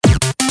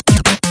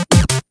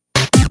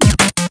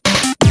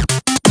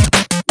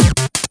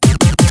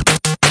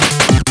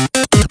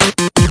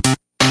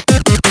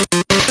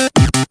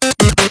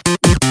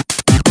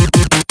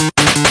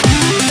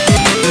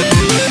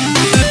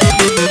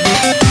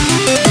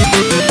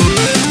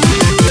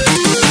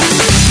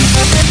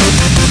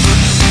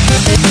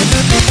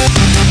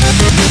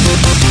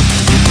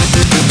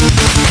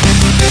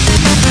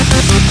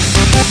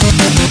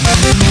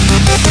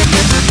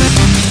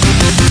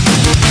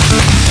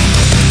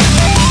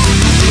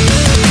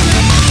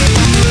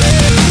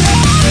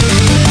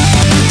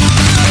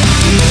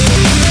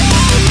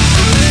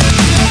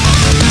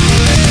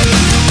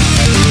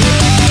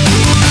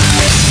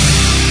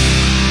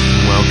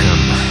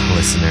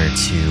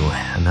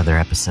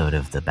episode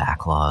of the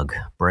Backlog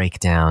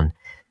Breakdown.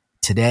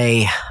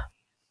 Today,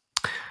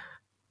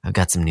 I've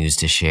got some news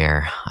to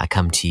share. I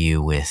come to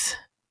you with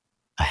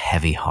a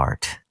heavy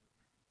heart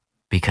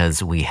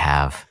because we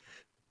have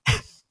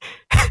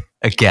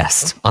a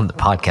guest on the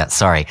podcast.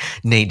 Sorry,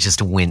 Nate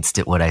just winced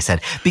at what I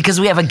said. Because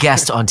we have a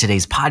guest on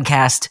today's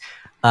podcast.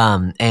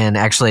 And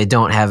actually, I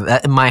don't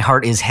have... my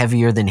heart is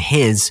heavier than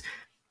his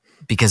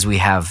because we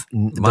have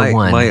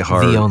my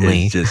heart the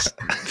only... just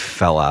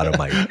fell out of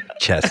my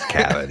chest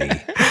cavity.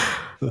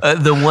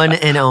 The one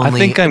and only... I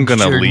think I'm going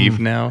to leave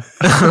now.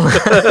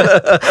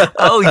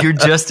 Oh, you're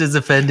just as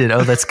offended.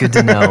 Oh, that's good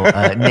to know.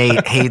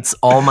 Nate hates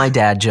all my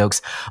dad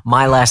jokes.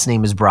 My last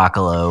name is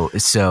Broccolo,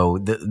 so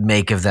the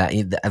make of that,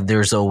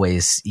 there's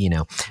always,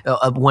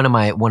 one of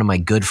my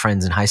good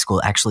friends in high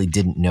school actually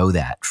didn't know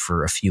that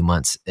for a few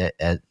months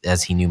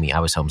as he knew me.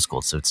 I was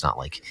homeschooled, so it's not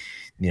like...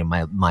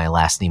 my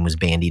last name was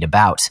bandied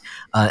about.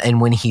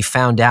 And when he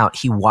found out,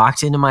 he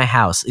walked into my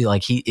house,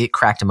 it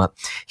cracked him up.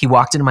 He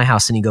walked into my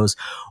house and he goes,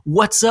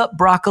 "What's up,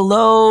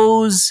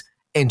 Broccolos?"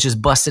 And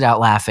just busted out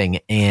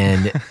laughing.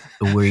 And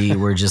we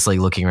were just like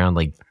looking around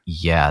like,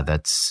 yeah,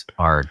 that's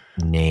our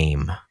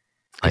name.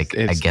 Like,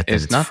 I get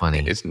that it's funny.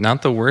 It's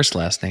not the worst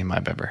last name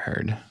I've ever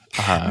heard.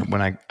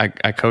 When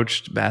I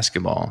coached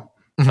basketball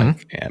at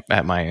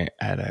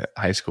a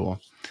high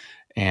school.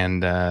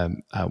 And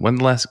one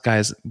of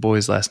the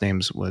boys' last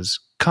names was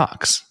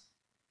Cox,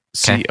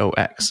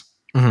 Cox.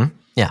 Mm-hmm.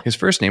 Yeah. His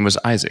first name was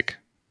Isaac.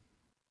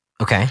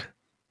 Okay.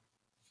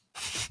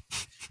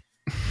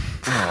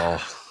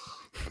 Oh,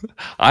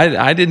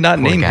 I did not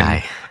name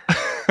him.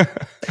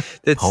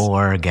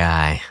 Poor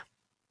guy.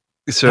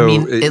 So, I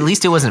mean, at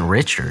least it wasn't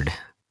Richard.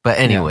 But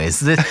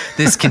anyways,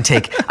 this can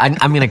take... I'm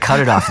going to cut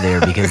it off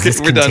there because this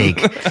can take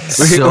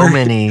so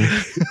many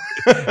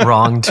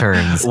wrong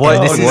turns.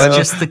 This is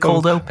just the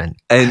cold open.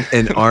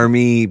 An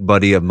army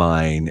buddy of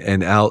mine,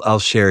 and I'll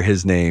share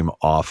his name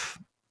off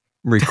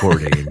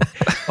recording,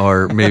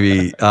 or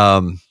maybe,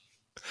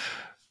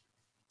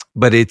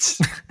 but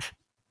it's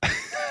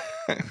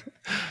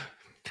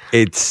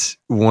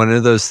one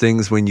of those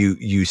things when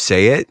you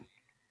say it.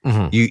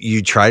 Mm-hmm.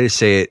 You try to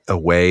say it a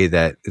way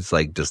that it's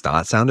like does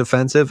not sound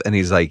offensive, and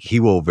he's like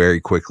he will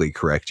very quickly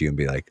correct you and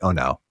be like, "Oh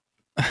no,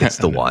 it's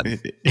the one."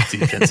 It's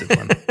the offensive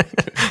one.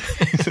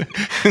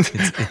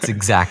 it's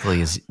exactly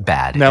as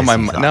bad. Now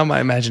my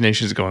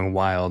imagination is going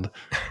wild.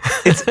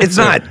 It's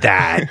not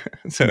that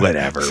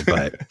whatever,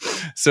 but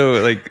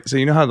so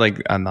you know how like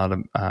a lot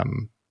of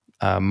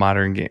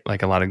modern game,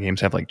 like a lot of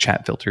games have like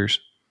chat filters.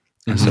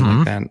 And stuff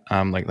like that,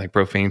 like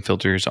profane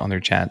filters on their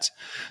chats.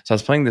 So I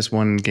was playing this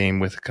one game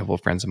with a couple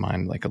of friends of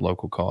mine, like a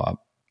local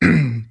co-op,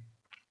 and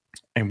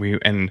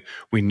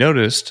we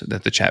noticed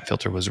that the chat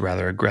filter was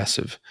rather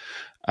aggressive.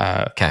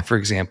 For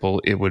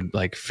example, it would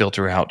like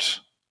filter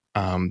out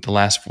the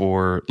last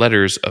four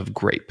letters of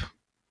grape.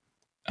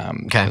 I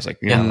was like,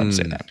 you're not allowed to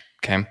say that.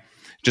 Okay,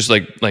 just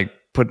like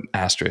put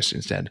asterisk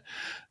instead.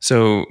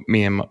 So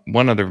me and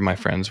one other of my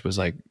friends was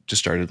like just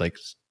started like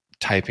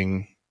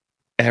typing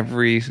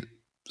every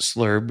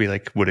slur, be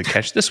like, would it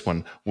catch this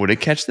one? Would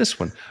it catch this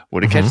one?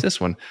 Would it catch this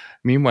one?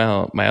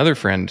 Meanwhile, my other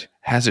friend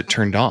has it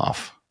turned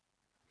off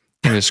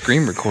in a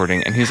screen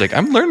recording, and he's like,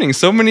 I'm learning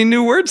so many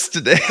new words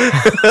today.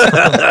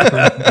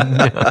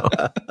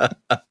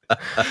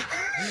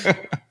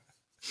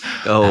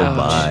 Oh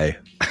my.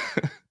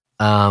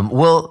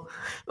 Well,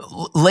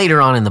 later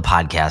on in the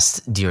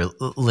podcast, dear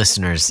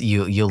listeners,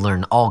 you'll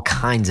learn all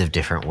kinds of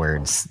different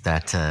words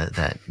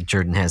that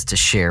Jordan has to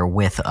share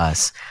with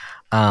us.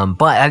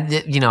 But I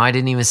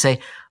didn't even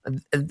say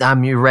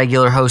I'm your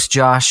regular host,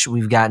 Josh.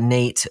 We've got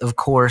Nate, of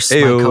course,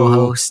 Hey-o. my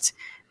co-host.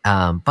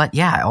 But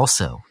yeah,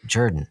 also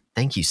Jordan,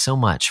 thank you so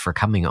much for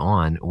coming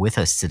on with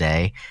us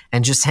today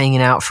and just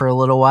hanging out for a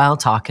little while,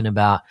 talking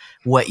about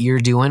what you're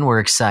doing.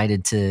 We're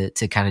excited to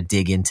kind of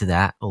dig into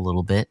that a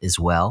little bit as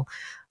well.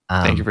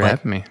 Thank you for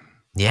having me.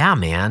 Yeah,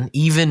 man.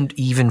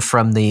 Even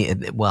from a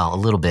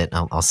little bit,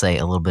 I'll say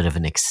a little bit of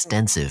an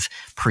extensive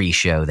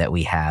pre-show that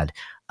we had.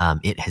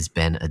 It has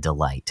been a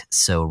delight.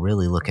 So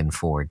really looking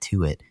forward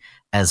to it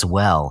as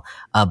well.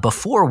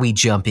 Before we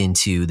jump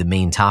into the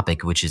main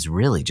topic, which is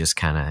really just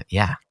kind of,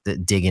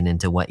 digging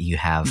into what you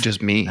have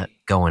just me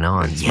going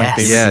on.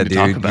 Yeah,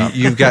 dude.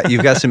 You've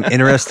got some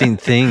interesting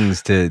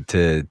things to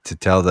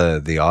tell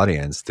the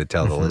audience, to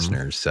tell the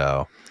listeners.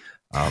 So,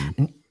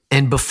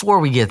 and before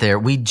we get there,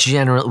 we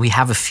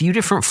have a few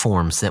different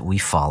forms that we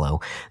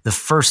follow. The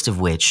first of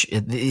which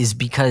is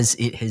because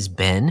it has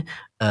been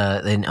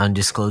an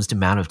undisclosed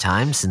amount of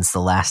time since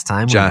the last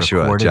time we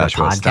recorded a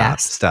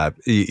podcast. Stop.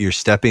 You're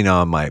stepping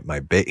on my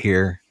bit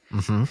here,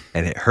 and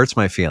it hurts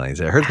my feelings.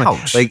 It hurts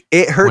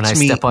it hurts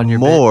me step on your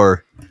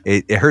more.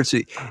 It hurts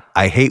me.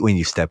 I hate when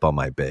you step on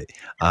my bit.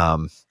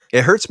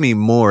 It hurts me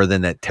more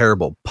than that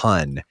terrible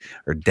pun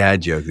or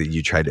dad joke that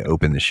you tried to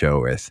open the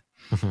show with.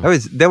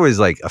 That was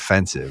like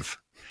offensive.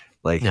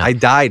 I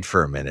died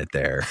for a minute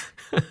there.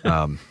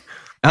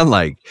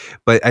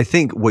 But I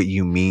think what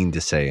you mean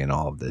to say in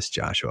all of this,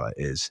 Joshua,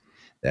 is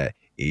that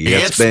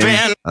it's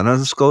been an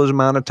undisclosed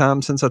amount of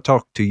time since I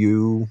talked to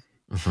you.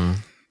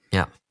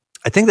 Yeah.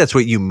 I think that's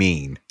what you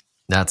mean.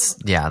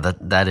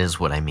 That is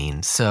what I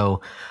mean.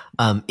 So,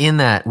 in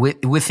that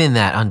within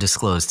that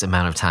undisclosed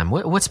amount of time,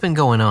 what's been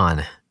going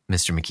on,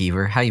 Mr.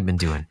 McKeever? How you been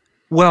doing?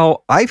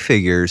 Well, I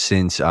figure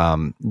since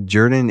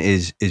Jordan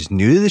is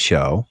new to the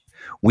show,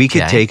 we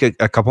could Okay. take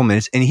a couple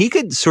minutes and he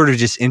could sort of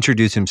just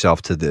introduce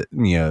himself to the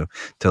to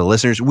the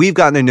listeners. We've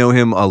gotten to know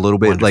him a little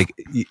bit, Wonderful.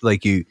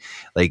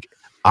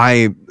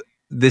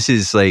 this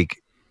is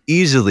like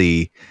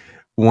easily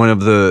one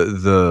of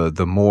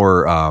the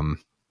more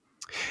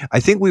I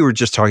think we were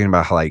just talking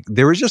about how like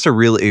there was just a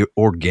really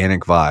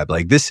organic vibe.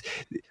 Like this,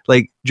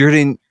 like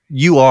Jordan,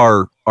 you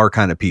are our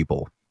kind of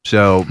people.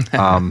 So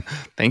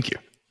Thank you.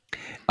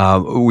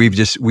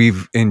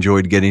 we've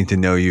enjoyed getting to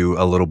know you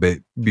a little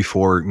bit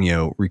before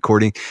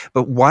recording.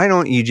 But why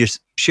don't you just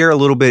share a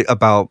little bit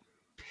about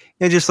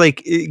just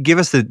like give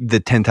us the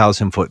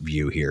 10,000-foot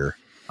view here.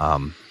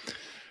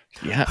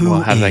 Yeah. Who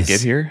Well, how did I is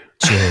get here?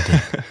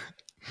 Jordan?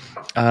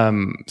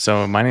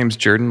 So my name's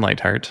Jordan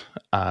Leithart.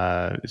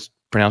 It's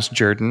pronounced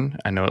Jordan.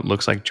 I know it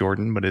looks like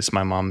Jordan, but it's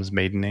my mom's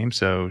maiden name,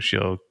 so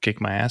she'll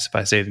kick my ass if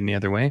I say it any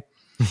other way.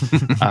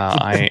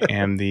 I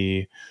am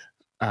the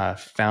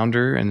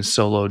founder and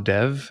solo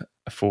dev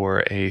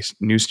for a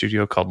new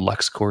studio called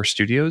LuxCor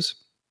Studios.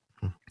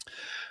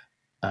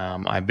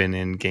 I've been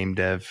in game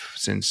dev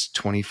since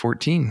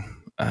 2014.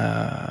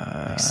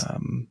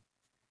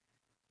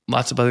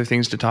 Lots of other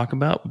things to talk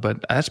about,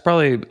 but that's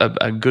probably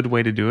a good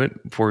way to do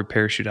it before we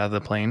parachute out of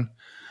the plane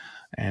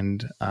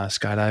and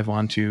skydive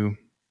onto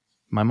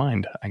my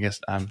mind. I guess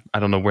I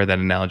don't know where that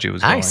analogy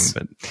was Nice.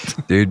 going,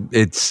 but Dude,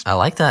 I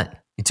like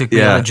that. You took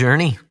me on a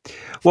journey.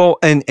 Well,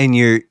 and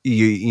you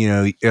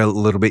a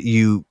little bit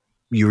you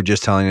were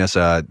just telling us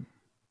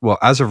well,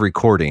 as of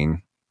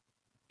recording,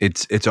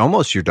 it's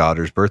almost your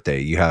daughter's birthday.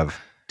 You have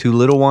two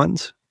little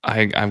ones.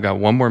 I've got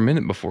one more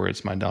minute before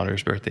it's my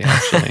daughter's birthday.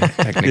 Actually,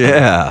 technically,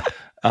 Yeah.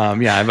 I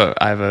have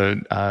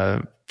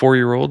a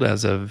 4-year-old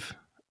as of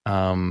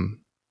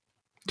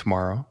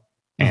tomorrow,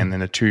 and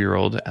then a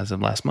 2-year-old as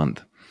of last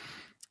month.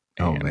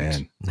 Oh And,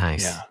 man,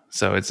 nice. Yeah,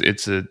 so it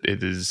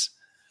is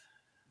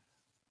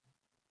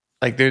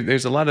like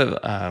there's a lot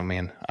of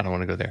man, I don't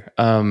want to go there.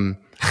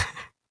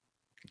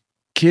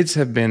 Kids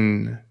have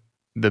been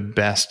the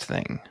best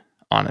thing,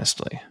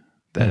 honestly,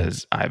 that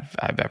is I've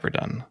ever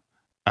done.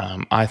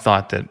 I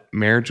thought that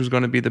marriage was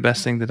going to be the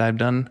best thing that I've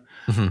done.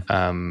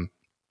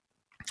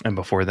 And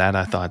before that,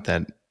 I thought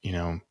that,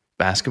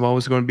 basketball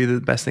was going to be the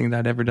best thing that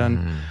I'd ever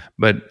done.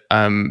 But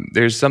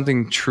there's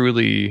something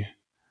truly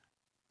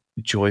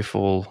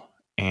joyful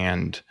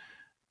and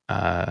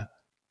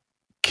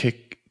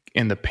kick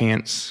in the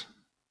pants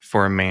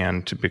for a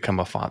man to become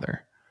a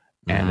father.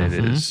 And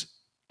it is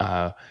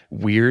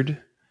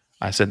weird.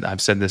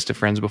 I've said this to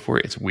friends before.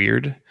 It's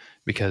weird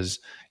because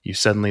you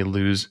suddenly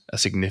lose a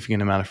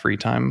significant amount of free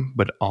time,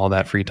 but all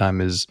that free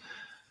time is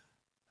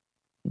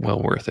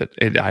well worth it.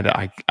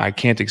 I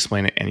can't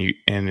explain it,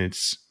 and it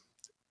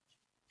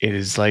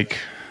is like,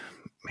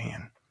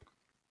 man,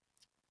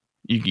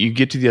 you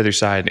get to the other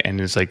side,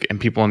 and it's like, and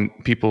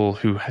people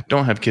who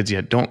don't have kids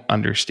yet don't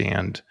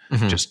understand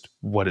just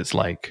what it's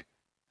like,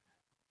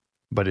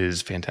 but it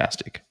is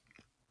fantastic.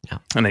 Yeah.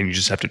 And then you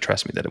just have to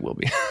trust me that it will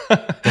be.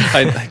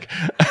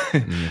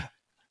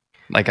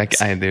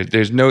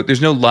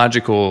 There's no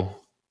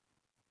logical,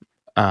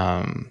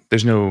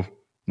 there's no,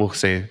 we'll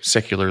say,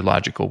 secular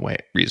logical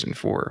reason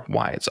for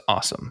why it's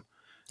awesome,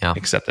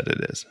 except that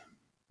it is.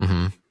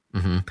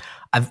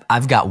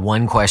 I've got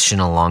one question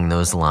along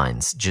those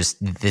lines.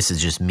 This is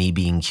just me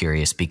being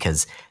curious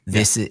because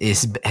this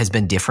has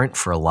been different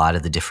for a lot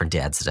of the different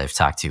dads that I've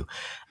talked to.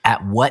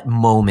 At what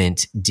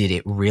moment did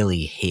it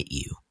really hit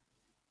you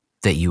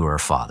that you were a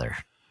father?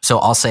 So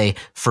I'll say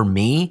for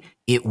me,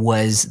 it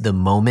was the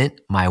moment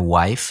my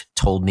wife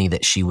told me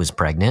that she was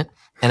pregnant.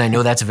 And I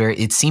know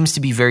it seems to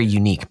be very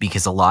unique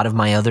because a lot of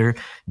my other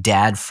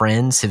dad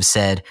friends have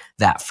said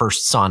that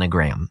first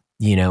sonogram,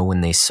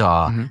 when they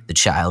saw the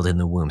child in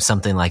the womb,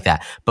 something like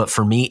that. But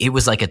for me, it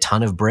was like a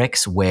ton of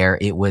bricks where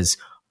it was,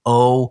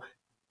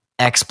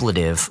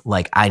 expletive,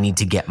 like I need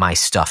to get my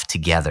stuff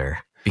together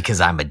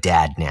because I'm a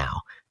dad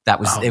now. That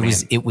was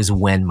it was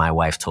when my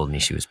wife told me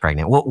she was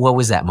pregnant. What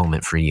was that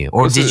moment for you?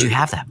 Or did you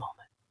have that moment?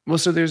 Well,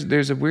 so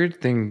there's a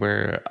weird thing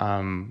where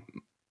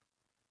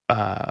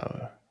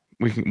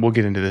we'll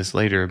get into this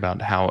later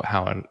about how it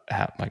happened.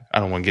 Like, I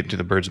don't want to get into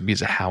the birds and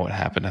bees of how it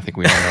happened. I think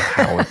we all know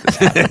how it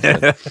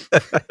happened.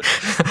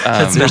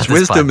 There's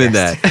wisdom in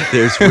that.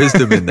 There's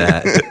wisdom in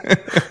that.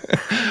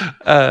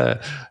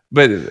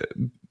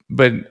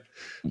 But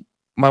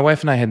my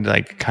wife and I had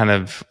like kind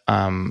of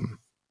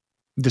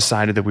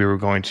decided that we were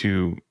going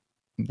to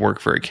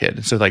work for a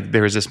kid. So like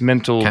there was this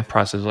mental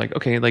process, like,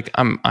 okay, like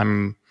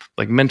I'm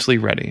like mentally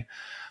ready.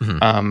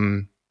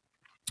 The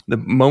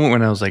moment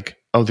when I was like,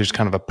 oh, there's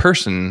kind of a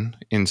person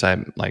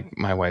inside like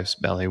my wife's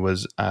belly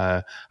was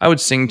I would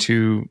sing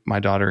to my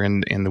daughter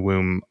in the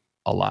womb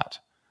a lot.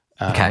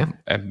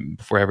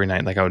 Before every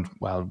night, like I would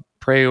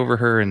pray over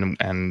her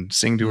and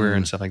sing to her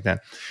and stuff like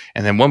that.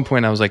 And then one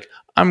point I was like,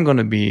 I'm going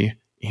to be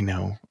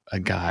a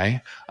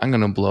guy, I'm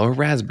going to blow a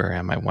raspberry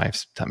on my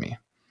wife's tummy.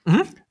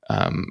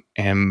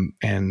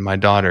 And my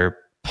daughter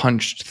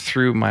punched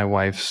through my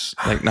wife's,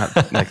 like, not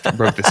like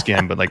broke the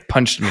skin, but like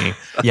punched me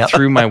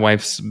through my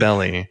wife's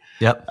belly.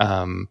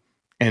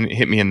 And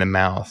hit me in the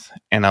mouth.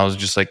 And I was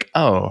just like,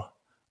 oh,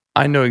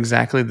 I know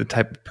exactly the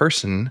type of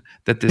person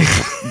that this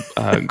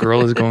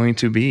girl is going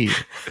to be.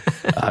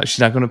 She's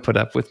not going to put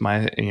up with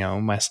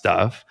my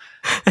stuff,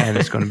 and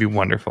it's going to be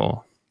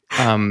wonderful.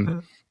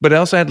 But I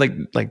also had like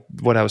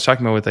what I was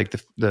talking about with like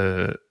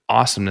the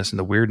awesomeness and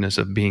the weirdness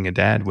of being a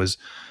dad was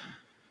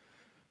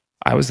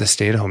I was the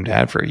stay-at-home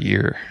dad for a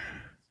year.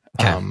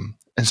 Okay.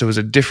 And so it was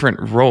a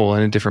different role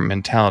and a different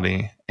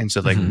mentality. And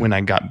so like when I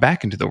got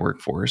back into the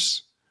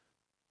workforce,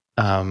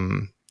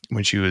 when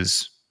she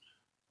was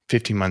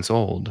 15 months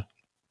old,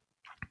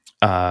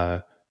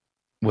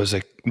 was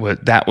like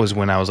that was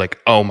when I was like,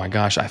 oh my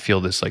gosh, I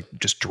feel this like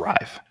just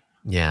drive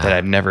that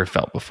I've never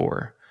felt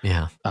before.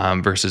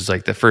 Versus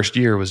like the first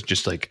year was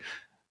just like,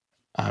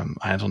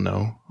 I don't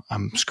know,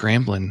 I'm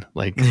scrambling.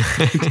 Like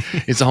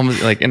it's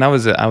almost like, and I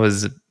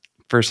was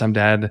first time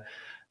dad,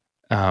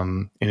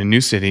 in a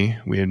new city.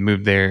 We had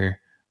moved there,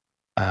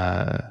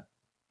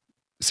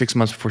 6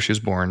 months before she was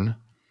born,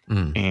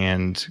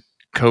 and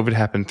COVID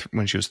happened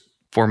when she was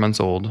 4 months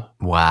old.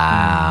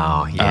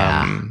 Wow.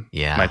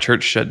 My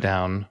church shut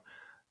down.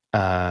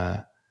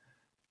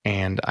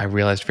 And I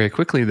realized very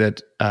quickly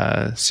that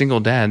single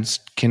dads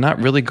cannot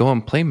really go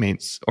on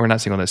playmates, or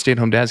not single dads,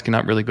 stay-at-home dads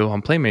cannot really go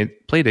on play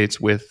dates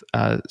with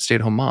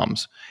stay-at-home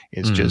moms.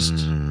 It's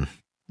just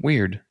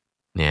weird.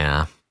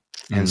 Yeah.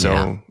 And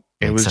so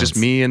it was just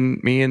me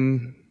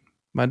and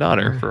my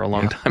daughter for a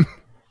long time.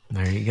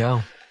 There you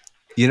go.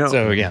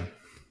 So yeah.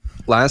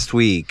 Last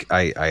week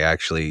I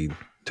actually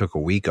took a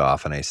week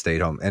off and I stayed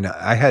home, and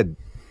I had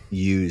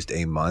used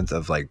a month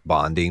of like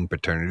bonding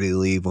paternity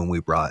leave when we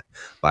brought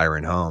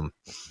Byron home.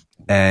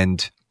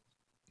 And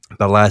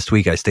the last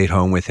week I stayed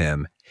home with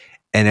him,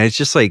 and it's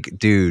just like,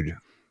 dude,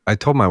 I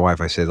told my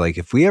wife, I said, like,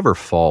 if we ever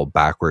fall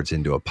backwards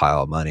into a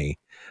pile of money,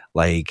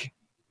 like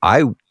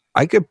I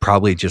could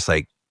probably just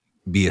like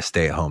be a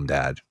stay-at-home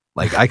dad.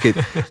 Like I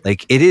could,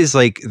 like, it is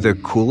like the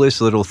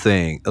coolest little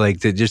thing,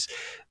 like to just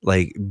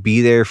like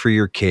be there for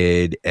your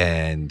kid.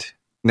 And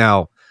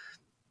now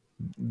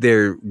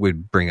there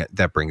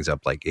brings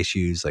up like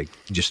issues, like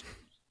just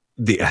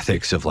the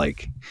ethics of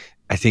like,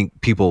 I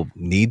think people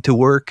need to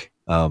work,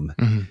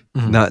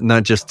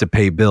 not just to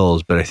pay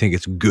bills, but I think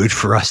it's good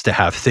for us to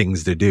have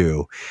things to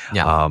do.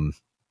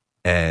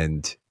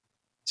 And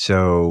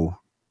so,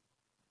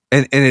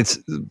 and it's,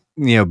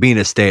 being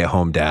a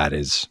stay-at-home dad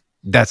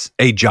that's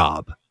a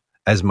job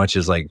as much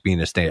as like being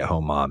a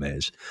stay-at-home mom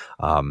is.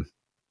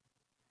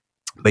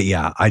 But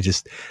yeah, I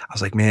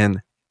was like,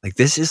 man, like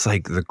this is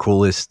like the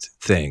coolest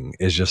thing,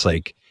 is just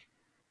like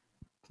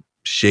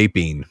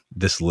shaping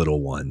this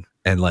little one,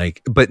 and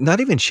like, but not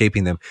even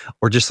shaping them,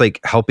 or just like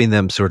helping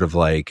them sort of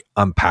like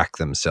unpack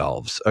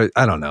themselves.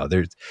 I don't know.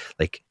 There's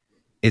like,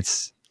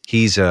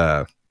 he's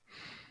like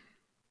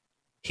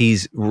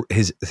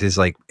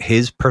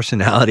his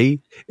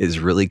personality is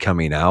really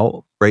coming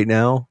out right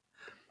now.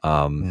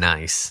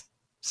 Nice.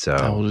 So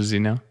how old is he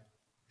now?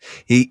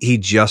 He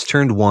just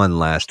turned 1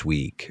 last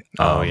week.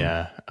 Oh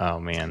yeah. Oh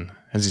man.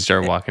 Has he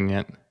started walking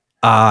yet?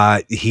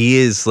 He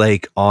is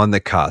like on the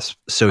cusp.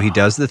 So he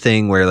does the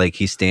thing where like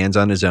he stands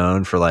on his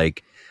own for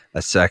like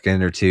a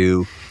second or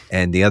two.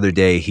 And the other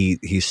day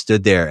he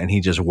stood there and he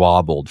just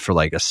wobbled for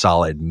like a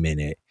solid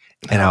minute.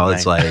 And I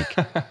was like,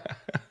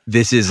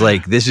 this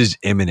is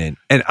imminent.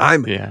 And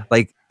I'm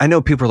like, I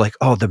know people are like,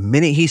 oh, the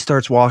minute he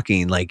starts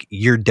walking, like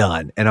you're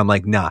done. And I'm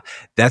like, nah,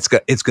 it's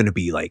going to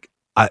be like,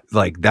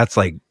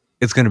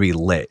 it's going to be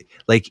lit.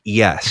 Like,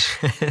 yes.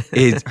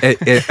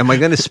 Am I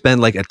going to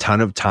spend like a ton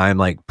of time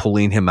like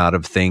pulling him out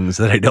of things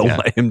that I don't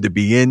want him to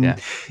be in?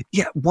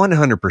 Yeah,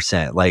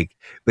 100%. Like,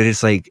 but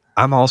it's like,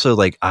 I'm also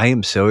like, I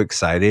am so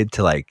excited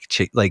to like,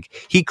 like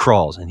he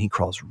crawls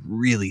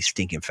really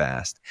stinking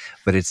fast,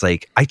 but it's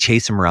like, I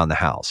chase him around the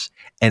house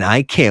and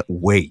I can't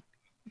wait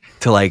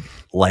to like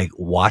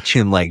watch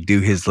him like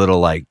do his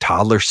little like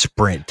toddler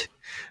sprint.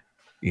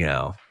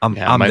 I'm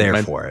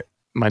there for it.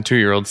 My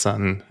 2-year-old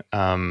son,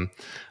 I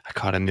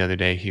caught him the other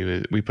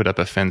day. We put up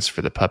a fence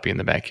for the puppy in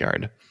the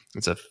backyard.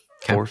 It's a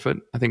 4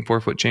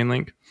 foot chain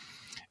link.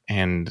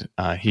 And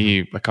I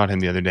caught him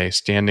the other day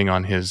standing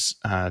on his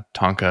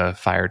Tonka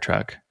fire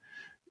truck.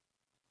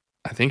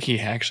 I think he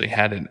actually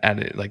had it at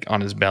it like on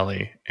his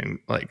belly and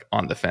like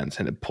on the fence,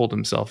 and it pulled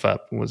himself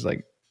up and was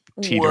like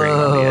teetering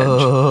on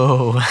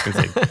the edge. It's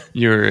like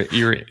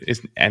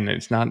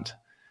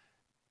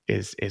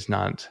it's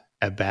not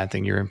a bad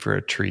thing. You're in for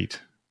a treat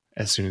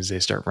as soon as they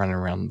start running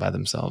around by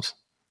themselves.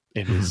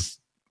 It is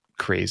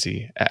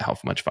crazy at how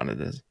much fun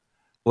it is.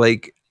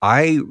 Like,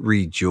 I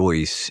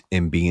rejoice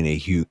in being a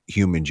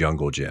human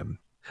jungle gym.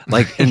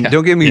 Like, and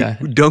don't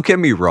get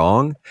me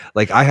wrong.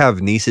 Like, I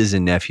have nieces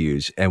and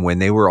nephews, and when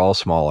they were all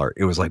smaller,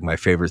 it was like my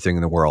favorite thing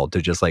in the world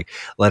to just like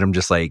let them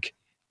just like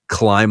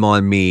climb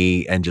on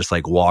me and just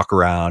like walk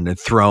around and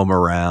throw them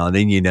around,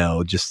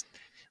 and just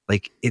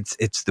like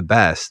it's the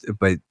best.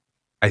 But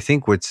I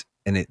think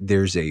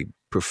there's a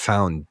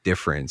profound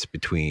difference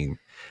between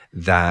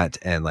that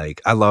and like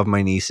I love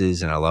my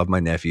nieces and I love my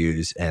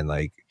nephews and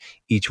like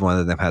each one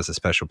of them has a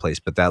special place.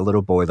 But that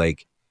little boy,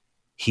 like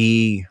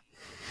he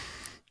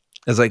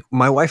is like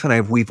my wife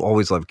and we've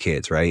always loved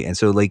kids, right? And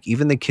so like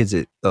even the kids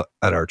at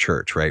our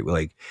church, right?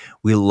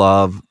 We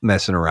love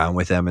messing around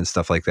with them and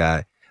stuff like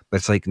that. But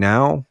it's like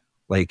now,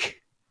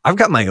 like I've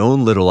got my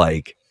own little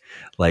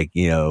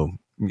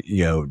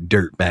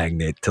dirt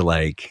magnet to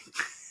like,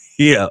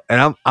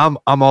 and I'm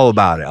all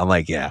about it. I'm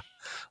like, yeah,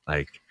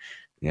 like,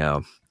 you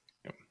know,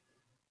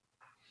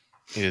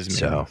 It is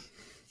so.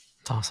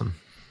 It's awesome.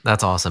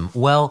 That's awesome.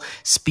 Well,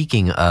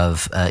 speaking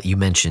of, you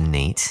mentioned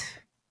Nate.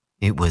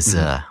 It was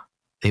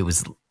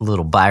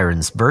little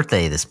Byron's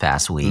birthday this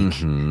past week.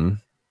 Mm-hmm.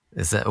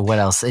 Is that what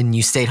else? And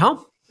you stayed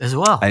home as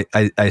well.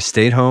 I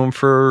stayed home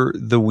for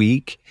the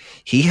week.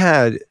 He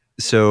had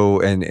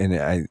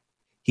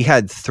he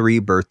had 3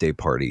 birthday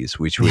parties,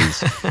 which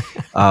was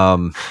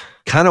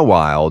kind of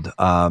wild.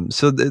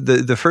 So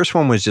the first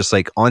one was just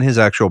like on his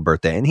actual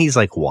birthday, and he's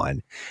like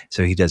 1,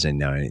 so he doesn't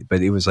know it.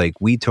 But it was like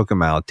we took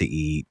him out to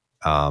eat.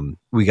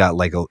 We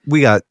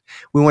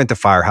went to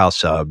Firehouse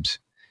Subs.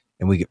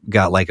 And we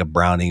got like a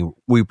brownie.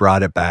 We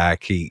brought it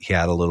back. He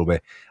had a little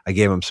bit. I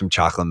gave him some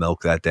chocolate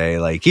milk that day.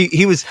 Like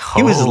he was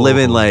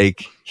living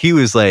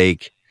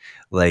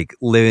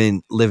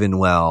living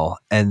well.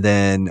 And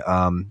then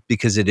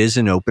because it is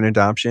an open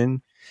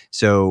adoption,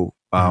 so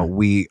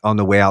we on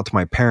the way out to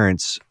my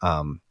parents,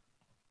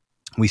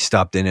 we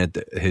stopped in at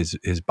his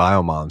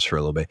bio mom's for a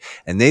little bit,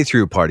 and they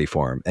threw a party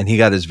for him, and he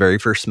got his very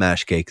first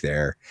smash cake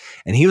there,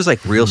 and he was like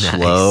real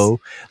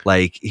slow,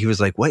 like he was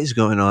like, what is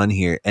going on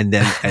here? And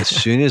then as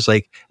soon as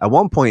like at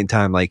one point in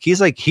time, like he's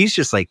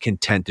just like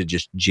content to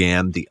just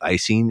jam the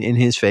icing in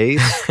his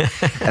face.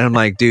 And I'm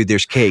like, dude,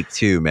 there's cake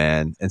too,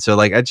 man. And so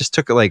like I just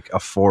took like a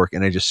fork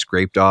and I just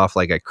scraped off,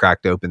 like I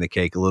cracked open the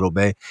cake a little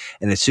bit,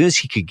 and as soon as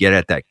he could get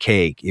at that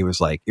cake, it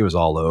was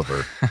all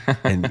over.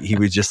 And he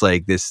was just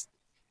like this.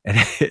 And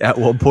at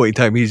one point in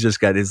time, he's just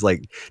got his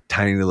like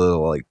tiny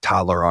little like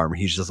toddler arm.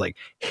 He's just like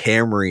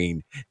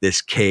hammering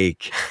this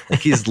cake. Like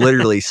he's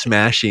literally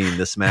smashing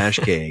the smash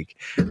cake.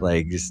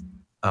 Like just,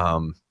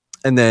 and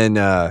then,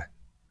 one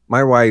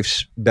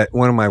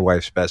of my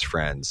wife's best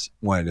friends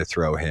wanted to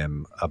throw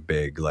him a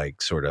big,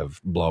 like sort of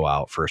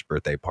blowout first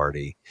birthday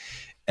party.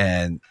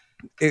 And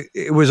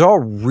it was all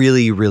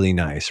really, really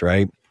nice.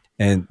 Right.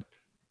 And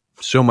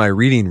so my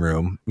reading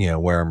room,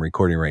 where I'm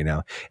recording right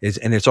now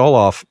it's all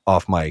off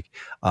mic.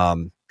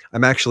 I'm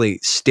actually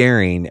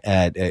staring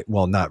at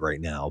well, not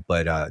right now,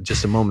 but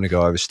just a moment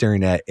ago, I was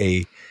staring at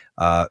a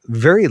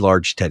very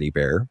large teddy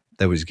bear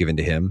that was given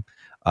to him,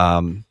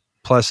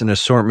 plus an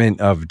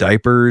assortment of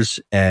diapers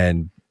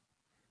and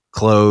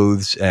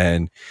clothes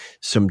and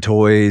some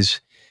toys.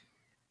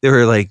 They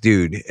were like,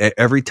 dude,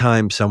 every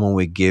time someone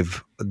would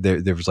give,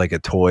 there was like a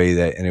toy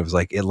and it was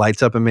like, it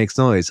lights up and makes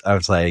noise. I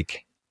was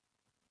like,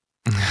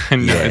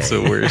 no, it's the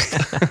worst.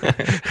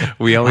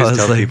 We always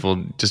tell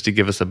people just to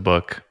give us a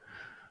book.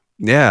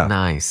 Yeah.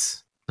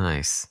 Nice.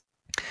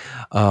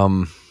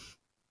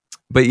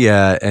 But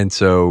yeah, and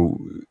so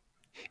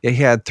he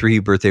had 3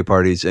 birthday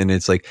parties, and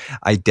it's like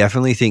I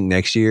definitely think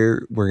next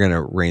year we're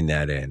gonna rein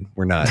that in.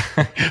 We're not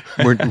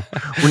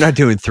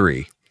doing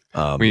 3.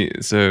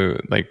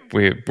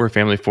 We're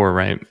family 4,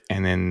 right?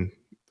 And then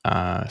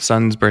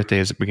son's birthday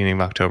is the beginning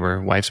of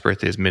October, wife's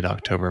birthday is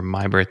mid-October,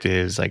 my birthday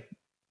is like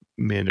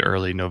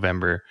mid-early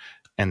November,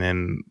 and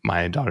then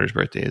my daughter's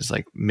birthday is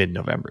like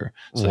mid-November.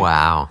 So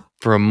wow. Like,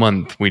 for a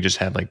month we just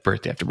had like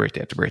birthday after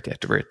birthday after birthday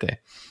after birthday.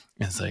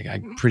 And it's like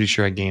I'm pretty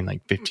sure I gained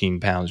like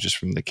 15 pounds just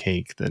from the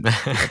cake that we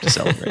have to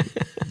celebrate.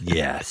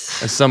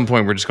 Yes. At some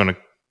point we're just going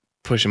to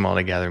push them all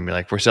together and be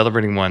like, we're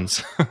celebrating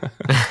once.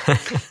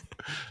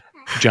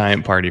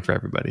 Giant party for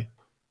everybody.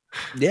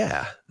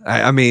 Yeah.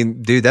 I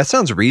mean, dude, that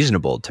sounds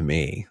reasonable to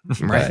me.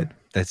 Right.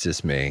 That's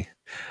just me.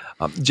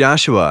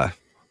 Joshua,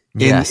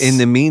 yes. in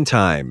the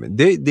meantime,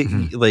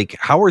 like,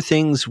 how are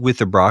things with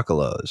the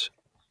Broccolos?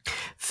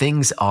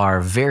 Things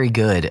are very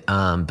good,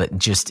 but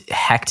just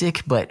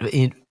hectic, but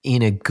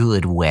in a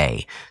good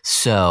way.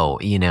 So,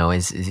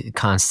 as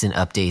constant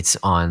updates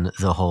on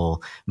the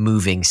whole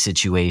moving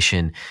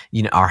situation.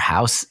 Our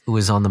house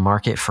was on the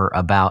market for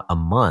about a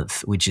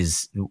month, which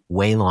is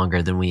way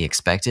longer than we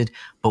expected,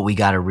 but we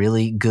got a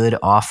really good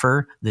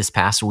offer this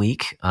past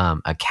week,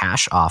 a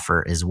cash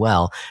offer as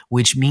well,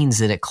 which means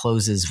that it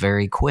closes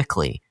very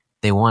quickly.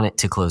 They want it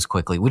to close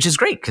quickly, which is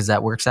great because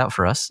that works out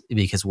for us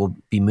because we'll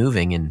be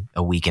moving in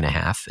a week and a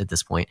half at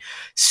this point.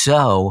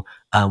 So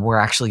we're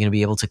actually going to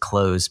be able to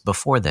close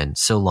before then,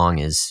 so long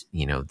as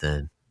they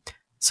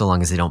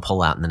don't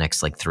pull out in the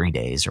next like 3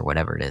 days or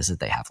whatever it is that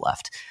they have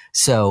left.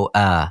 So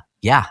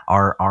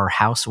our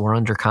house, we're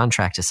under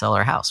contract to sell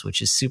our house,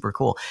 which is super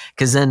cool.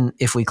 Because then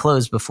if we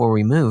close before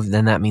we move,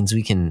 then that means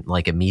we can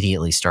like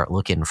immediately start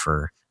looking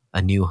for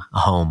a new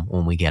home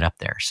when we get up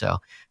there. So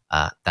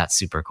that's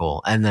super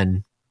cool. And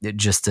then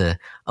just a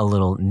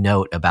little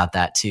note about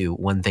that too.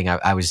 One thing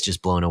I was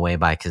just blown away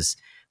by, because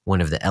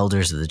one of the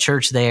elders of the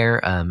church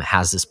there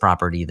has this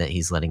property that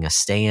he's letting us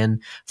stay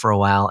in for a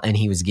while, and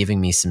he was giving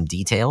me some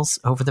details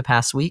over the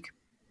past week.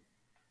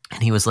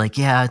 And he was like,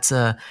 "Yeah, it's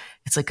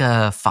like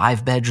a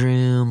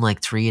 5-bedroom,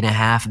 like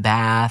 3.5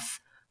 bath.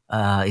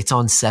 It's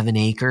on 7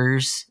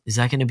 acres. Is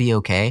that going to be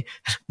okay?"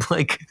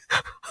 Like,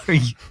 are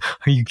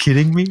you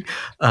kidding me?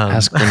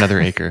 Ask for another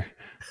acre.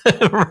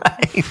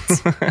 Right.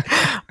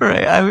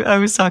 Right. I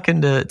was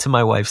talking to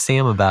my wife,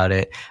 Sam, about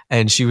it,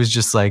 and she was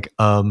just like,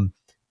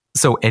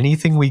 so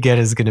anything we get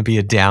is going to be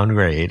a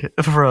downgrade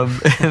from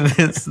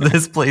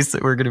this place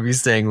that we're going to be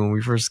staying when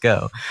we first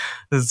go.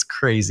 This is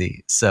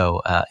crazy.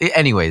 So,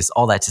 anyways,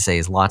 all that to say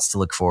is lots to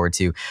look forward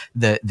to.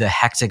 The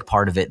hectic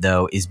part of it,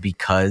 though, is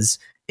because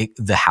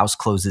the house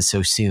closes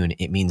so soon.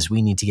 It means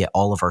we need to get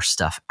all of our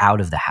stuff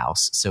out of the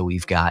house. So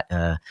we've got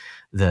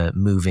the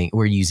moving.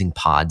 We're using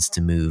pods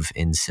to move,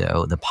 and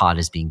so the pod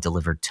is being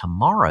delivered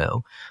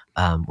tomorrow,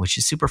 which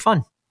is super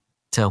fun.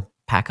 So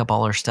pack up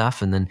all our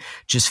stuff and then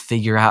just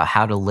figure out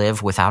how to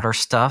live without our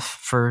stuff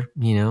for,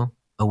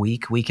 a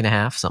week and a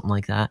half, something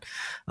like that.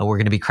 We're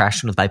going to be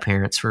crashing with my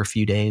parents for a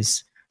few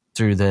days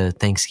through the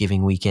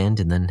Thanksgiving weekend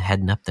and then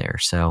heading up there.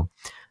 So,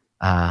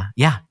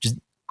 just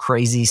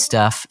crazy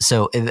stuff.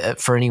 So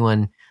for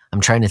anyone,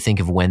 I'm trying to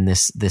think of when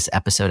this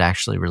episode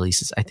actually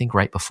releases. I think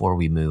right before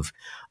we move.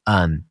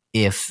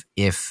 If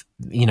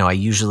I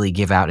usually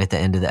give out at the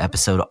end of the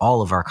episode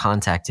all of our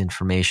contact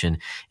information.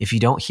 If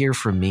you don't hear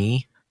from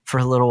me for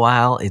a little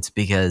while, it's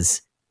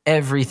because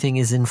everything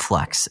is in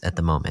flux at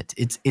the moment.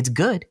 It's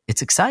good.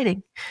 It's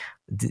exciting.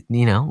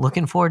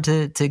 Looking forward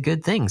to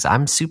good things.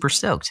 I'm super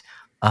stoked.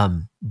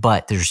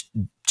 But there's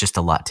just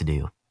a lot to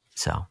do.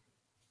 So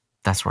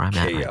that's where I'm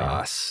at right now.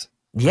 Chaos.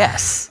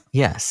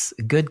 Yes.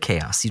 Good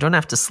chaos. You don't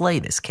have to slay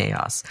this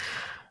chaos.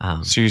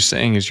 So you're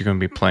saying is you're going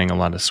to be playing a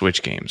lot of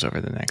Switch games over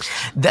the next.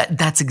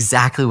 That's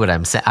exactly what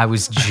I'm saying. I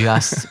was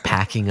just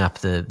packing up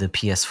the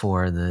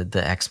PS4,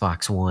 the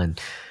Xbox One.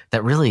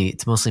 That really,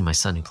 it's mostly my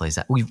son who plays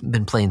that. We've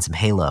been playing some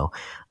Halo.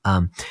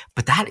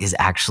 But that is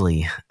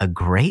actually a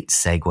great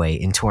segue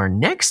into our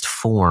next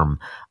form,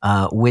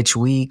 which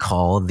we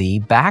call the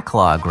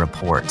backlog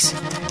report.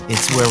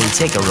 It's where we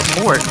take a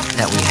report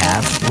that we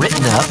have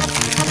written up,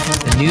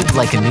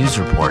 like a news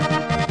report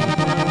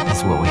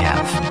is what we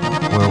have,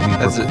 where we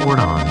report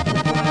on.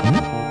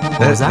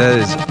 That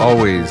is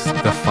always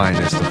the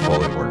finest of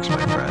Foley works,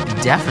 my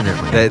friend.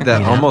 Definitely.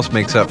 That almost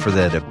makes up for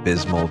that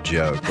abysmal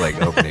joke, like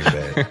opening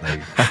bit.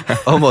 Like,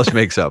 almost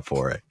makes up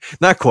for it.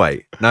 Not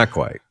quite,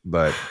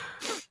 but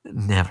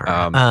never.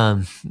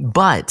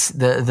 But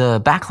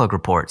the backlog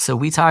report. So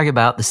we talk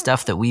about the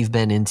stuff that we've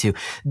been into.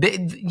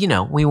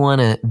 We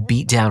want to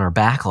beat down our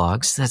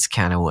backlogs. That's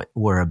kind of what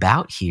we're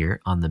about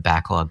here on the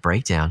backlog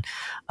breakdown.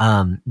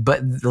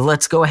 But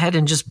let's go ahead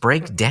and just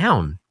break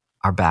down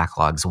our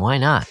backlogs. Why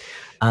not?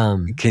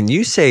 Can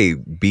you say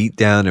beat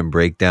down and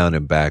break down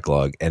and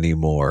backlog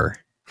anymore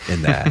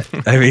in that?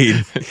 I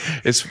mean,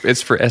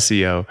 it's for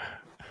SEO.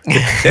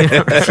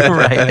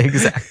 Right,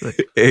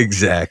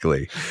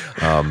 exactly.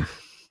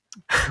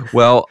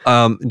 Well,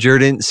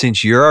 Jordan,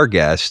 since you're our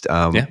guest,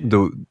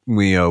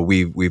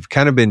 we've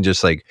kind of been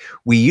just like,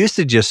 we used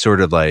to just sort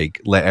of like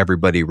let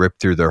everybody rip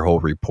through their whole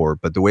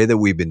report, but the way that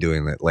we've been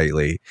doing it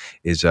lately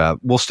is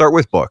we'll start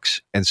with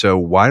books. And so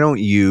why don't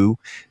you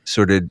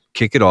sort of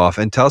kick it off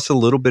and tell us a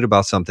little bit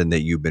about something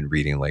that you've been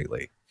reading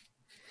lately?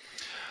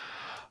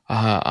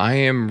 I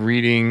am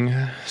reading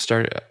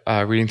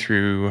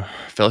through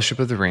Fellowship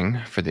of the Ring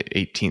for the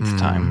 18th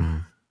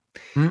time.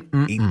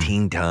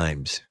 18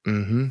 times.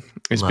 Mm-hmm.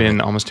 It's been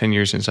almost 10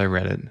 years since I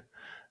read it.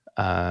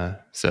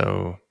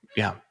 So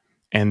yeah.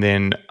 And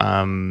then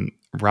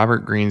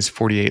Robert Greene's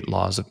 48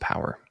 Laws of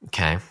Power.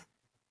 Okay.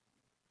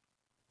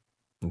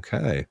 Do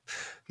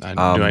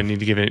I need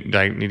to give it? Do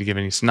I need to give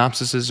any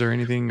synopsises or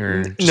anything?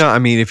 Or no? I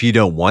mean, if you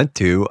don't want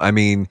to, I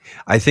mean,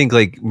 I think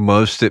like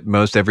most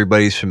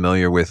everybody's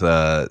familiar with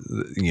the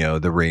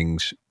Ring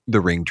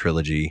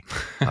trilogy,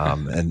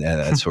 and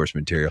that source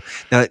material.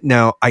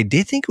 Now, I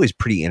did think it was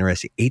pretty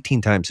interesting.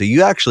 18 times. So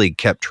you actually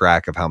kept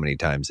track of how many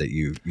times that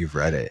you've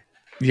read it.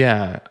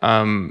 Yeah.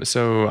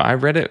 So I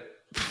read it.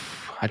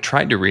 I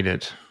tried to read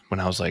it when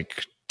I was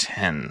like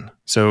 10.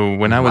 So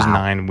when I was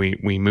 9,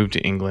 we moved to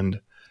England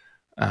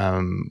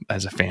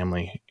as a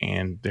family,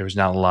 and there was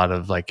not a lot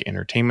of like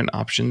entertainment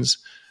options,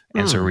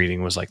 and so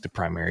reading was like the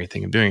primary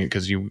thing of doing it,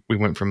 because we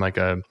went from like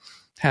a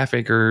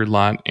half-acre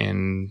lot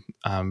in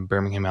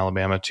Birmingham,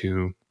 Alabama,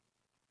 to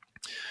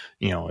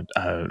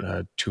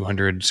a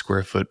 200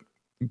 square foot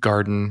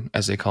garden,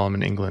 as they call them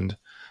in England,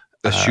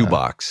 a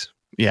shoebox.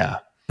 Yeah,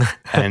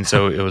 and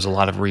so it was a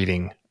lot of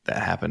reading that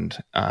happened.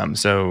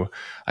 So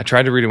I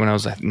tried to read it when I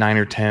was 9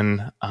 or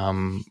 10.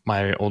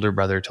 My older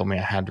brother told me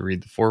I had to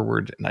read the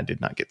foreword, and I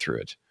did not get through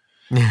it.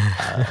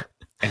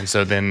 And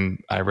so then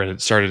I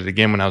started it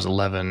again when I was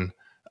 11.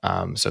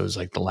 So it was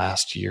like the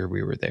last year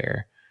we were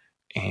there,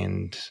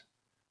 and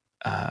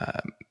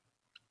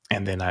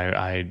then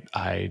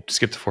I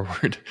skipped the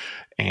foreword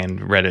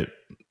and read it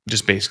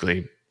just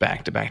basically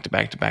back to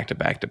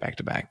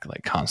back,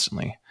 like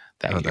constantly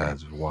that year.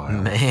 That's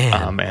wild.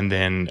 Man. And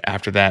then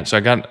after that, so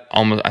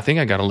I think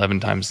I got 11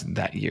 times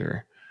that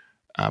year.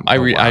 I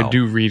wow.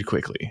 do read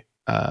quickly.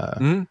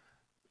 Mhm.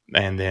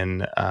 And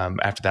then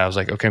after that, I was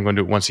like, okay, I'm going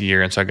to do it once a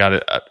year. And so I got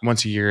it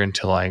once a year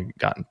until I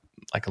got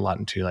like a lot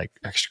into like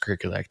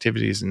extracurricular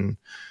activities in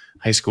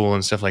high school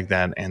and stuff like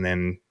that, and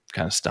then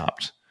kind of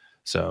stopped.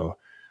 So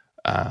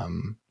I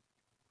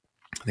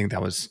think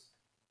that was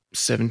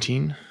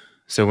 17.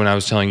 So when I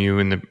was telling you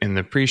in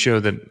the pre-show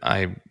that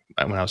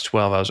when I was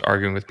 12, I was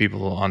arguing with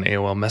people on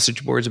AOL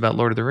message boards about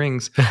Lord of the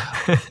Rings.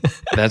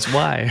 That's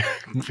why,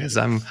 because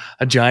I'm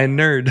a giant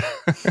nerd.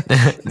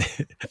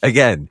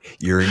 Again,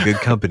 you're in good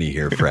company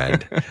here,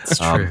 friend. It's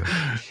true.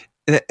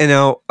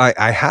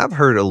 I have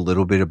heard a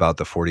little bit about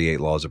the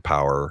 48 Laws of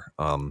Power.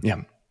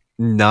 Yeah.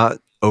 Not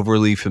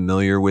overly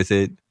familiar with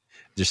it.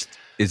 Just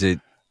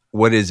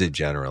what is it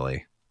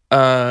generally?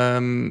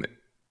 It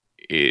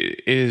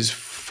is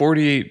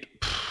 48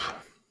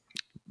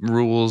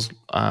 rules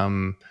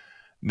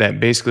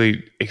that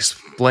basically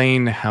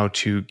explain how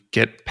to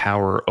get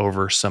power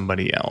over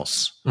somebody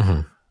else,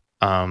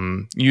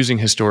 using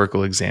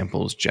historical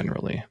examples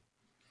generally.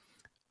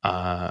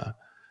 I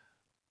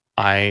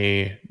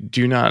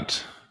do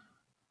not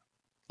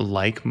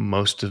like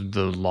most of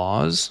the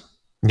laws,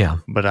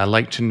 but I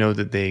like to know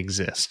that they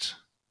exist.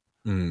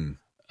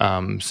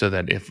 So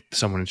that if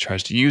someone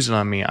tries to use it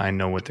on me, I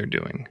know what they're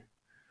doing.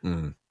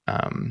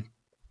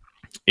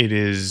 It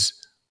is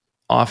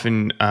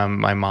often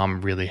my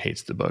mom really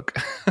hates the book.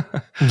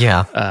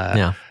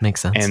 Yeah,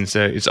 makes sense. And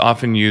so it's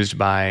often used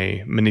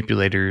by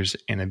manipulators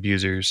and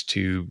abusers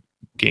to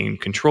gain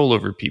control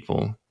over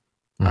people,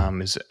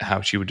 is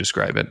how she would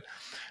describe it.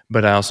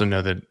 But I also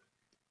know that,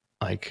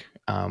 like,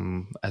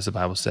 as the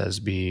Bible says,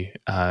 be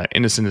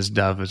innocent as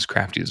dove, as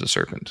crafty as a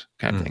serpent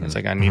kind of thing. It's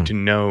like I need to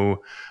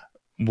know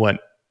what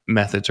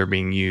methods are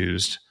being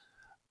used,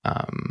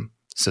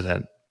 so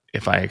that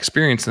if I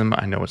experience them,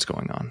 I know what's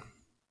going on.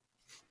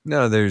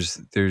 No, there's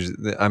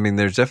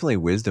definitely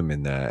wisdom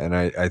in that. And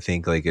I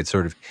think like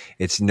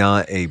it's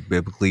not a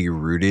biblically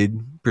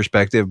rooted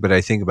perspective, but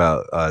I think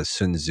about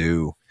Sun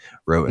Tzu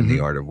wrote in The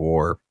Art of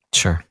War.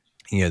 Sure.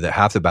 That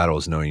half the battle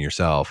is knowing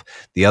yourself.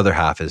 The other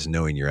half is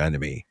knowing your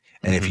enemy.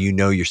 And if you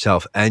know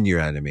yourself and your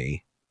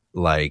enemy,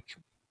 like,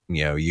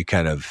 you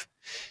kind of,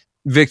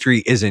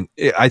 victory isn't,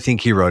 I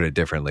think he wrote it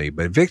differently,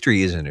 but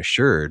victory isn't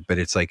assured, but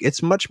it's like,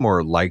 it's much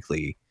more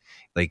likely.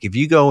 Like if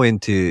you go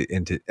into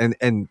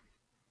and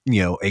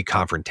a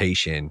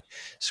confrontation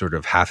sort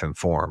of half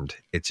informed,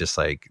 it's just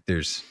like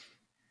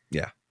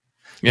yeah.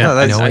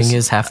 Knowing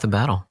is half the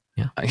battle.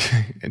 Yeah.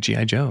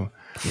 G.I. Joe.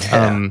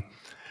 Yeah.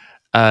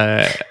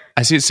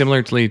 I see it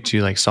similarly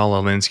to like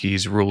Saul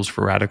Alinsky's rules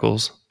for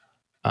radicals.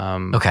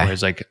 Okay.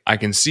 Whereas like I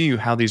can see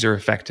how these are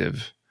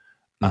effective,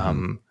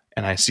 and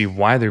I see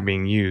why they're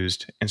being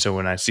used. And so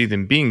when I see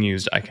them being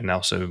used, I can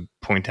also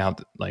point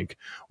out like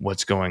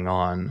what's going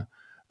on,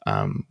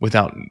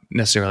 without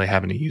necessarily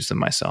having to use them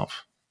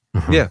myself.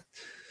 Yeah.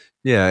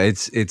 Yeah.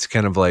 It's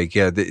kind of like,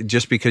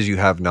 just because you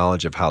have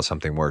knowledge of how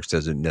something works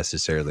doesn't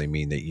necessarily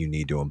mean that you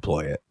need to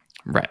employ it.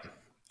 Right.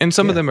 And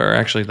some of them are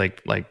actually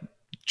like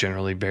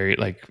generally very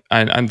like,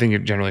 I'm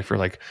thinking generally for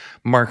like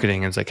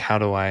marketing. It's like, how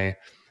do I,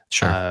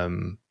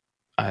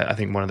 I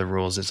think one of the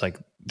rules is like,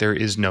 there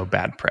is no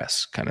bad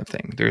press kind of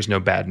thing. There is no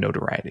bad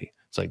notoriety.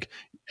 It's like,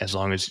 as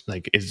long as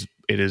like it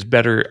is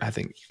better. I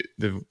think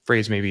the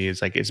phrase maybe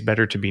is like, it's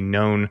better to be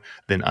known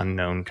than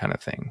unknown kind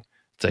of thing.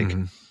 It's like,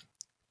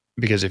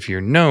 because if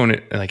you're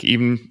known, like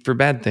even for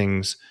bad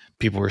things,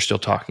 people are still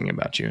talking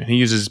about you. And he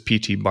uses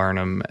P.T.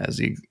 Barnum as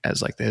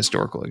like the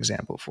historical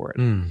example for it.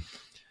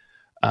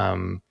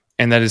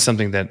 And that is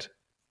something that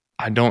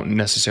I don't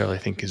necessarily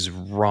think is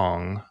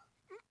wrong,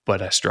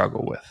 but I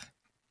struggle with.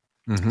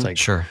 It's like,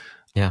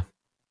 yeah,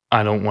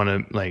 I don't want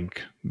to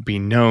like be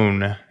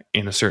known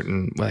in a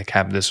certain, like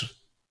have this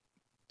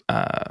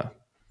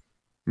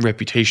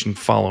reputation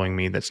following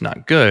me that's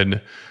not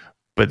good.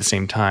 But at the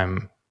same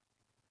time,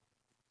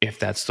 if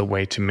that's the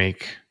way to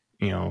make,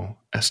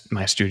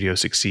 my studio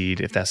succeed,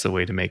 if that's the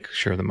way to make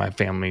sure that my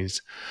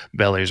family's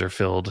bellies are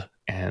filled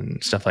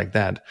and stuff like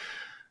that,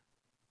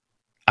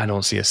 I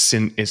don't see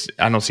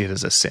I don't see it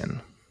as a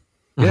sin.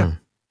 Yeah.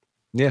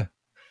 Yeah.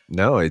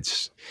 No, I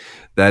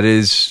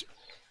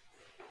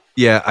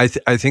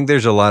think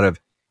there's a lot of,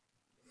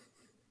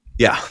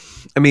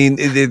 I mean,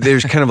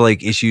 there's kind of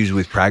like issues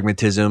with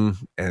pragmatism,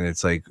 and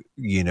it's like,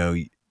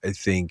 I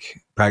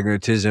think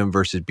pragmatism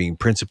versus being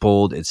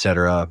principled,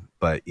 etc.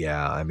 But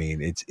yeah, I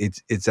mean,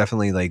 it's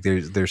definitely like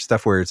there's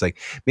stuff where it's like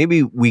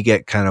maybe we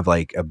get kind of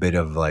like a bit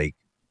of like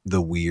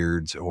the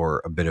weirds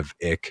or a bit of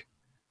ick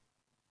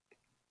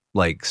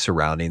like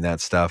surrounding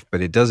that stuff,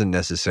 but it doesn't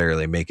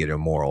necessarily make it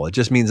immoral. It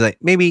just means like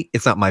maybe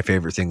it's not my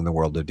favorite thing in the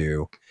world to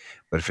do,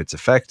 but if it's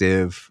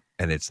effective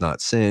and it's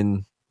not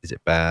sin, is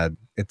it bad?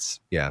 It's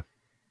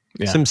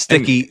some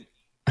sticky.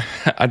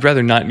 And I'd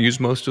rather not use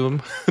most of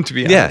them, to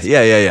be honest.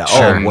 Yeah.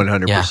 Sure.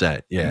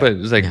 100%. Yeah. But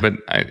it's like,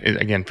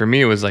 again, for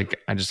me, it was like,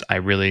 I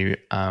really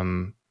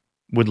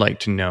would like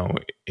to know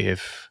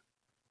if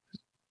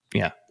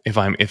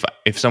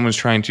if someone's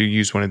trying to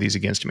use one of these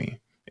against me,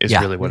 is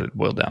really what it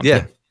boiled down Yeah.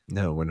 to.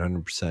 No,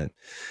 100%.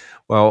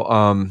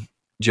 Well,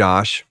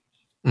 Josh,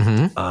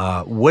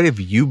 Mm-hmm. what have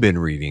you been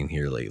reading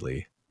here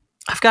lately?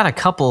 I've got a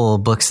couple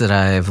books that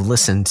I've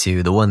listened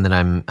to. The one that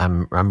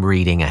I'm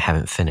reading, I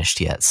haven't finished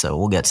yet, so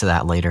we'll get to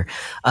that later.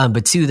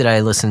 But two that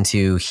I listened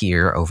to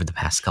here over the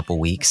past couple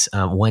weeks.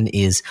 One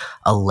is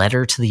A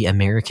Letter to the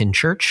American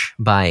Church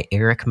by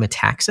Eric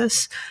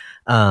Metaxas,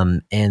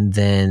 and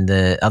then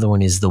the other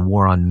one is The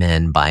War on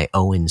Men by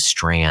Owen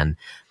Strachan.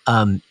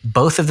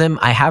 Both of them,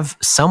 I have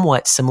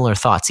somewhat similar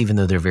thoughts, even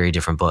though they're very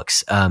different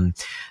books.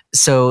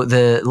 So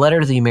the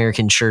Letter to the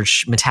American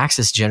Church,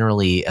 Metaxas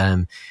generally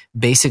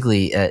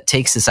basically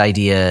takes this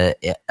idea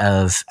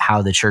of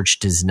how the church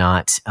does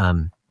not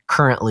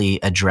currently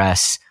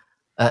address.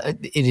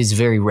 It is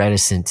very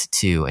reticent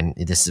to, and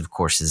this of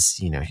course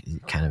is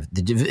kind of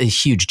a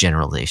huge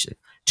generalization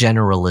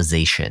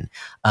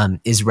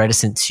is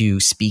reticent to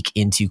speak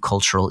into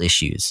cultural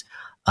issues.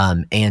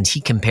 And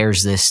he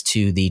compares this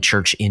to the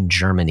church in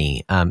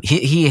Germany.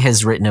 He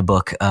has written a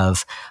book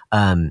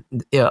on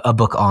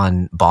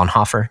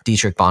Bonhoeffer,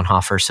 Dietrich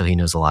Bonhoeffer, so he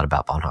knows a lot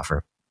about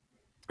Bonhoeffer.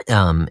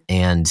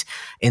 And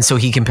so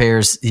he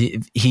compares,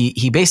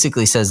 he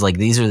basically says, like,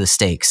 these are the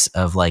stakes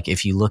of, like,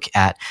 if you look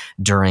at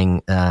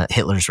during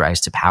Hitler's rise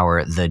to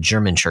power, the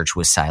German church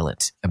was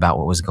silent about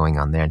what was going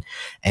on there.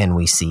 And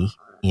we see,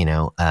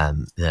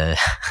 the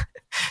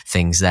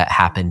things that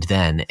happened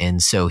then.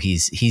 And so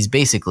he's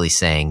basically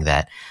saying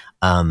that,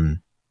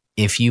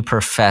 if you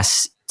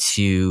profess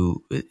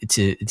to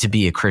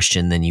be a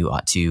Christian, then you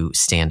ought to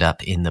stand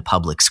up in the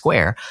public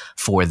square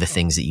for the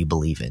things that you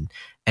believe in.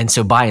 And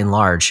so by and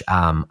large,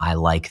 I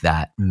like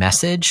that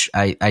message.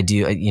 I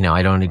do,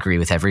 I don't agree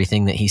with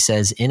everything that he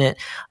says in it.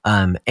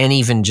 And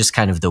even just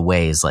kind of the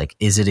ways, like,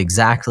 is it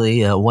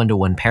exactly a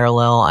one-to-one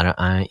parallel?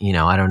 I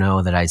don't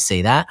know that I'd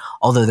say that,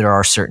 although there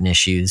are certain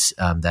issues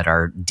that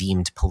are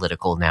deemed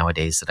political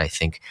nowadays that I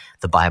think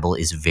the Bible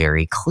is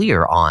very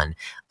clear on,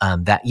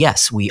 that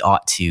yes, we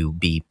ought to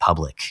be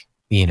public,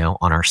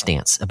 on our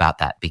stance about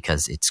that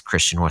because it's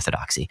Christian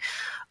orthodoxy.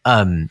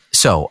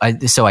 So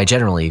I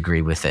generally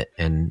agree with it,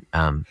 and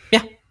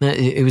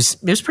it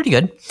was pretty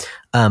good.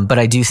 But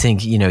I do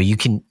think you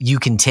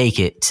can take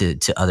it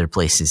to other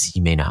places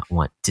you may not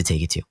want to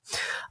take it to.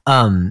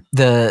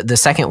 The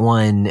second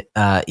one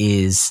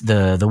is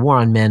the War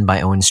on Men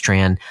by Owen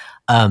Strachan.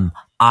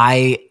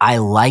 I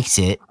liked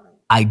it.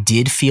 I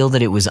did feel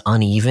that it was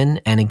uneven,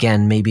 and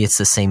again, maybe it's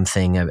the same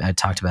thing. I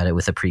talked about it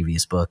with a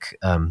previous book,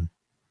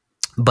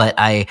 but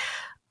I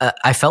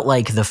felt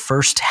like the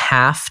first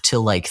half to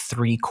like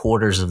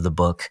 3/4 of the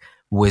book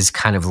was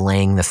kind of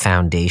laying the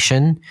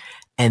foundation.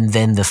 And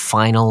then the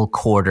final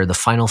quarter, the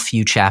final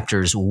few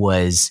chapters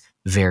was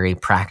very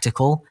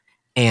practical.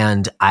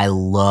 And I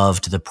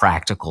loved the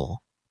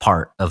practical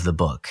part of the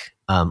book.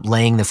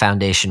 Laying the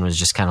foundation was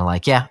just kind of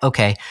like, yeah,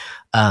 okay.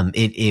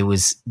 It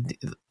was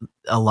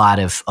a lot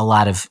of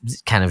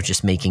kind of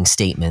just making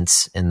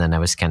statements, and then I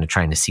was kind of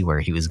trying to see where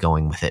he was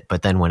going with it.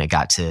 But then when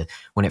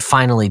it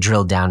finally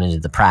drilled down into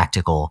the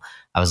practical,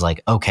 I was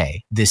like,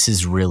 okay, this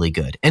is really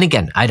good. And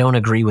again, I don't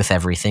agree with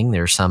everything.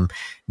 There's some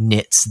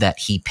nits that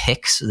he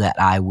picks that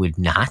I would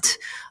not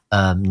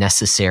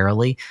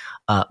necessarily.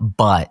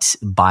 But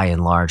by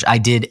and large, I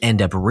did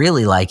end up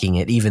really liking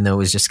it, even though it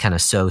was just kind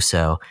of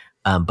so-so.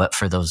 But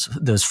for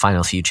those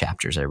final few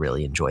chapters, I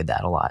really enjoyed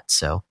that a lot.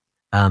 So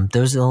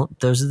those are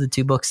the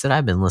two books that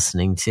I've been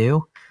listening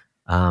to,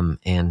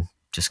 and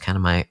just kind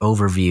of my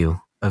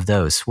overview of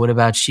those. What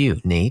about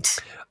you, Nate?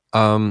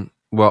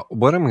 Well,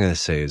 what I'm going to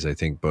say is I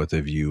think both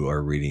of you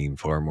are reading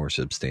far more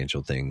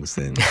substantial things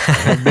than I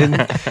have been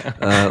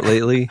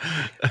lately.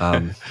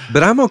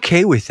 But I'm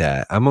okay with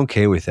that.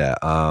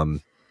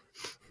 One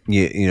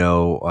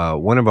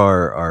of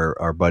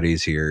our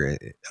buddies here,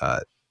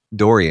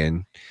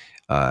 Dorian,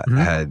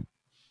 had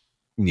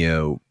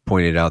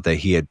pointed out that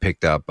he had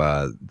picked up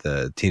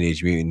the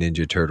Teenage Mutant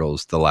Ninja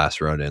Turtles: The Last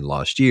Ronin,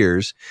 Lost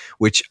Years,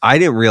 which I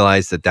didn't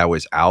realize that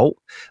was out.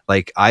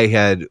 Like, I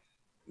had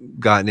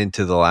gotten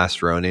into the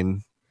Last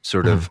Ronin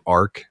sort of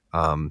arc,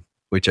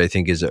 which I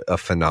think is a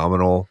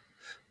phenomenal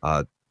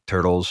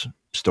Turtles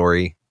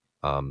story.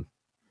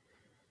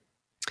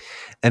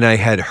 And I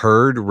had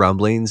heard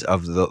rumblings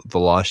of the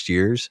Lost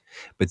Years,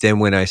 but then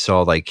when I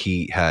saw like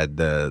he had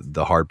the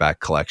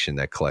hardback collection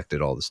that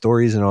collected all the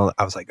stories and all,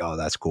 I was like, oh,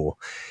 that's cool.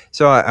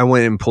 So I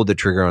went and pulled the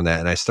trigger on that,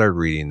 and I started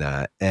reading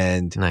that,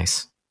 and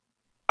Nice.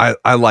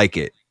 I like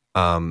it.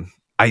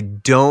 I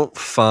don't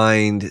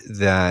find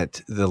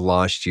that the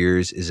Lost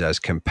Years is as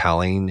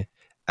compelling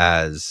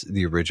as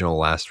the original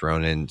Last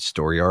Ronin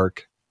story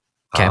arc.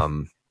 Okay.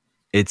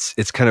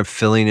 It's kind of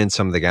filling in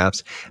some of the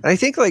gaps, and I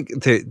think like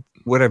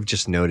what I've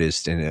just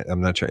noticed, and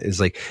I'm not trying, is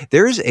like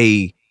there's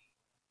a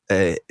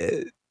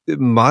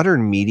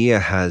modern media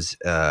has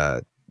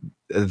the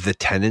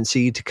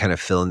tendency to kind of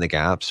fill in the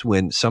gaps,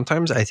 when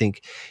sometimes I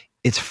think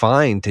it's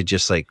fine to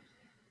just like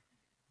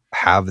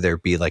have there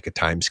be like a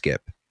time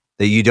skip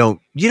that you don't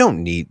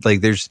need,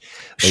 like there's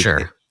like,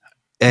 Sure.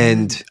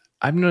 and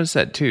I've noticed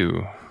that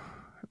too.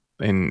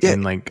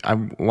 And like I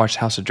watched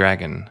House of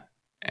Dragon,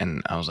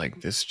 and I was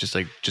like, this just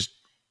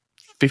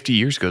 50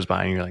 years goes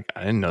by, and you're like,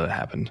 I didn't know that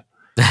happened.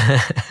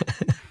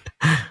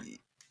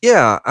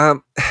 Yeah.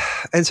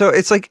 And so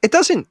it's like, it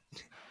doesn't,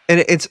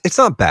 and it's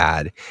not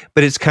bad,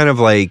 but it's kind of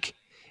like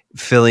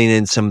filling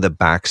in some of the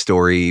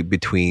backstory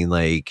between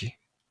like,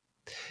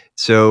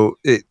 so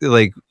it,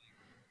 like,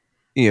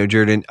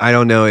 Jordan, I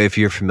don't know if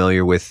you're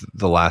familiar with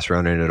The Last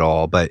Ronin at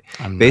all, but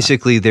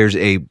basically there's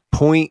a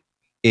point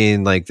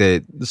in like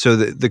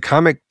the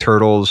comic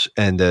Turtles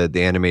and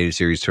the animated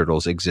series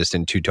Turtles exist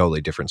in two totally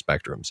different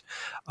spectrums.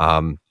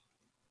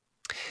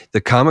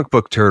 The comic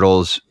book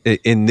Turtles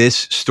in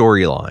this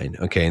storyline,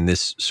 okay, in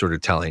this sort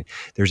of telling,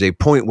 there's a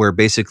point where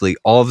basically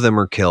all of them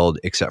are killed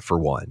except for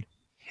one.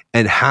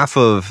 And half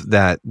of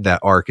that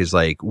arc is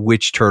like,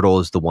 which turtle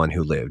is the one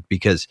who lived?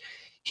 Because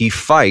he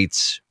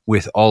fights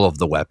with all of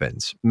the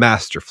weapons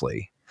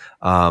masterfully.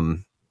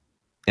 And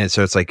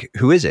so it's like,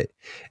 who is it?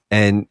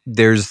 And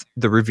there's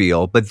the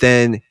reveal, but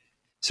then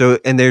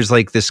and there's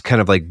like this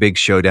kind of like big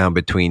showdown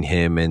between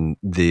him and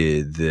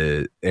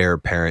the heir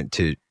apparent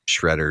to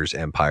Shredder's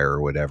empire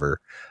or whatever.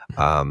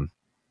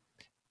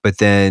 But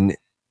then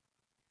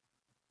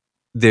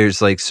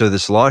there's like, so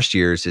this Lost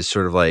Years is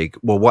sort of like,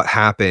 well, what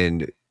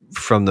happened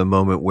from the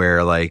moment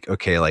where like,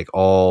 okay, like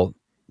all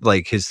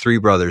like his three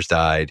brothers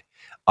died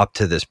up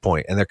to this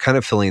point, and they're kind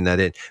of filling that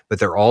in, but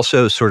they're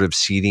also sort of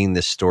seeding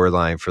this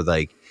storyline for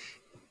like,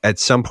 at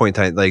some point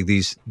in time, like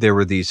there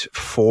were these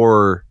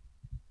 4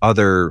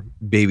 other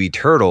baby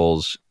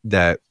turtles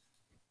that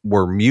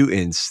were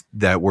mutants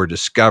that were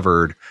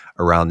discovered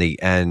around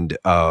the end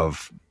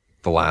of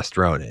The Last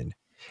Ronin.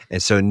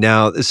 And so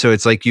now, so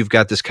it's like, you've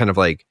got this kind of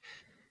like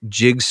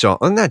jigsaw,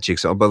 not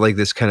jigsaw, but like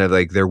this kind of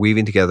like, they're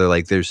weaving together,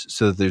 like there's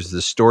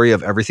the story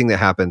of everything that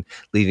happened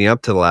leading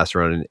up to The Last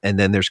Ronin, and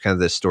then there's kind of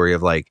this story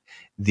of like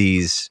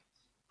these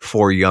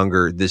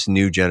 4 this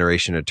new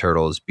generation of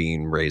turtles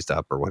being raised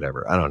up or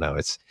whatever. I don't know.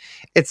 It's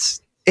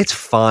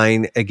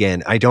fine.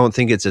 Again, I don't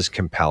think it's as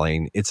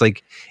compelling. It's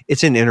like,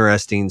 it's an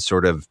interesting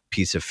sort of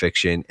piece of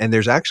fiction, and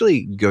there's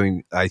actually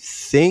going, I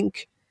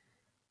think,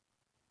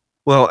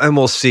 well, and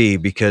we'll see,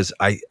 because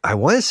I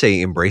want to say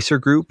Embracer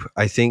Group,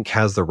 I think,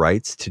 has the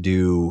rights to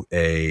do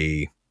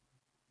a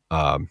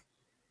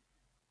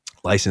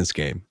licensed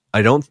game.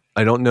 I don't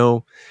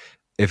know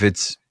if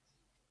it's,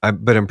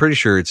 but I'm pretty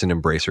sure it's an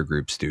Embracer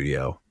Group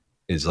studio.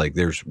 Is like,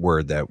 there's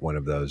word that one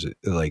of those,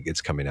 like,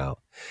 it's coming out.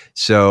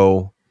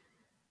 So,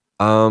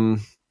 yeah,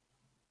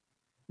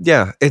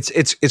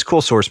 it's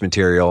cool source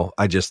material.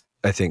 I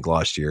think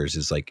Lost Years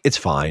is like, it's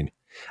fine.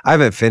 I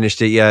haven't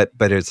finished it yet,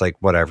 but it's like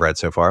what I've read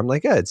so far, I'm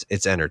like, yeah,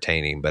 it's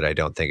entertaining, but I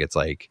don't think it's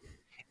like,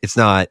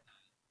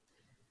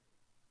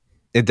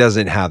 it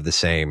doesn't have the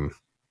same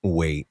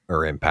weight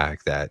or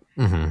impact that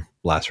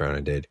Last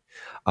Ronin did.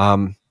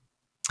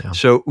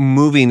 So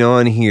moving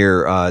on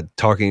here,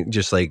 talking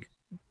just like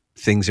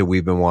things that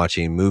we've been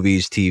watching,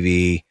 movies,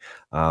 TV.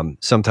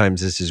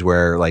 Sometimes this is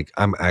where like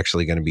I'm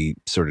actually going to be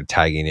sort of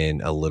tagging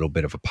in a little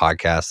bit of a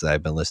podcast that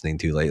I've been listening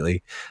to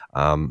lately.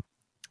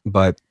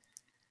 But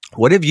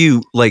what have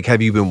you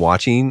been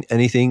watching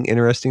anything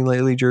interesting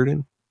lately,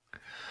 Jordan?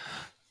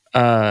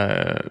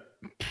 Funny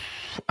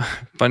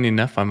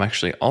enough, I'm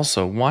actually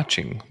also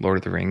watching Lord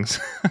of the Rings.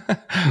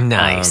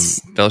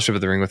 Nice. Fellowship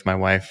of the Ring with my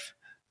wife.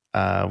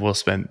 We'll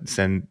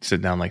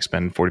sit down, like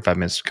spend 45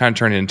 minutes, kind of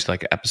turn it into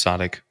like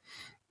episodic,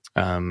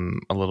 a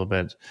little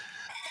bit.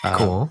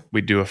 Cool.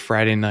 We do a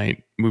Friday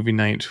night movie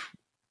night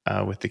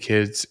with the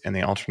kids, and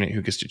they alternate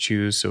who gets to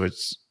choose. So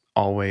it's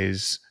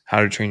always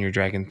How to Train Your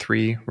Dragon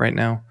 3 right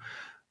now.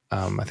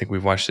 I think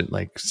we've watched it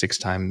like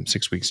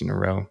 6 weeks in a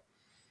row.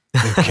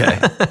 Okay.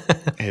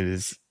 It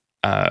is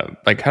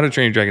like How to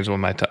Train Your Dragon is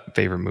one of my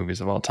favorite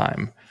movies of all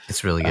time.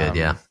 It's really good.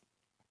 Yeah.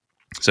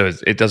 So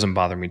it doesn't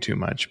bother me too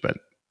much, but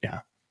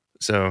yeah.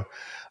 So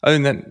other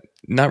than that,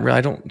 not really.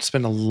 I don't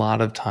spend a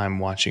lot of time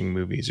watching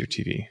movies or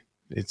TV.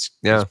 It's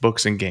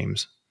books and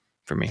games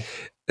for me.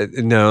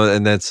 No,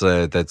 and that's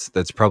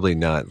probably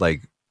not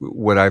like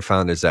what I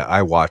found is that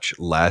I watch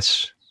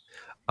less.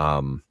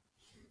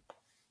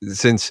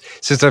 Since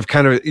I've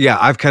kind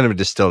of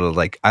distilled it,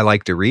 like I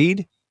like to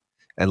read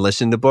and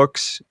listen to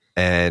books,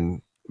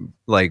 and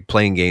like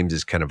playing games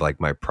is kind of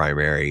like my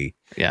primary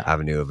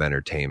avenue of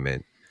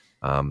entertainment.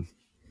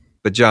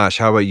 But Josh,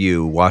 how about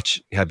you?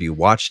 Have you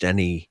watched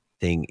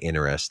anything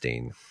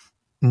interesting?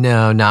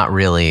 No, not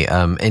really.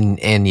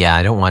 And yeah,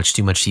 I don't watch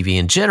too much TV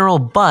in general,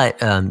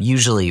 but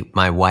usually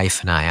my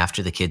wife and I,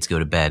 after the kids go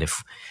to bed,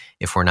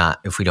 if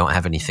we don't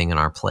have anything on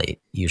our plate,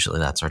 usually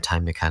that's our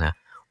time to kind of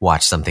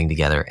watch something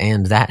together.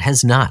 And that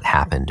has not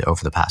happened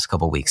over the past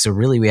couple of weeks. So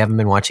really, we haven't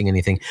been watching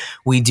anything.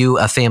 We do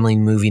a family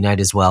movie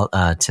night as well.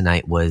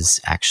 Tonight was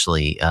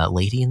actually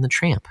Lady and the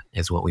Tramp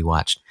is what we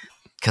watched,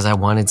 because I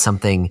wanted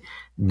something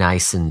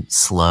nice and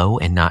slow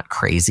and not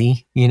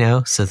crazy,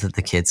 so that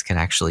the kids could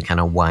actually kind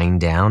of wind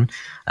down,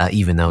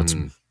 even though it's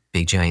a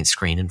big giant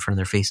screen in front of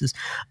their faces.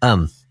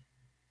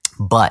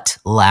 But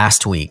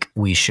last week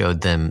we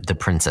showed them The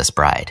Princess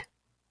Bride,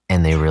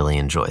 and they really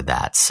enjoyed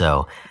that.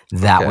 So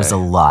that was a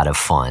lot of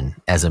fun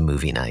as a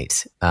movie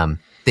night.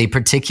 They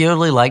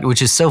particularly liked,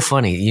 which is so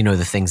funny,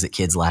 the things that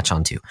kids latch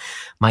onto.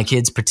 My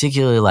kids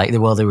particularly liked,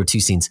 well, there were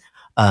two scenes.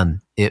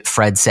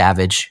 Fred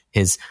Savage,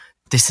 this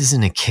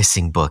isn't a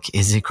kissing book,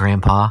 is it,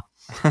 Grandpa?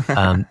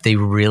 They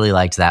really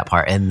liked that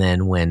part. And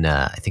then when,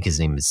 I think his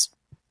name is,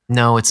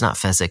 no, it's not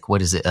Fezzik.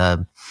 What is it?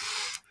 The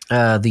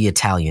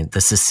Italian,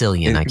 the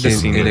Sicilian. I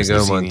can't remember.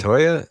 Inigo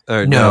Montoya?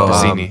 Or no,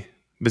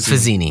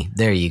 Bazzini.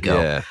 There you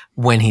go. Yeah.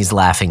 When he's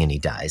laughing and he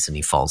dies and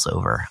he falls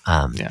over.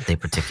 They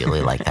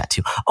particularly like that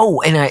too.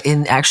 Oh,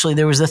 and actually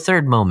there was a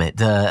third moment,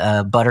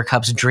 the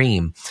Buttercup's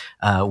dream,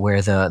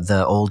 where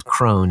the old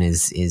crone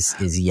is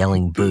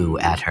yelling boo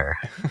at her.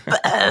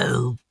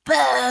 Boo,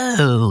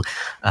 boo.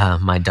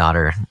 My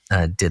daughter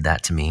did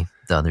that to me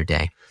the other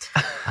day.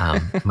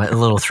 My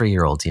little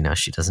 3-year-old,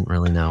 she doesn't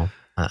really know.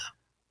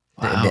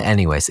 Wow.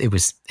 Anyways, it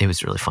was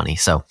really funny.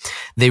 So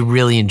they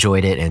really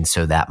enjoyed it, and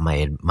so that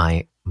made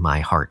my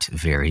heart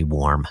very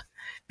warm,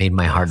 made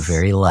my heart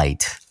very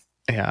light.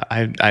 Yeah,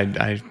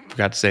 I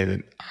forgot to say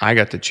that I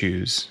got to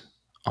choose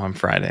on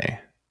Friday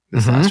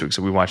this last week,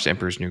 so we watched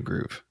Emperor's New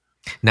Groove.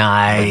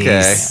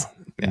 Nice.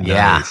 Okay.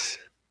 Yeah. Nice.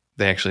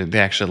 They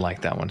actually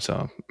liked that one.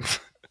 So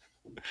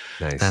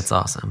nice. That's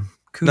awesome.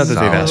 Not that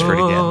they've asked for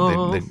it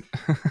again.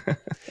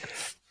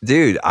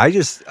 Dude, I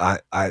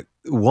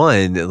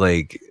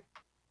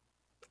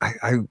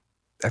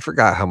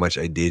forgot how much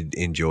I did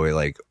enjoy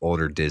like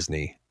older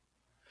Disney.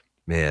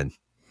 Man.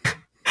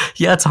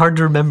 Yeah, it's hard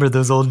to remember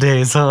those old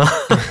days, huh?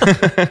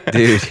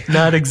 Dude.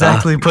 Not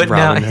exactly putting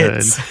out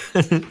hits.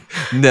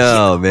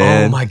 No,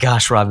 man. Oh my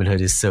gosh, Robin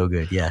Hood is so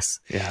good. Yes.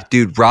 Yeah.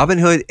 Dude,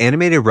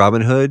 animated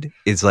Robin Hood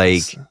is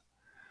like,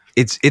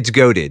 it's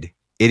goated.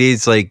 It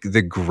is like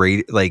the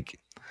great, like,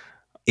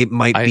 it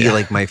might be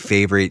like my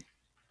favorite.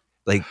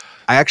 Like,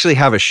 I actually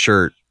have a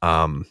shirt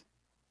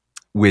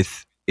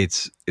with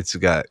it's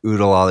got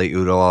oodle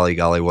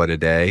golly what a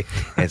day,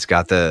 and it's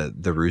got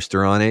the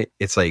rooster on it.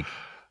 It's like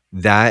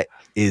that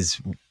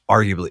is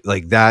arguably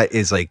like that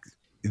is like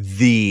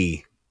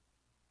the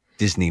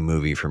Disney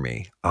movie for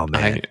me. Oh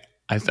man.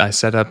 I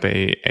set up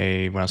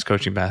a when I was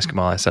coaching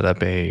basketball, I set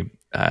up a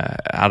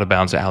out of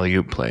bounds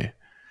alley-oop play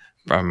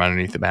from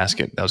underneath the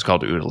basket. That was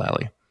called Oodle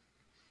Alley.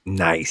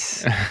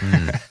 Nice.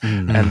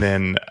 And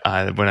then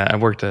when I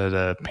worked at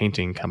a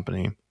painting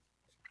company,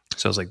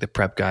 so I was like the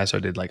prep guy. So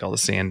I did like all the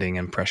sanding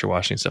and pressure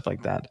washing, stuff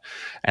like that.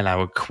 And I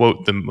would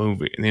quote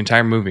the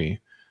entire movie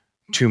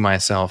to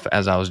myself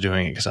as I was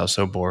doing it because I was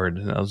so bored.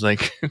 And I was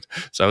like,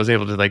 so I was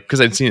able to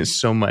because I'd seen it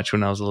so much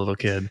when I was a little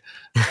kid.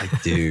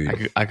 Like,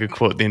 dude, I could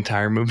quote the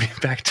entire movie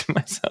back to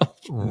myself.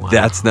 Wow.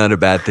 That's not a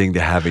bad thing to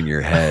have in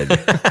your head.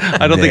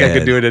 I don't think I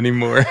could do it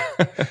anymore.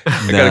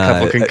 I got a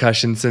couple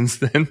concussions since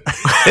then.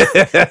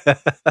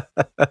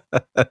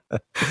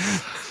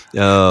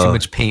 Too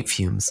much paint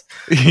fumes.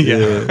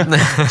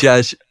 Yeah.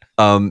 Josh,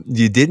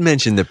 you did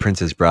mention The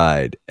Princess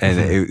Bride, and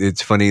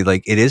it's funny.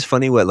 Like, it is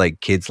funny what like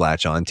kids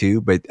latch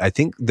onto, but I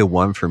think the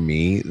one for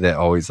me that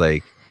always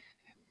like,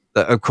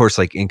 of course,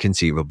 like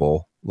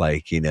Inconceivable,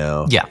 like,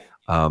 yeah.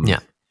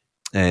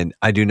 And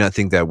I do not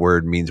think that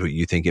word means what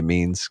you think it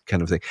means,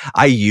 kind of thing.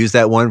 I use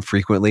that one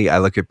frequently. I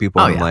look at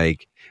people and I'm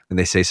like, when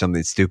they say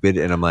something stupid,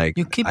 and I'm like,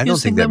 I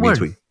don't think that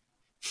means what.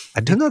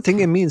 I do not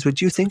think it means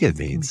what you think it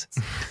means.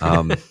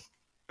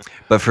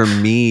 But for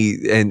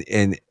me,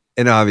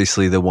 and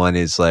obviously the one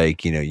is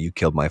like, you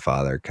killed my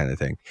father kind of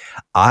thing.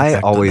 I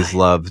always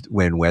loved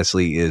when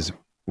Wesley is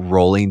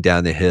rolling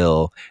down the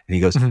hill and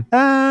he goes,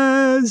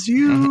 as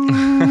you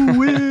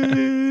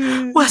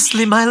wish.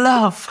 Wesley, my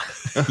love.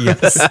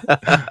 Yes.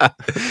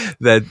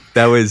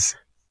 that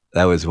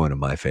was one of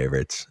my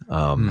favorites.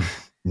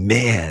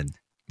 Man,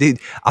 dude,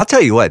 I'll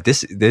tell you what,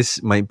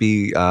 this might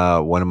be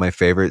one of my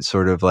favorite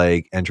sort of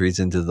like entries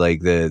into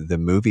like the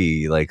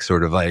movie, like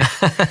sort of like,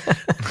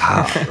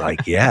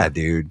 like, yeah,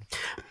 dude.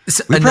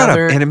 So we brought up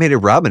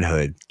animated Robin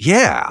Hood.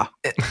 Yeah.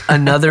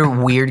 Another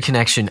weird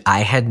connection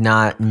I had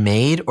not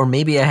made, or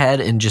maybe I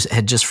had and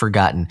had just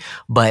forgotten.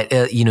 But,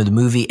 the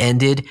movie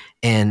ended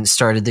and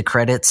started the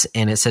credits,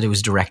 and it said it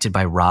was directed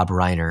by Rob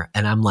Reiner.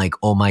 And I'm like,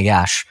 oh my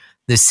gosh,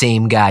 the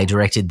same guy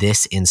directed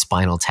this in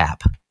Spinal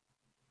Tap.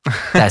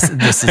 This is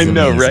amazing. I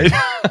know, right?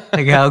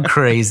 Like, how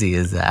crazy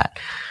is that?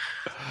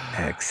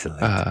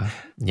 Excellent.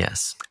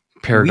 Yes.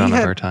 Paragon of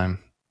our time.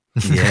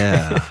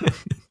 Yeah.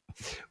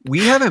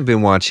 We haven't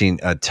been watching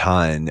a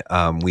ton.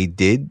 We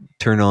did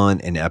turn on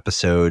an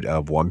episode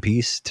of One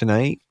Piece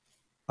tonight.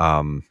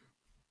 I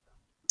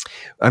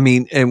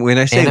mean, and when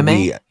I say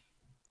anime?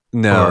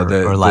 No,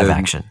 or live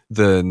action.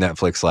 The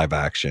Netflix live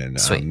action.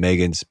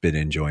 Megan's been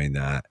enjoying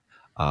that.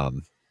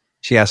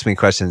 She asked me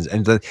questions,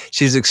 and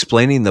she's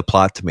explaining the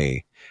plot to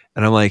me,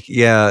 and I'm like,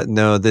 yeah,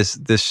 no, this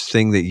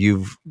thing that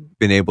you've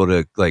been able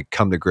to like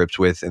come to grips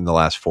with in the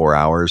last 4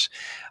 hours.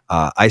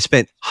 I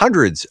spent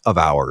hundreds of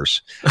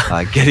hours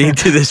getting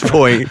to this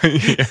point.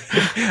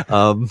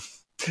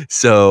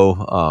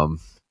 So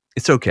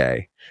it's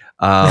okay.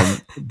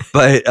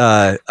 But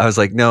I was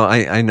like, no,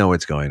 I know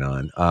what's going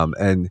on.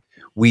 And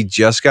we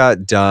just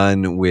got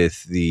done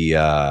with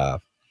the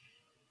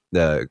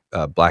the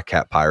Black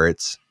Cat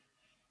Pirates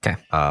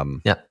Okay.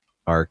 Yep.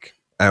 arc.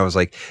 And I was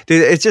like,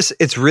 dude,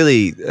 it's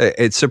really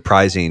it's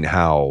surprising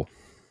how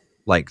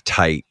like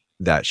tight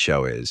that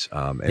show is.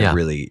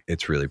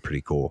 It's really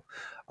pretty cool.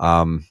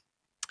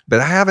 But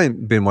I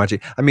haven't been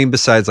watching. I mean,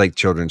 besides like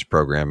children's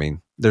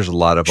programming, there's a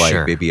lot of like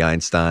Sure. Baby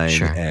Einstein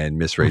Sure. and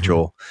Miss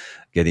Rachel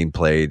getting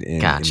played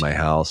in Gotcha. my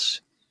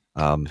house.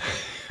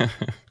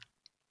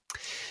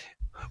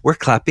 We're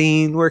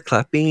clapping, we're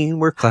clapping,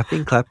 we're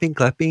clapping, clapping,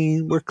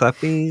 clapping, we're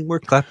clapping, we're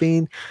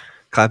clapping,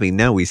 clapping.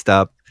 Now we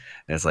stop.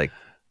 And it's like,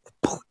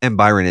 and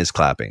Byron is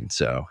clapping.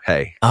 So,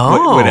 hey,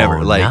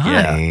 whatever. Like,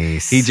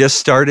 nice. he just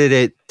started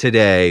it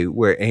today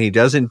and he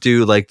doesn't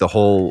do like the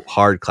whole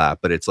hard clap,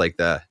 but it's like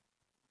the.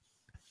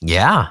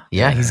 Yeah,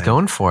 he's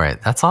going for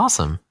it. That's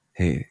awesome.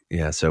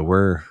 So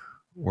we're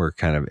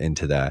kind of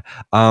into that.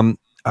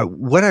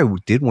 What I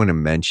did want to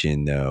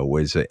mention though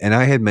was, and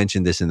I had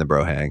mentioned this in the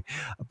Bro Hang,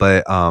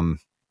 but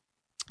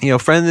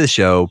friend of the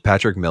show,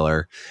 Patrick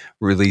Miller,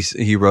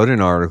 he wrote an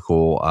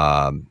article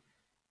on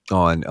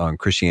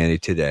Christianity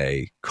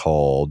Today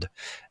called,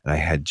 and I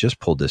had just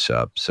pulled this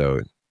up,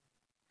 so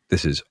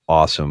this is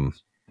awesome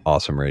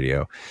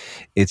radio.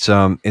 It's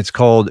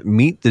called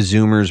 "Meet the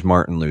Zoomers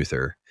Martin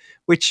Luther,"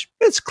 which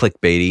it's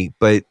clickbaity,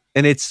 but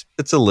it's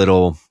a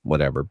little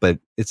whatever, but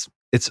it's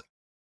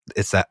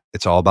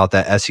all about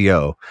that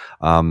SEO.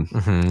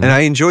 And I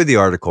enjoyed the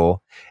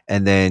article.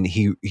 And then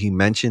he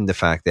mentioned the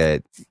fact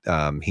that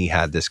he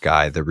had this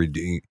guy, the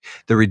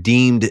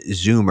redeemed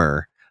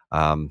Zoomer,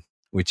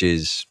 which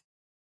is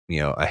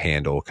a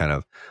handle kind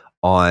of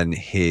on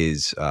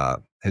his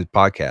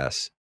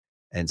podcast.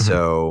 And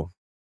so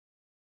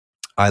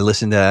I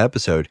listened to that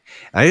episode.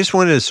 I just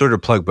wanted to sort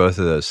of plug both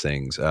of those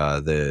things.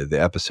 The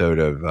episode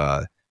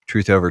of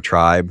Truth Over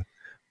Tribe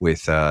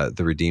with the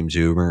Redeemed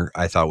Zoomer,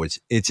 I thought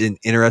it's an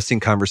interesting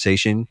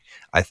conversation.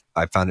 I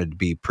found it to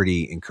be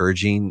pretty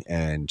encouraging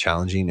and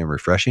challenging and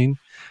refreshing.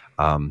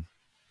 And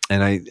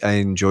I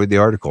enjoyed the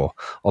article,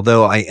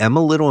 although I am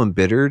a little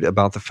embittered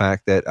about the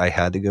fact that I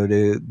had to go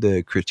to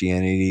the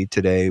Christianity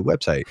Today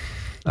website.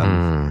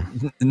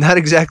 Not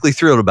exactly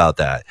thrilled about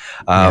that.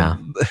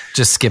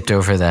 Just skipped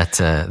over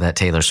that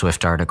Taylor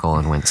Swift article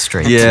and went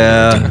straight to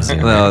Redeemed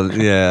Zoomer. Well,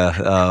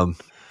 yeah.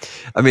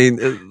 I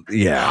mean,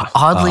 yeah.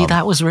 Oddly,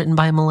 that was written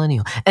by a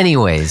millennial.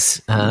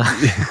 Anyways, pox.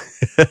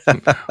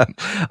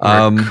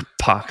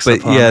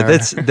 But yeah,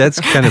 that's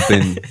kind of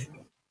been.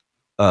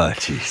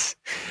 Jeez.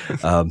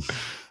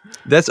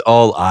 That's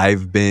all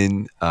I've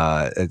been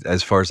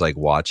as far as like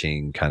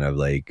watching, kind of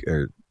like,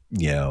 or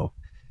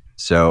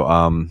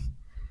so.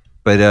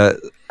 But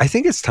I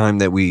think it's time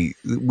that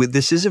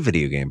this is a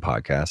video game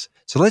podcast,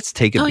 so let's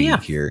take a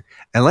beat here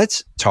and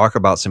let's talk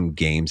about some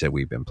games that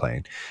we've been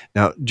playing.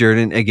 Now,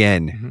 Jordan,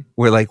 again,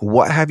 we're like,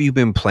 what have you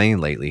been playing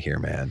lately here,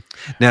 man?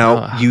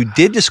 Now, you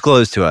did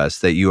disclose to us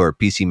that you are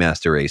PC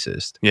Master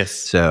Racist. Yes.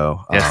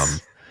 So,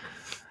 yes.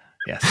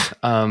 Yes.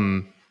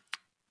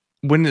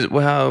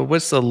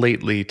 What's the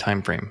lately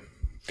time frame?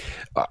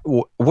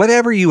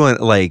 Whatever you want,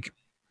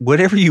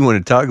 whatever you want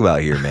to talk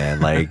about here,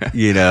 man. Like,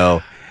 Yeah,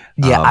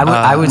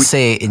 I would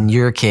say in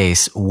your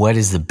case, what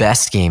is the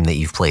best game that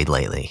you've played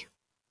lately?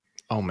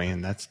 Oh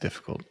man, that's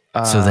difficult.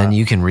 So then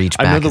you can reach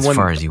back as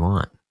far as you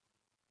want.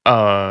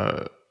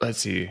 Let's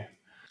see.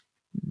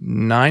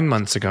 9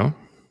 months ago,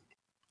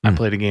 I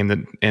played a game that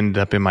ended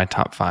up in my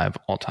top 5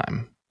 all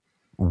time.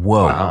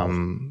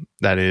 Whoa.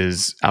 That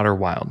is Outer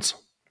Wilds.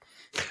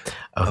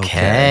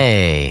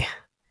 Okay.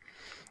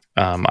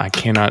 I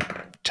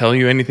cannot tell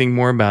you anything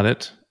more about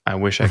it. I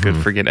wish I could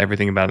forget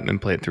everything about it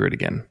and play it through it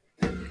again.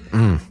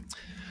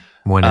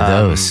 One of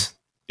those.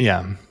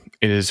 Yeah,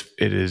 it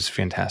is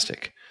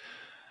fantastic.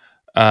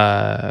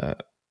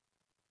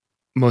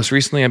 Most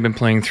recently I've been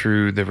playing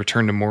through the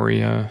Return to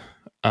Moria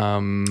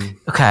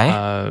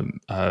survival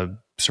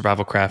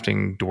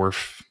crafting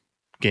dwarf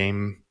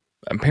game.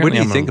 Apparently, what do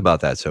you think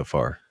about that so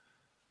far?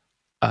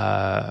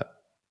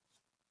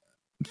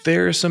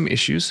 There are some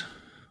issues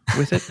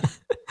with it.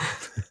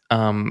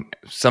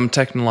 Some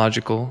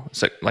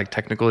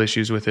technical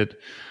issues with it.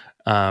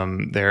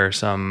 There are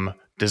some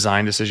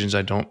design decisions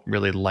I don't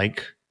really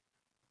like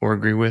or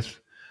agree with.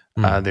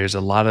 There's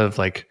a lot of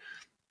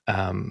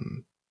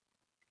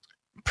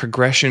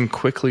progression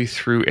quickly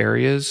through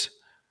areas,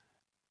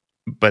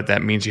 but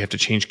that means you have to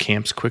change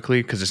camps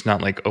quickly because it's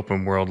not like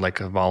open world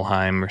like a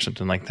Valheim or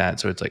something like that.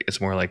 So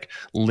it's more like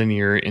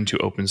linear into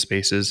open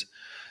spaces.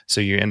 So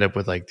you end up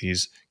with like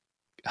these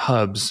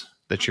hubs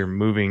that you're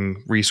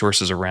moving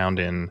resources around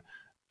in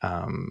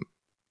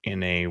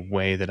a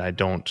way that I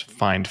don't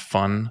find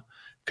fun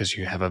because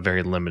you have a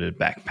very limited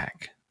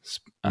backpack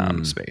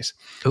space.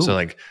 Ooh. So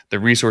like the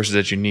resources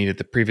that you need at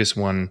the previous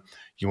one,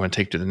 you want to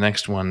take to the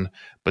next one,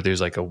 but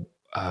there's like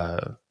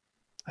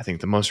I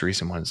think the most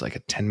recent one is like a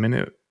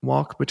 10-minute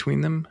walk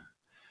between them,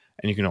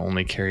 and you can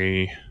only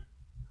carry.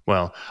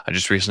 Well, I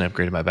just recently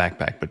upgraded my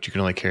backpack, but you can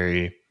only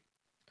carry,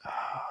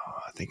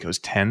 I think it was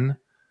 10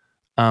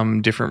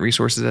 different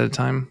resources at a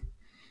time.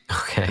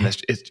 Okay, and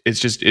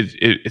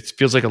it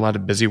feels like a lot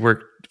of busy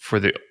work for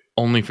the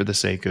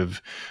sake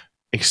of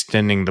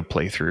extending the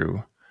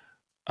playthrough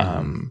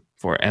and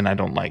I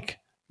don't like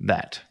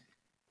that.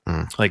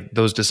 Like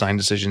those design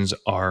decisions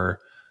are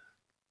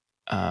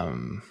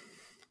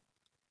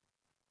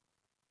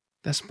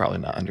that's probably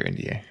not under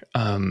NDA.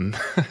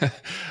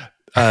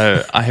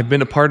 I have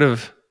been a part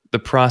of the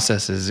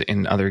processes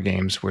in other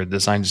games where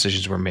design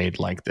decisions were made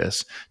like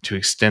this to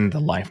extend the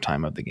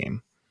lifetime of the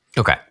game.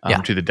 Okay.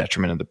 To the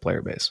detriment of the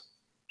player base.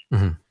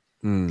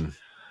 Mm-hmm.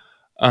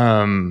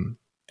 And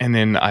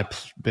then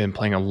I've been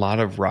playing a lot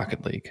of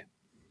Rocket League.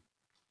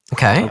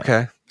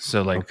 Okay.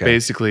 So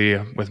basically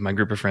with my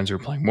group of friends who are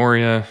playing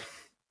Moria,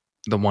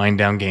 the wind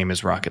down game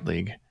is Rocket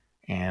League.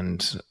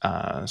 And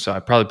so I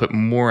probably put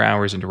more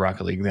hours into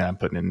Rocket League than I'm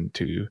putting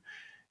into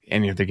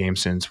any of the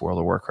games since World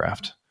of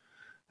Warcraft.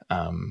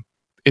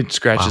 It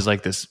scratches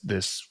like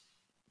this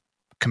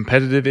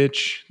competitive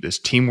itch, this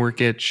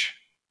teamwork itch,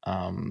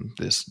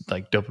 this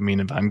like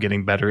dopamine if I'm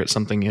getting better at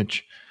something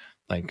itch.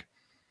 Like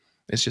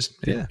it's just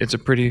it's a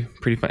pretty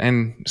fun,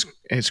 and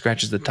it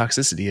scratches the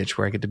toxicity itch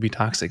where I get to be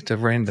toxic to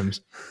randoms.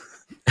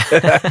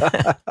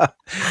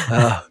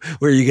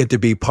 Where you get to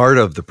be part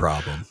of the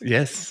problem.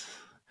 Yes.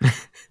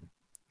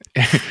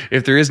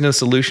 If there is no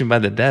solution by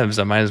the devs,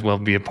 I might as well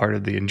be a part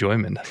of the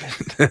enjoyment of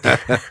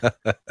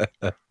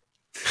it.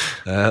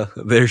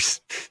 There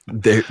is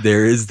that.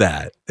 There is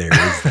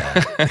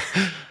that.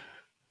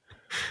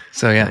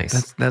 So yeah,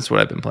 Nice. that's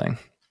what I've been playing.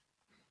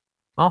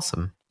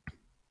 Awesome.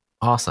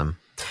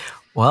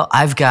 Well,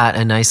 I've got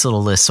a nice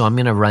little list, so I'm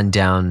going to run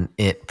down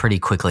it pretty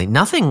quickly.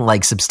 Nothing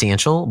like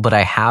substantial, but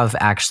I have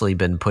actually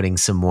been putting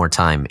some more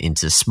time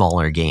into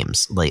smaller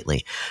games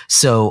lately.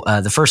 So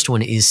the first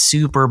one is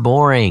super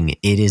boring.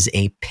 It is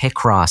a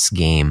Picross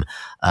game,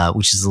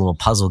 which is a little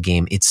puzzle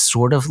game. It's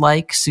sort of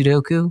like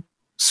Sudoku,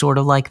 sort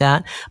of like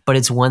that, but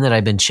it's one that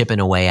I've been chipping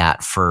away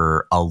at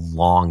for a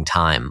long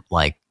time,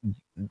 like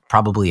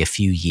probably a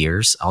few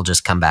years. I'll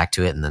just come back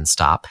to it and then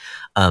stop.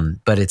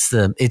 But it's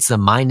the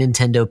My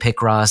Nintendo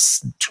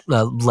Picross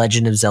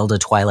Legend of Zelda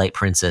Twilight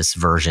Princess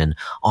version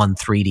on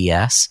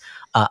 3DS.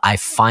 I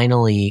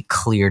finally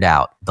cleared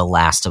out the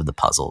last of the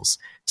puzzles.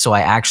 So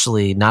I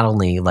actually not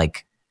only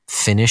like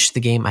finished the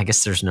game, I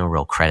guess there's no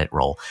real credit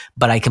roll,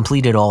 but I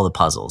completed all the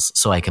puzzles.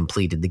 So I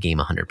completed the game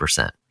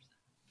 100%.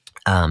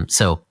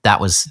 So that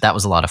was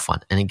a lot of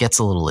fun, and it gets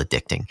a little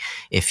addicting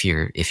if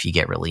you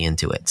get really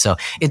into it. So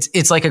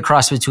it's like a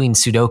cross between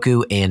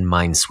Sudoku and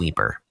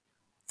Minesweeper,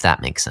 if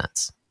that makes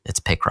sense. It's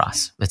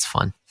Picross. It's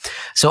fun.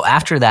 So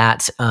after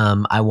that,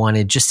 I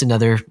wanted just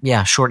another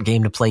short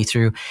game to play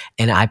through,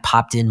 and I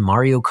popped in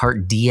Mario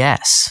Kart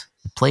DS.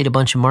 I played a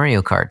bunch of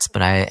Mario Karts,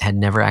 but I had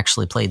never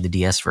actually played the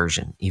DS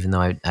version, even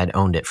though I'd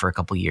owned it for a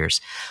couple years.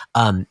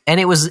 And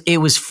it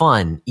was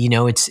fun. You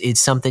know,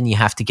 it's something you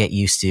have to get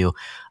used to.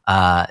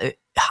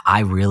 I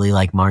really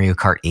like Mario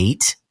Kart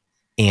 8.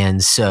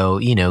 And so,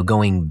 you know,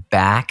 going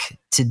back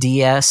to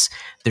DS,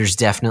 there's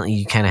definitely,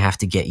 you kind of have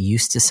to get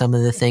used to some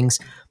of the things.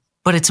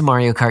 But it's a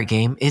Mario Kart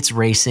game. It's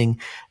racing.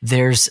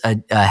 There's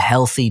a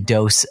healthy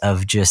dose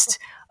of just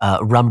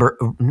rubber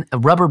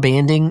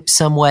banding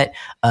somewhat,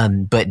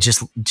 but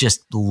just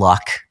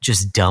luck,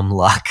 just dumb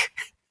luck.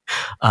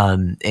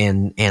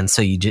 And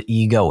so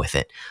you go with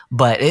it,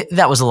 but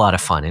that was a lot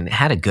of fun, and it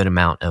had a good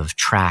amount of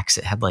tracks.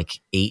 It had like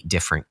 8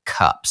 different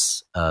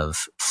cups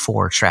of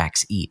 4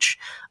 tracks each,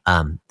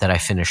 that I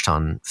finished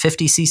on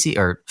 50cc,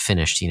 or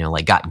finished, you know,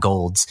 like got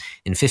golds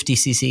in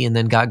 50cc and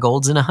then got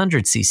golds in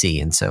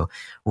 100cc. And so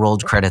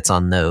rolled credits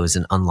on those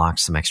and unlocked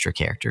some extra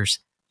characters.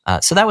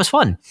 So that was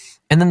fun.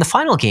 And then the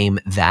final game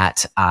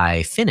that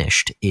I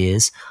finished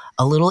is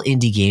a little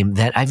indie game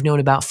that I've known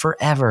about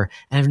forever,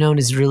 and I've known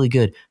is really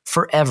good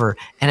forever,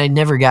 and I'd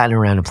never gotten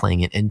around to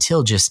playing it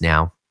until just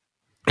now.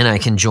 And I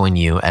can join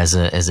you as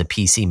a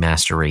PC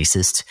master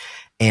racist,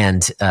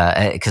 and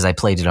because I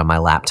played it on my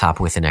laptop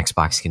with an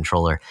Xbox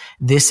controller.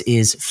 This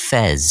is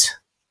Fez.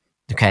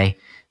 Okay,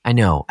 I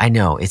know,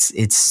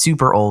 it's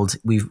super old.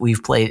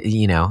 We've played,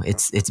 you know,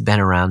 it's been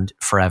around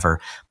forever,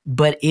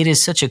 but it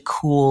is such a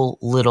cool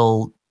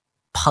little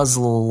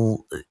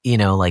puzzle, you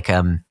know, like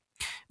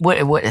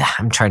what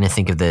I'm trying to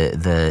think of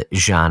the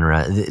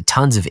genre.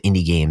 Tons of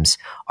indie games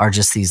are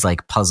just these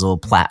like puzzle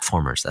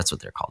platformers. That's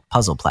what they're called,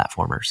 puzzle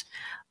platformers.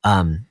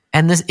 And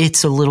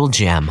it's a little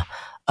gem.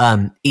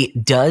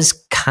 It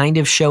does kind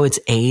of show its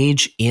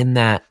age in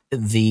that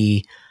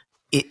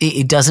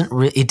it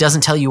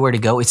doesn't tell you where to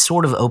go. It's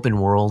sort of open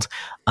world,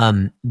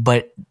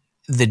 but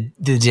the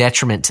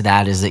detriment to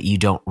that is that you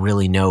don't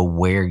really know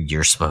where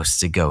you're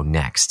supposed to go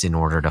next in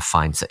order to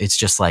find. So it's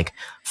just like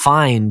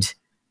find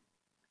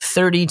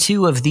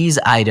 32 of these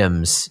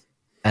items,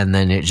 and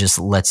then it just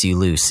lets you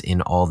loose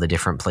in all the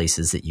different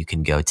places that you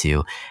can go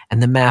to.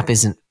 And the map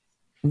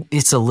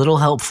it's a little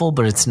helpful,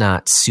 but it's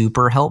not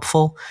super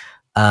helpful.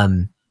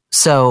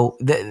 So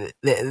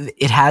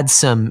it had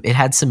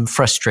some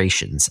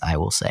frustrations, I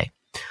will say.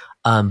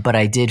 But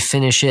I did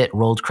finish it,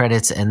 rolled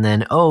credits, and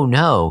then, oh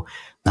no,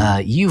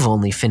 you've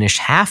only finished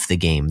half the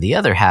game. The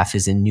other half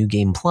is in New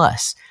Game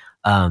Plus.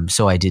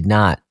 So I did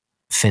not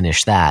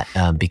finish that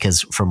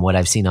because from what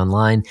I've seen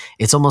online,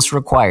 it's almost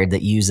required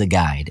that you use a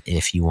guide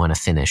if you want to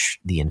finish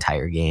the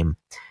entire game.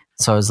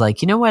 So I was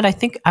like, you know what? I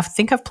think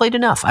I've played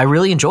enough. I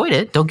really enjoyed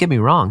it. Don't get me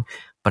wrong,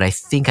 but I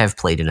think I've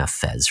played enough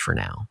Fez for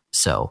now.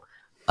 So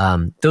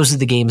those are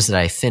the games that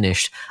I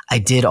finished. I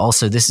did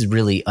also. This is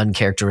really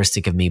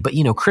uncharacteristic of me, but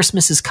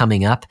Christmas is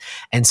coming up,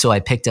 and so I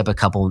picked up a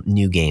couple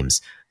new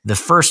games. The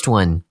first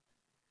one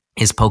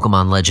is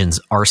Pokemon Legends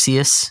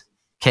Arceus.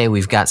 Okay,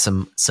 we've got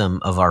some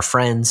of our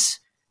friends,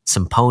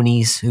 some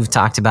ponies who've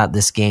talked about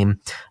this game.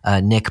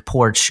 Nick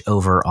Porch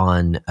over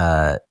on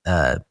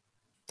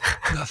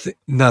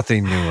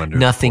Nothing new under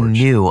Nothing the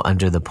porch. New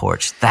Under the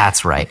Porch.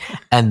 That's right.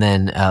 And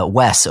then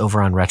Wes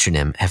over on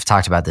Retronym have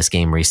talked about this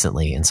game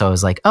recently. And so I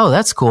was like, oh,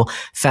 that's cool.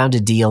 Found a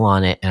deal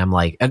on it. And I'm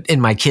like,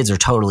 and my kids are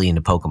totally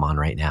into Pokemon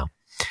right now.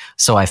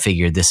 So I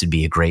figured this would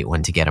be a great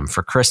one to get them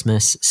for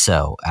Christmas.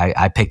 So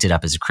I picked it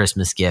up as a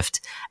Christmas gift.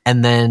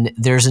 And then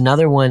there's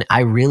another one.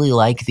 I really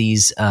like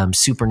these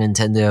Super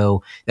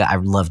Nintendo. I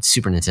loved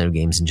Super Nintendo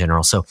games in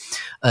general. So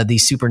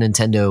these Super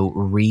Nintendo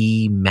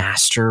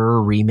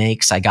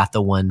remakes. I got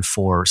the one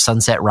for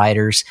Sunset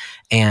Riders.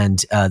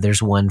 And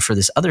there's one for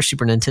this other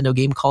Super Nintendo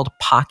game called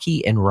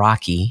Pocky and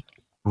Rocky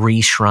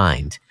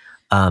Reshrined.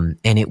 And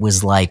it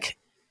was like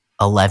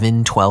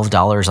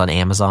 $11-12 on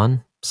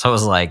Amazon. So I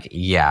was like,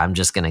 yeah, I'm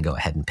just going to go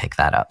ahead and pick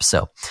that up.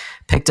 So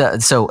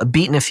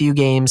beaten a few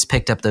games,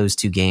 picked up those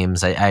two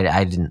games.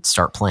 I didn't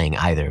start playing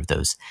either of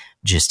those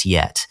just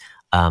yet.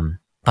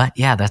 But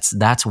yeah,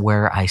 that's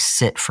where I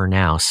sit for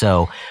now.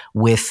 So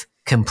with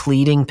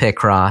completing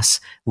Picross,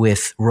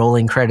 with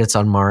rolling credits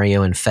on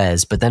Mario and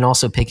Fez, but then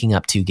also picking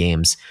up two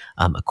games,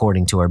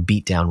 according to our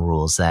beatdown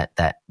rules, that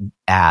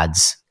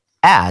adds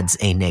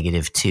a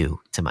 -2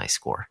 to my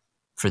score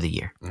for the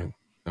year.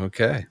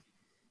 Okay.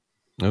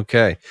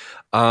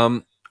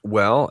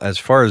 Well, as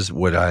far as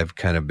what I've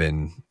kind of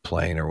been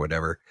playing or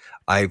whatever,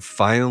 I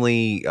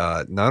finally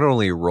not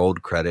only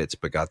rolled credits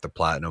but got the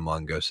platinum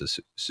on Ghost of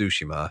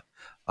Tsushima.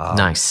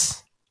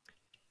 Nice.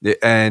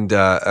 And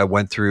I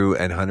went through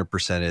and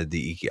 100%ed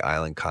the Iki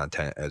Island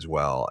content as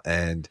well.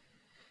 And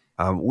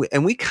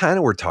we kind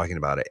of were talking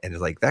about it, and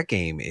like that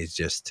game is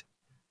just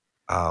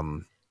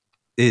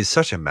is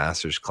such a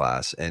master's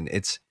class, and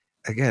it's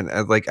again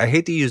like I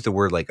hate to use the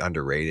word like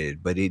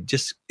underrated, but it's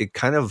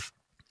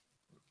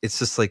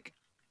just like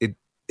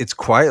it's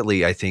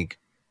quietly, I think,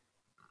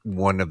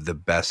 one of the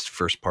best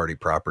first party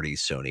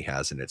properties Sony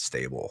has in its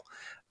stable.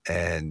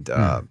 And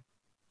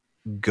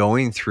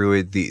going through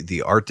it,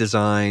 the art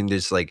design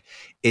is like,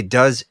 it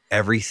does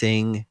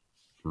everything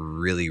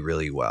really,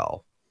 really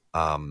well.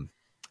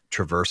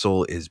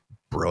 Traversal is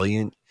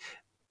brilliant.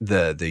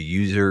 The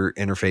user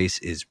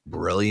interface is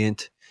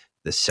brilliant.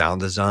 The sound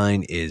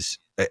design is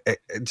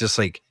just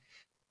like,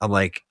 I'm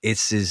like,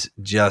 it's is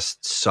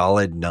just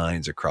solid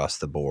 9s across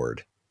the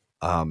board.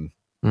 And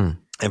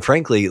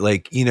frankly,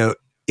 like,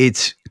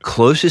 its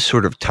closest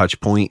sort of touch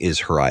point is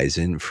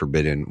Horizon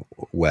Forbidden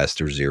West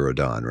or Zero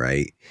Dawn,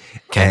 right?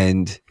 Okay.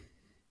 And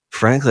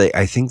frankly,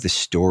 I think the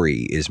story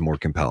is more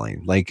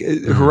compelling. Like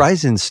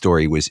Horizon's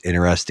story was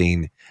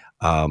interesting,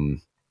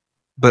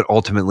 but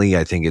ultimately,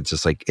 I think it's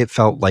just like, it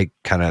felt like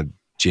kind of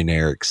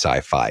generic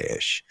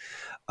sci-fi-ish.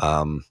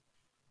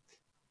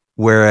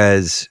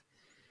 Whereas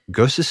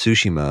Ghost of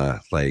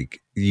Tsushima,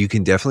 like, you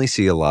can definitely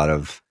see a lot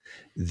of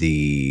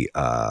the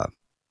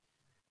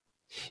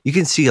you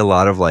can see a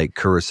lot of like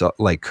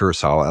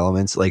Kurosawa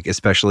elements, like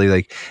especially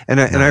like, and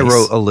I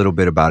wrote a little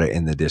bit about it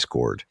in the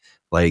Discord.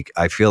 Like,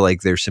 I feel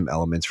like there's some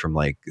elements from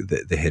like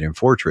the Hidden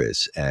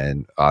Fortress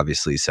and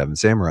obviously Seven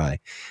Samurai.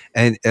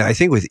 And I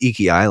think with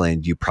Iki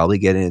Island, you probably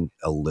get in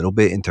a little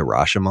bit into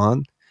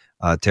Rashomon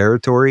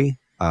territory.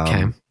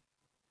 But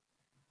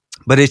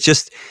it's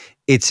just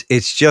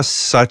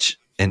such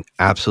an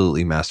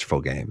absolutely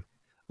masterful game.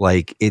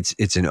 Like,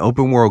 it's an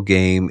open world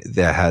game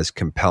that has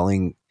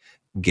compelling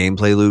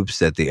gameplay loops,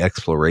 that the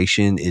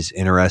exploration is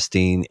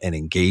interesting and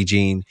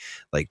engaging.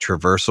 Like,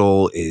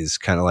 traversal is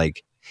kind of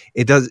like,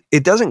 it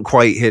doesn't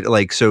quite hit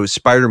like, so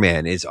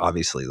Spider-Man is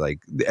obviously like,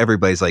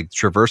 everybody's like,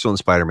 traversal in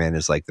Spider-Man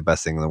is like the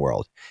best thing in the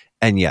world.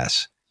 And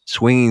yes,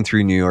 swinging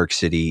through New York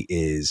City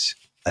is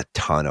a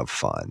ton of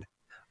fun.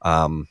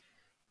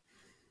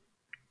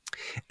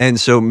 And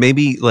so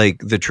maybe like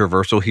the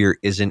traversal here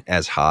isn't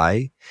as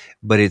high,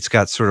 but it's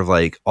got sort of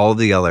like all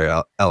the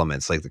other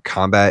elements. Like, the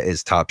combat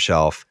is top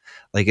shelf.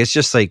 Like, it's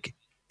just like,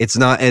 it's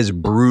not as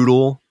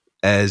brutal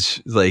as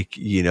like,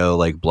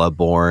 like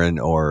Bloodborne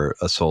or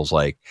a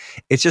Souls-like.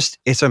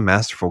 It's a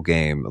masterful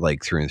game,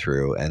 like, through and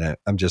through. And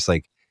I'm just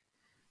like,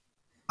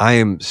 I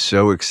am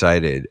so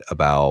excited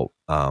about,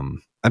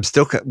 I'm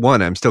still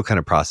kind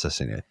of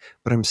processing it,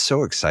 but I'm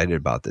so excited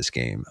about this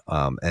game,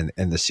 and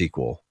the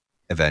sequel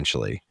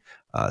eventually.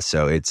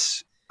 So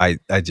I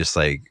just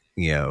like,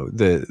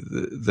 the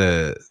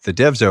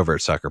devs over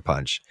at Sucker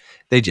Punch,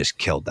 they just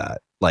killed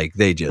that. Like,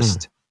 they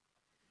just,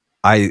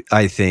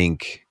 I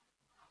think,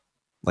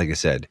 like I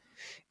said,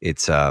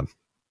 it's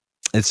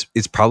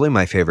probably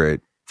my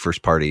favorite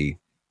Sony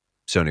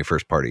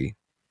first party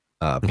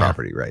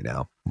property right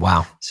now.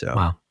 Wow.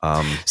 So,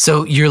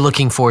 so you're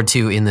looking forward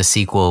to in the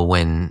sequel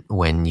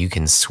when you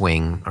can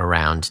swing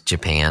around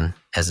Japan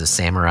as a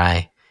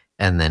samurai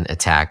and then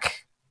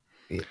attack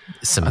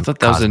some. I thought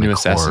that was a new horror.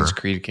 Assassin's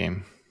Creed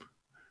game.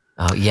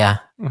 Oh yeah.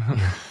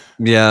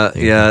 Yeah.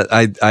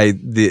 The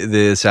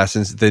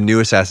new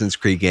Assassin's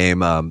Creed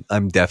game.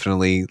 I'm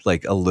definitely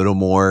like a little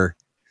more.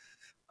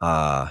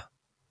 My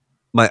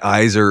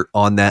eyes are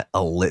on that.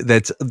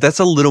 That's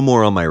a little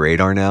more on my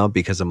radar now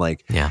because I'm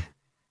like, yeah.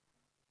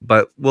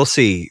 But we'll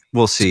see.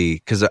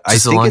 Because I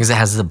just as long as it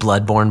has the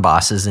Bloodborne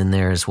bosses in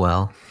there as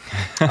well.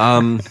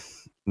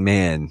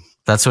 Man,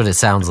 that's what it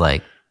sounds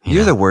like.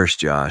 You're the worst,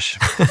 Josh.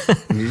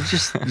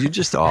 You're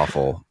just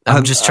awful.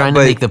 I'm just trying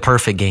to make the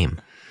perfect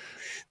game.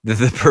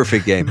 The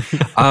perfect game.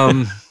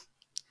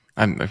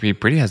 If he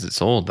pretty has it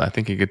sold, I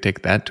think he could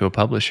take that to a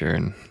publisher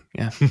and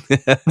yeah.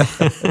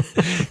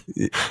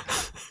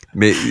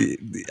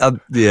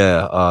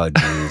 Yeah. Oh,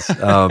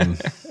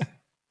 jeez.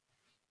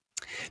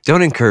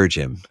 Don't encourage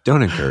him. He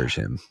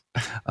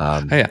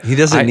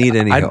doesn't need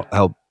any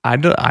help.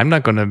 I'm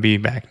not going to be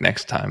back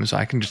next time, so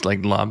I can just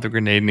like lob the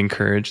grenade and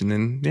encourage, and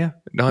then don't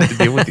have to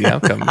deal with the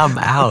outcome. I'm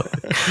out.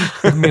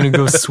 I'm gonna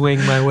go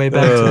swing my way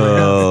back to my house.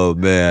 Oh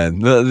man,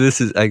 no,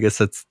 this is. I guess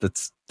that's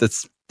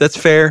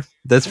fair.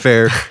 That's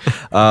fair.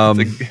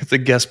 It's a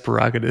guest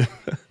prerogative.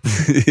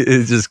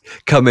 Just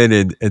come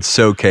in and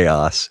sow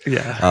chaos.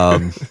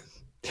 Yeah.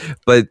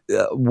 But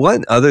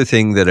one other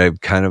thing that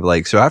I've kind of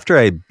like, so after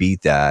I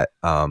beat that,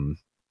 I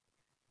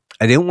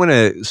didn't want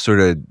to sort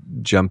of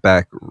jump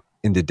back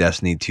into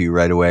Destiny 2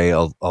 right away,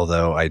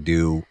 although I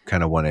do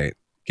kind of want to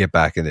get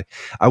back into,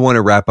 I want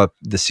to wrap up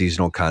the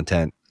seasonal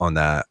content on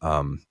that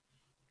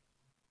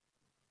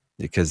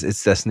because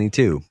it's Destiny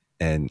 2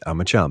 and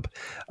I'm a chump.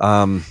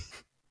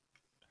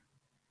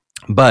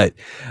 But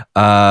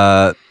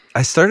I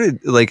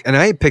started like, and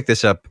I picked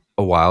this up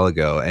a while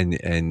ago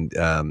and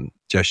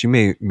Josh, you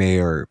may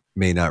or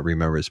may not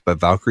remember this, but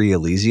Valkyrie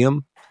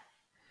Elysium.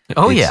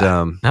 Oh yeah.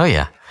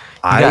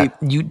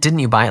 Didn't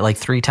you buy it like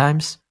 3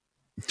 times?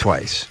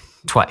 Twice.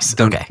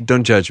 Okay.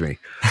 Don't judge me.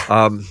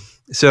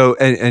 So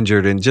and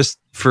Jordan, just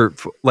for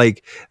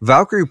like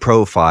Valkyrie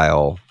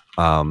Profile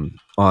on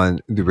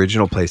the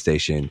original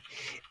PlayStation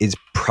is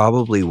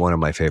probably one of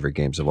my favorite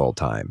games of all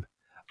time.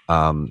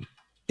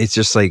 It's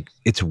just like,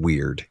 it's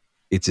weird.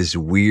 It's this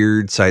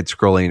weird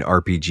side-scrolling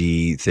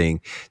RPG thing.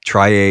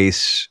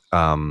 Tri-Ace.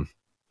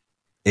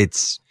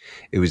 It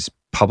was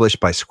published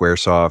by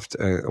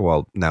Squaresoft.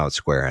 Well, now it's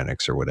Square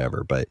Enix or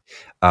whatever, but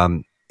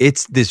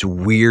it's this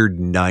weird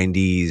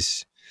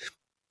 90s,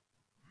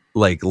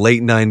 like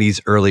late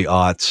 90s, early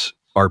aughts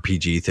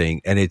RPG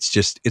thing. And it's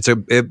a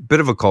bit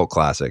of a cult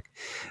classic.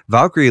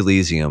 Valkyrie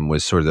Elysium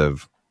was sort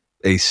of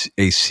a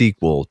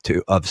sequel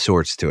of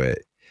sorts to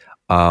it.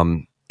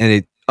 And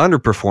it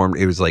underperformed.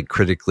 It was like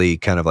critically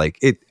kind of like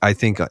it. I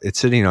think it's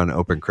sitting on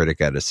OpenCritic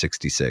at a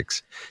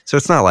 66. So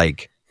it's not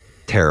like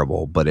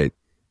terrible, but it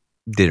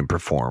didn't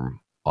perform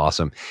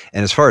awesome.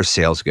 And as far as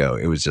sales go,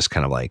 it was just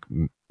kind of like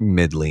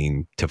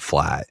middling to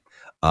flat.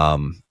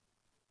 But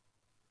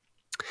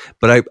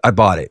I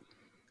bought it,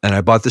 and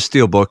I bought the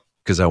Steelbook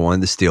because I wanted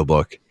the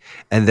Steelbook.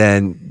 And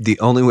then the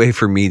only way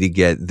for me to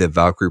get the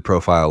Valkyrie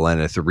Profile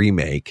Lenneth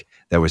remake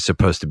that was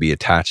supposed to be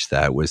attached to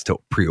that was to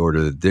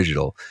pre-order the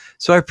digital.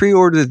 So I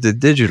pre-ordered the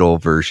digital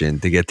version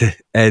to get the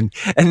and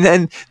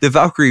then the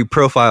Valkyrie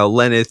Profile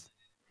Lenneth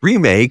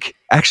remake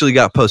actually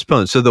got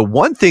postponed. So the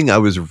one thing I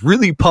was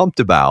really pumped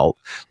about,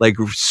 like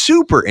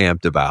super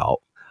amped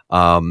about,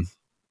 I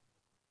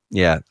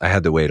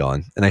had to wait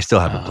on, and I still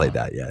haven't played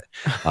that yet.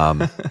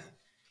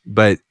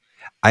 But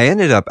I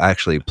ended up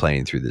actually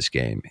playing through this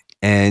game,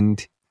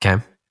 and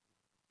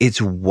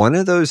it's one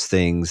of those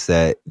things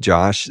that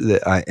Josh,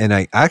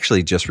 I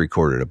actually just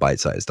recorded a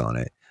bite-sized on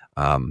it,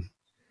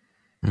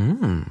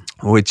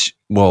 which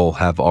will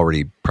have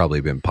already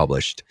probably been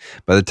published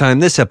by the time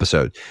this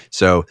episode.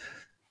 So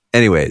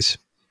anyways,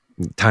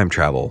 time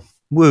travel,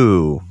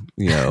 woo,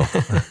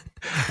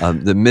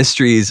 the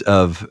mysteries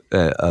of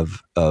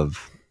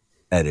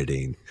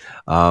editing.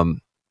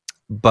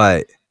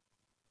 But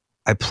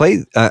I'm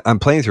playing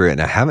through it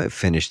and I haven't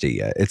finished it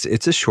yet.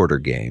 It's a shorter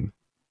game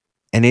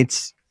and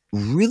it's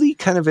really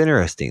kind of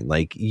interesting.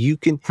 Like you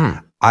can,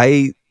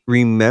 I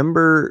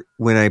remember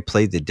when I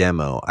played the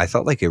demo, I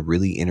thought like a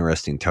really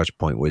interesting touch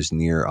point was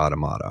Nier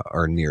Automata,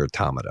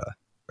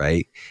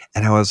 right?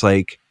 And I was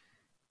like,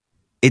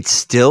 it's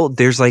still,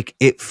 there's like,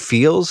 it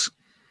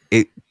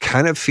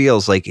kind of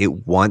feels like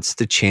it wants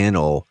to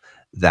channel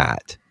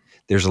that.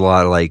 There's a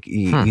lot of like,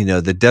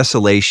 the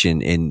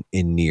desolation in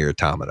Nier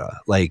Automata,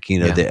 like,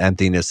 the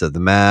emptiness of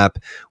the map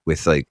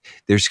with like,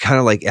 there's kind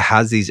of like, it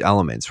has these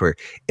elements where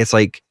it's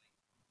like,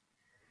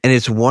 and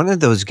it's one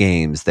of those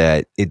games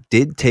that it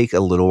did take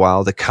a little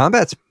while. The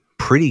combat's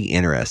pretty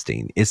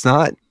interesting. It's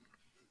not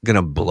going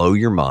to blow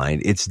your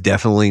mind. It's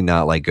definitely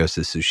not like Ghost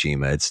of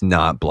Tsushima. It's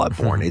not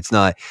Bloodborne. It's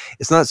not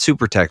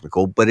super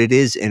technical, but it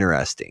is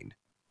interesting.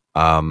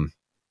 And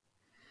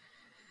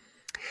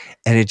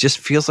it just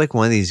feels like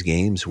one of these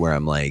games where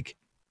I'm like,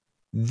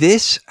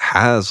 This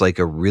has like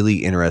a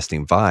really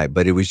interesting vibe,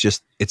 but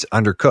it's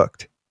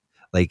undercooked.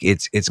 Like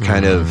it's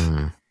kind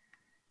of,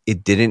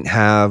 it didn't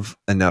have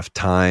enough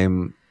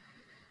time,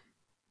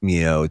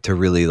 to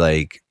really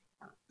like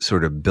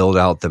sort of build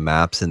out the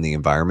maps and the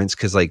environments.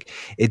 Cause like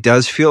it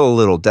does feel a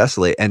little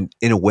desolate, and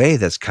in a way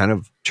that's kind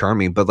of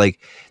charming, but like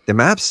the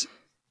maps,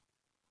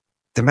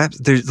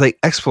 there's like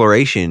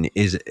exploration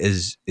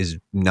is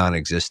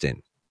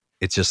non-existent.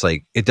 It's just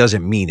like, it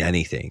doesn't mean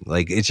anything.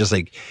 Like it's just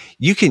like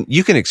you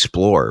can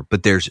explore,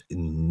 but there's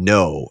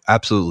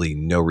absolutely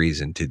no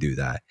reason to do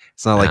that.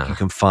 It's not like you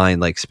can find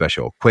like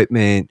special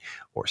equipment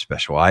or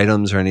special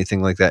items or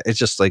anything like that. It's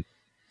just like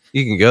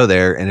you can go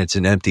there and it's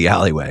an empty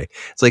alleyway.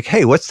 It's like,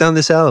 hey, what's down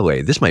this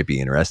alleyway? This might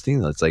be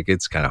interesting. It's like,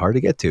 it's kind of hard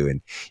to get to,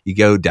 and you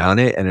go down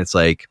it and it's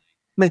like,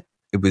 meh,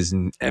 it was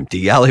an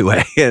empty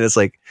alleyway. And it's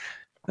like,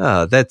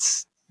 oh,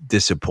 that's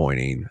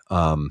disappointing.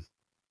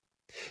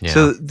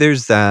 So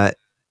there's that.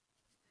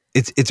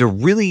 It's a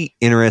really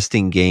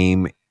interesting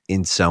game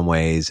in some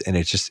ways, and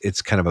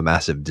it's kind of a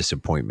massive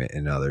disappointment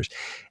in others.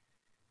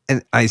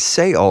 And I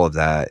say all of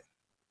that,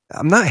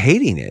 I'm not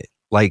hating it.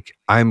 Like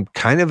I'm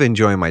kind of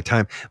enjoying my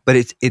time, but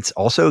it's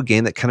also a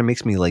game that kind of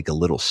makes me like a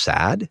little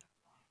sad.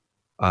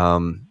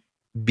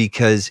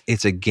 Because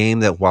it's a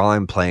game that while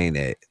I'm playing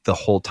it, the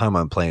whole time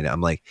I'm playing it,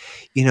 I'm like,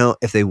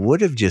 if they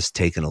would have just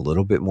taken a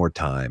little bit more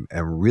time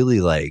and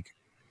really like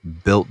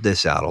built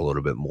this out a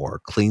little bit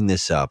more, cleaned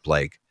this up,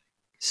 like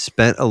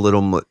spent a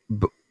little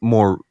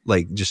more,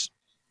 like just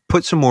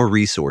put some more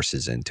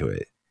resources into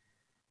it,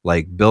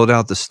 like build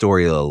out the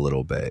story a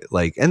little bit,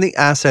 like, and the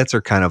assets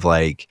are kind of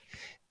like,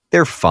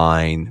 they're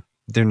fine.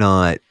 They're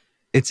not,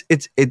 it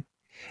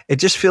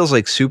just feels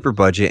like super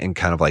budget and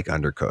kind of like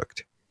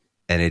undercooked.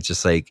 And it's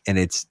just like, and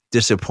it's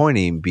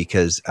disappointing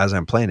because as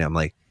I'm playing it, I'm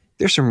like,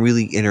 there's some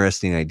really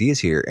interesting ideas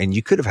here. And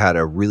you could have had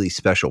a really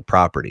special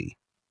property,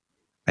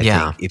 I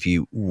think, if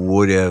you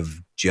would have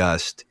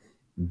just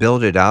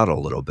built it out a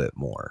little bit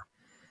more.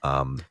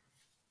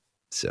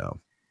 So.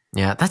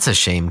 Yeah, that's a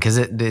shame because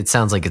it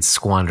sounds like it's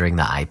squandering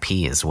the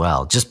IP as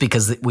well, just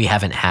because we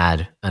haven't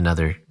had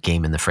another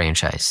game in the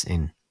franchise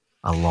in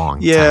a long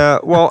time. Yeah,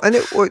 well, and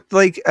it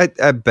like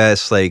at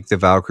best, like the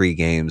Valkyrie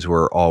games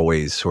were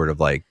always sort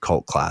of like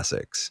cult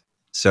classics.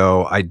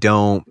 So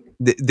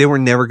they were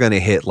never going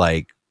to hit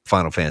like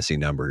Final Fantasy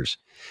numbers,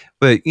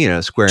 but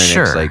Square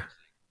Enix, like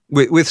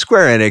with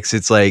Square Enix,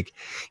 it's like,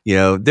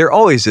 they're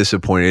always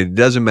disappointed. It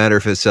doesn't matter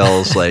if it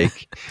sells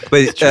like,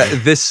 but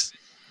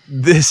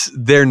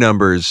their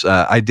numbers,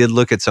 I did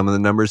look at some of the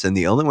numbers, and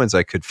the only ones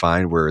I could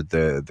find were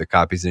the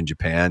copies in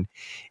Japan,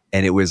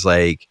 and it was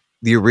like,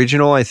 the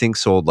original, I think,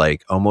 sold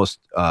like almost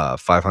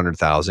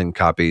 500,000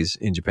 copies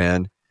in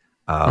Japan.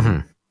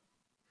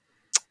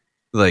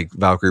 Like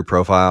Valkyrie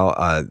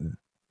Profile,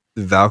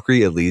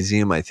 Valkyrie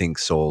Elysium, I think,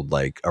 sold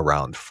like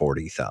around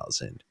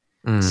 40,000.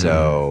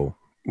 So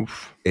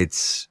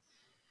it's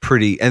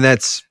pretty, and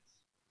that's,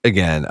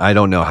 again, I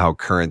don't know how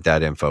current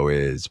that info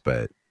is,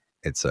 but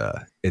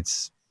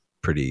it's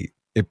pretty.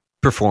 It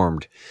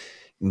performed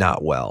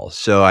not well,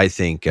 so I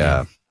think.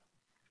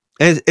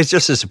 And it's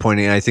just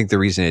disappointing. I think the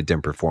reason it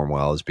didn't perform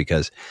well is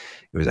because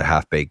it was a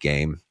half-baked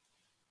game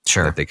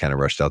that they kind of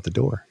rushed out the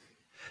door.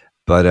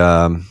 But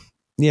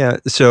yeah,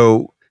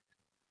 so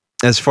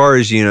as far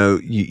as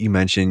you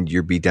mentioned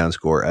your beatdown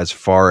score, as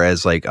far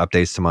as like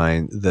updates to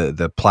mine,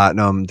 the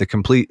platinum, the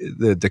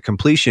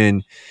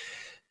completion,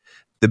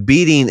 the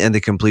beating and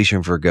the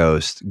completion for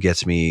Ghost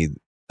gets me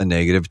a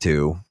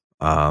 -2.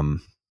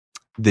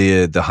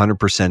 The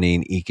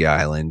 100%ing Iki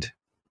Island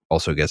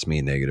also gets me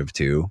a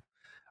 -2.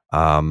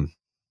 And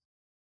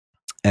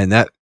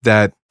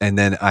and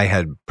then I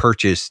had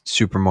purchased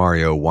Super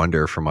Mario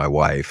Wonder for my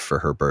wife for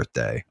her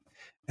birthday.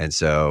 And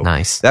so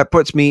that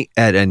puts me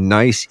at a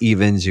nice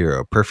even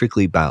 0,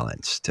 perfectly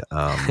balanced.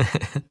 But,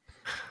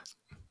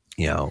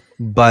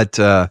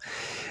 and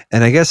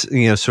I guess,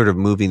 sort of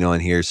moving on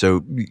here.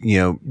 So,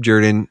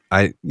 Jordan,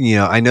 I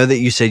know that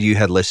you said you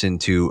had listened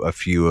to a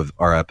few of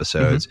our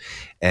episodes,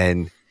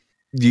 and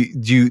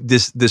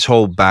this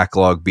whole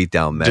backlog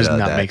beatdown meta does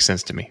not make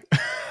sense to me.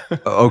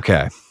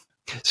 Okay.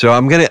 So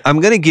I'm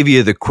gonna give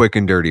you the quick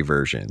and dirty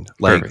version.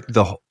 Like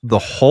the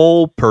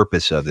whole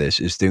purpose of this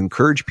is to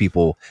encourage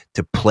people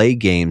to play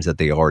games that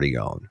they already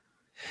own.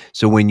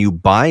 So when you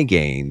buy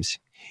games,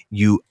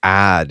 you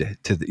add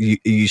to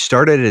you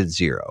start at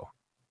 0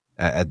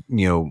 at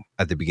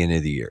the beginning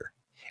of the year,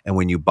 and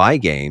when you buy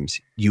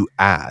games, you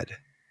add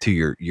to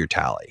your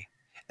tally,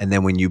 and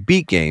then when you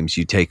beat games,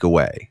 you take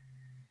away.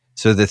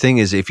 So the thing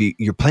is, if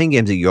you're playing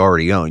games that you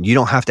already own, you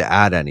don't have to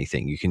add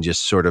anything. You can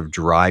just sort of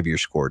drive your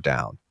score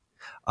down.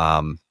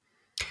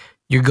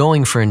 You're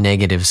going for a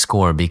negative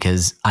score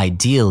because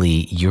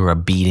ideally you're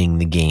beating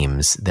the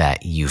games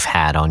that you've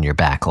had on your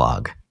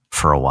backlog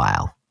for a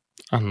while.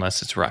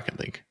 Unless it's Rocket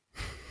League.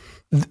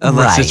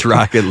 Unless it's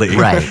Rocket League.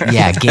 Right.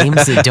 Yeah.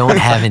 Games that don't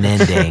have an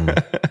ending.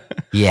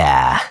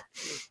 Yeah.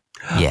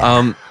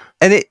 Yeah.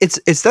 And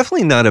it's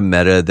definitely not a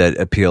meta that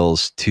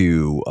appeals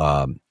to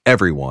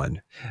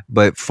everyone,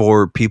 but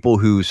for people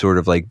who sort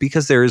of like,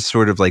 because there is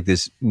sort of like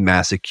this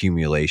mass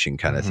accumulation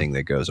kind of thing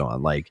that goes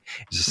on. Like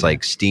it's just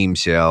like Steam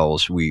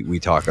sales. We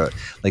talk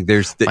like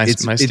there's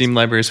my Steam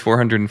library is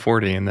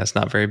 440, and that's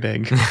not very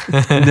big.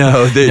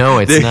 No, no,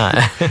 it's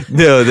not.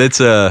 No, that's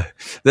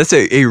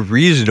a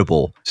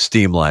reasonable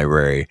Steam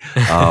library.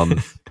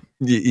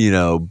 You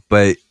know,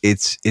 but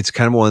it's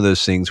kind of one of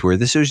those things where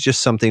this is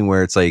just something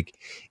where it's like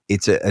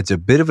it's a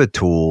bit of a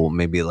tool,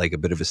 maybe like a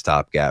bit of a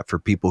stopgap for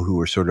people who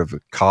are sort of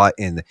caught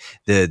in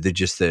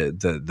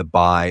the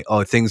buy.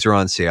 Oh, things are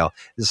on sale.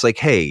 It's like,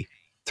 hey,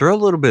 throw a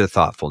little bit of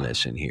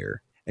thoughtfulness in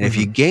here, and if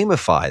you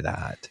gamify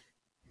that,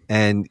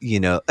 and you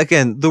know,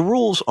 again, the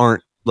rules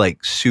aren't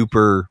like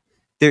super.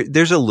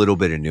 There's a little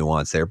bit of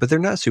nuance there, but they're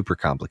not super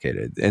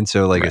complicated. And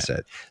so, like I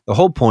said, the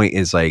whole point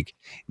is like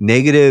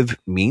negative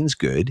means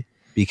good,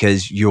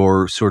 because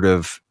you're sort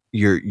of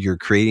you're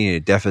creating a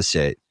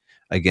deficit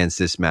against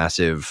this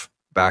massive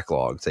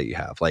backlog that you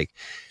have. Like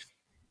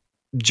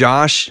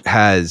Josh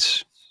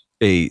has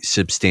a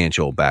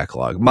substantial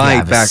backlog.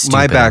 My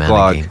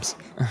backlog,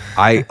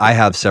 I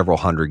have several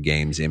hundred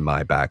games in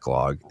my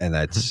backlog, and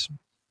that's,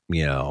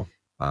 you know,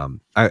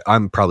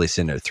 I'm probably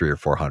sitting at 300 or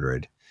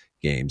 400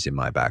 games in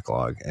my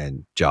backlog,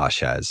 and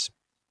Josh has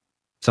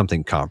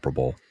something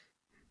comparable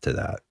to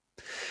that.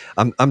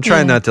 I'm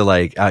trying not to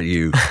like out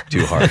you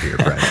too hard here,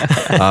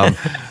 Brent.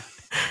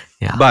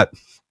 But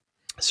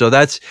so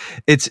that's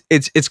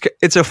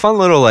it's a fun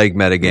little like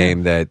meta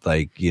game that,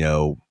 like, you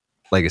know,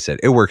 like I said,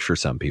 it works for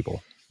some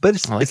people, but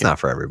it's not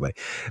for everybody.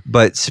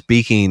 But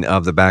speaking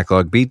of the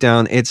Backlog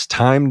Beatdown, it's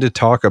time to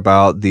talk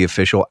about the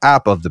official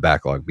app of the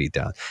Backlog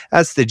Beatdown.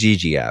 That's the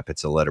GG app.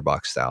 It's a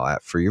letterbox style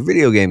app for your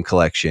video game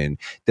collection,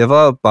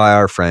 developed by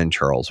our friend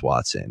Charles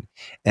Watson.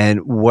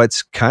 And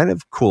what's kind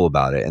of cool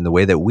about it, and the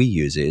way that we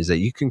use it, is that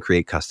you can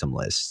create custom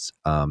lists.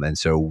 And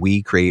so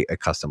we create a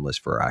custom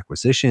list for our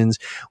acquisitions.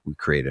 We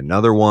create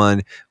another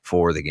one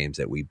for the games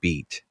that we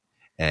beat.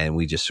 And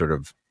we just sort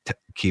of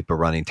keep a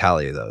running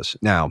tally of those.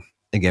 Now,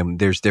 again,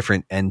 there's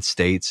different end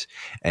states,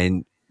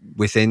 and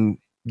within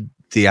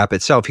the app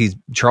itself,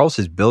 Charles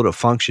has built a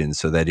function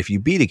so that if you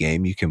beat a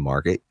game, you can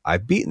mark it,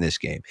 I've beaten this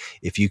game.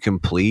 If you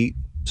complete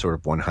sort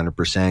of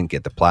 100%,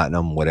 get the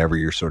platinum, whatever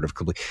you're sort of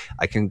complete,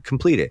 I can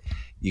complete it.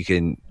 You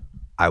can,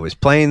 I was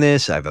playing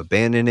this, I've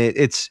abandoned it.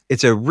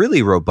 It's a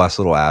really robust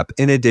little app.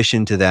 In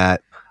addition to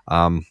that,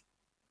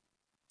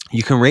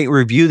 you can rate and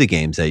review the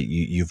games that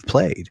you've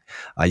played.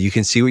 You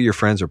can see what your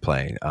friends are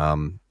playing.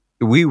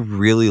 We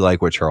really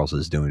like what Charles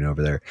is doing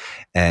over there,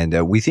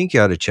 and we think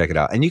you ought to check it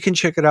out. And you can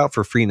check it out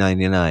for free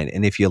 $99.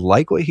 And if you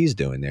like what he's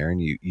doing there,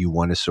 and you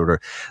want to sort of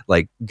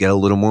like get a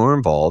little more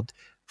involved,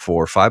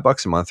 for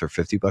 $5 a month or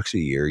 $50 a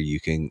year, you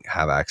can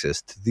have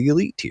access to the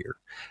elite tier.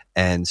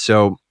 And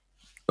so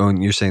when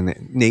you're saying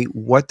that, Nate,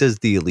 what does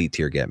the elite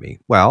tier get me?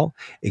 Well,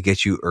 it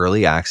gets you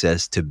early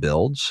access to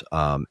builds,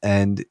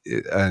 and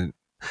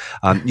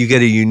you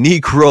get a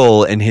unique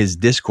role in his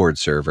Discord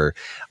server,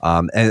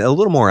 and a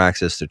little more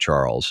access to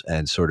Charles,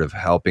 and sort of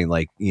helping,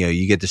 like, you know,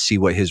 you get to see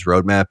what his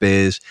roadmap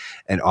is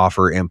and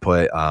offer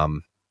input.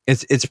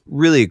 It's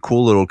really a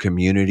cool little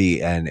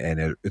community, and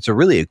it's a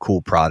really a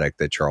cool product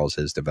that Charles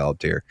has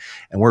developed here,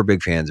 and we're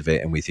big fans of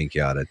it, and we think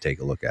you ought to take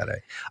a look at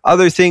it.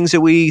 Other things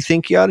that we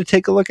think you ought to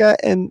take a look at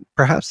and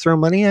perhaps throw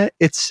money at,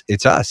 it's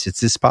us.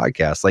 It's this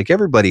podcast. Like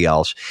everybody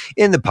else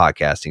in the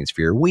podcasting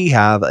sphere, we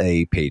have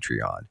a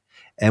Patreon.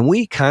 And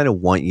we kind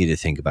of want you to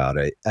think about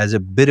it as a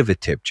bit of a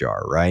tip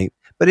jar, right?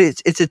 But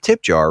it's a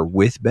tip jar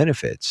with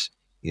benefits.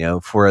 You know,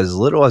 for as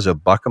little as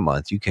 $1 a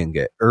month, you can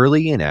get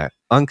early and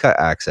uncut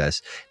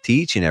access to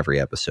each and every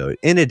episode,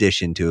 in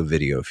addition to a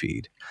video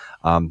feed.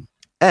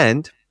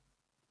 And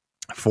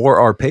for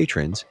our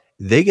patrons,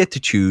 they get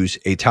to choose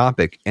a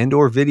topic and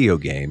or video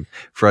game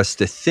for us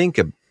to think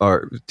of,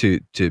 or to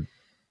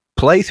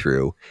play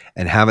through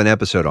and have an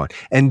episode on.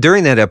 And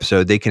during that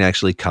episode, they can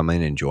actually come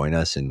in and join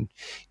us and,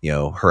 you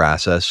know,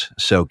 harass us.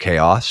 So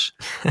chaos,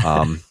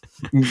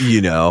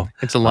 you know,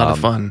 it's a lot of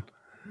fun.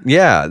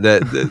 Yeah.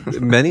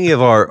 Many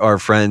of our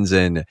friends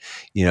and,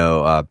 you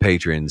know,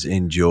 patrons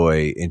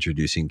enjoy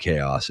introducing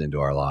chaos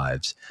into our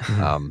lives.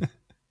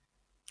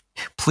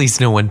 Please,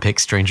 no one pick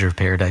Stranger of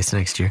Paradise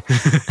next year.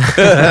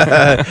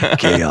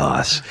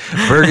 Chaos.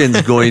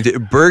 Bergen's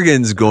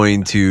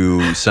going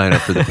to sign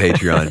up for the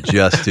Patreon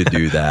just to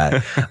do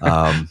that.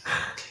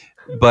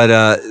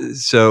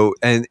 So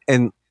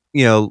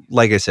you know,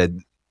 like I said,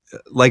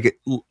 like,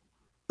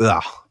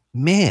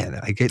 man,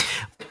 I get.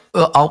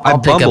 Well, I'll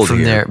pick up from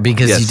here. there,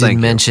 because yes, you did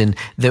mention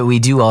that we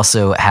do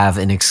also have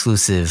an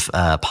exclusive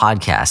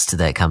podcast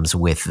that comes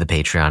with the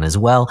Patreon as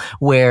well,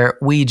 where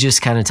we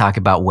just kind of talk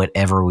about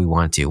whatever we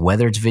want to,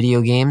 whether it's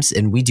video games,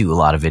 and we do a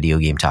lot of video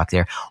game talk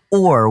there,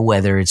 or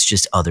whether it's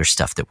just other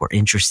stuff that we're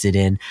interested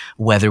in,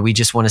 whether we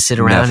just want to sit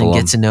around and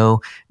get to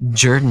know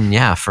Jordan,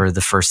 for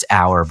the first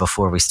hour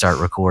before we start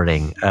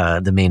recording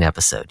the main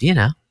episode. You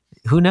know,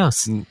 who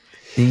knows?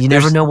 You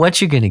never know what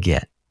you're going to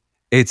get.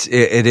 It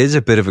is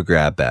a bit of a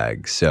grab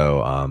bag. So,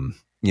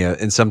 you know,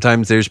 and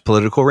sometimes there's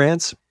political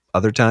rants,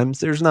 other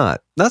times there's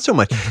not so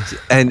much.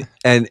 And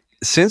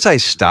since I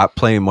stopped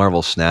playing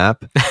Marvel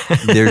Snap,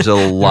 there's a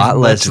lot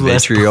less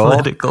vitriol.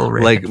 Political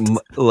rant.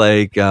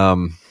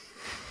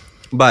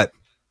 But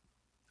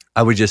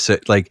I would just say,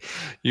 like,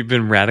 You've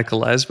been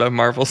radicalized by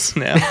Marvel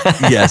Snap.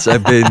 yes,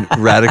 I've been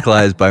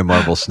radicalized by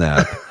Marvel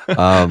Snap.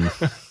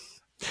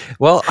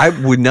 Well, I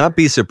would not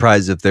be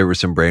surprised if there was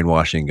some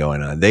brainwashing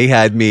going on. They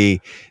had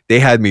me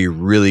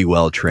really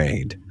well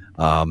trained.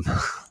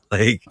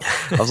 Like,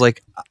 I was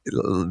like,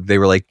 they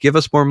were like, give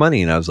us more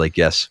money. And I was like,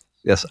 yes,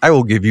 I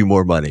will give you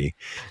more money.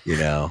 You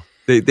know,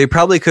 they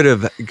probably could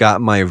have got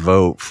my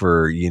vote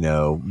for, you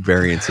know,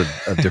 variants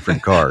of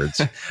different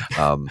cards.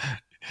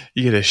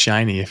 You get a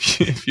shiny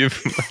if you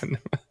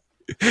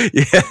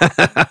Yeah.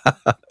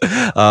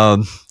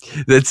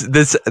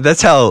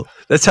 That's how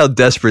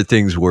desperate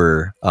things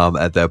were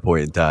at that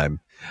point in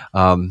time.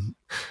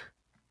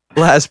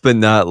 Last but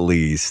not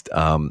least,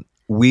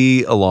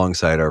 we,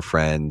 alongside our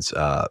friends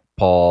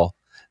Paul,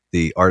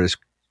 the artist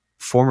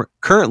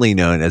currently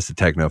known as the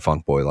Techno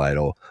Funk Boy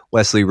Lytle,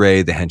 Wesley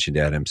Ray, the Henshin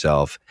Dad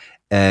himself,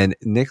 and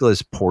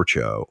Nicholas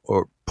Porcho,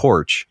 or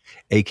Porch,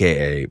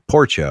 aka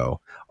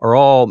Porcho, are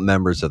all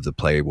members of the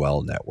Play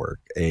Well Network,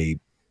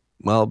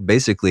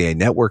 basically a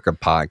network of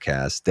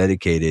podcasts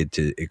dedicated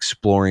to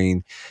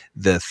exploring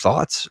the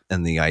thoughts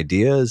and the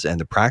ideas and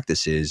the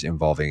practices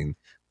involving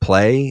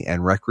play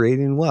and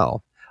recreating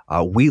well.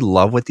 We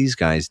love what these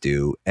guys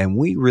do, and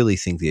we really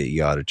think that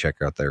you ought to check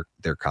out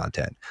their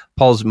content.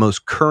 Paul's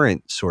most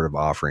current sort of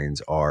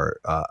offerings are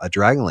a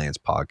Dragonlance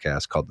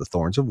podcast called The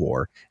Thorns of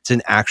War. It's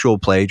an actual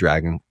play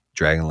Dragonlance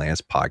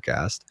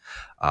podcast.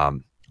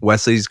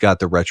 Wesley's got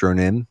the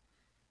Retronym,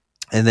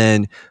 and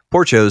then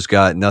Porcho's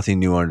got Nothing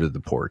New Under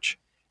the Porch.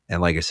 And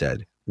like I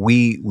said,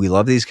 we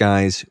love these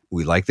guys.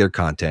 We like their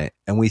content,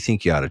 and we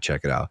think you ought to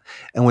check it out.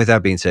 And with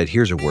that being said,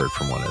 here's a word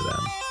from one of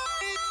them.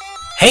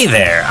 Hey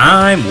there,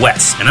 I'm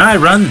Wes, and I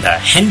run the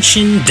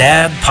Henshin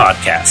Dad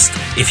podcast.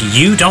 If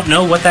you don't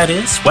know what that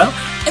is, well,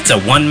 it's a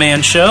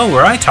one-man show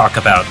where I talk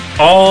about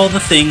all the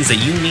things that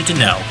you need to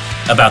know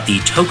about the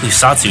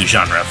tokusatsu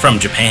genre from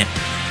Japan.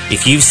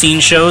 If you've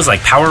seen shows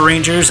like Power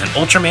Rangers and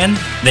Ultraman,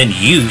 then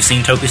you've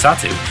seen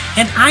tokusatsu,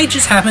 and I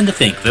just happen to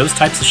think those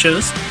types of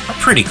shows are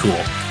pretty cool.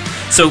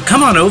 So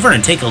come on over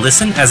and take a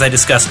listen as I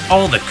discuss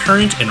all the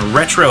current and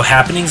retro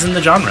happenings in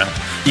the genre.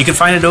 You can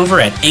find it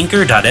over at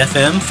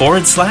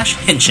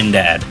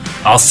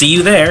anchor.fm/HenshinDad. I'll see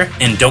you there,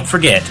 and don't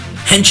forget,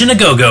 Henshin a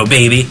go-go,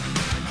 baby!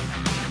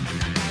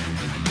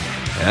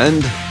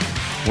 And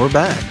we're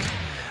back.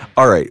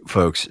 All right,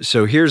 folks.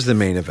 So here's the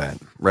main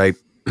event, right?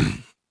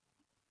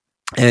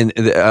 And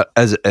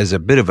as a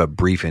bit of a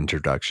brief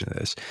introduction to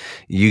this,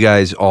 you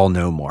guys all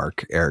know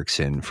Mark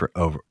Erickson for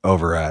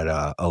over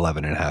at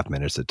 11 and a half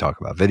minutes to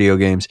talk about video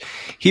games.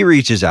 He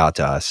reaches out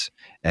to us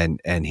and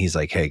he's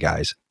like, hey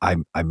guys, I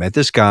met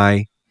this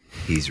guy.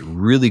 He's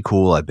really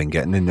cool. I've been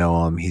getting to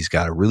know him. He's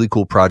got a really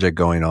cool project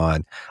going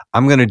on.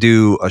 I'm going to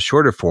do a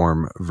shorter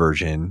form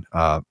version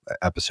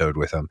episode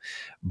with him,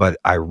 but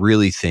I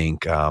really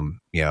think, I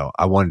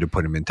wanted to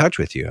put him in touch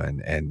with you.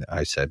 And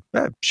I said,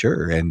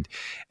 sure. And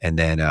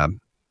then,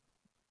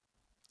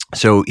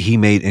 so he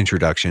made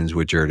introductions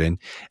with Jordan,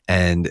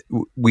 and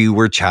we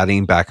were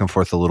chatting back and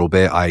forth a little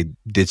bit. I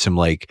did some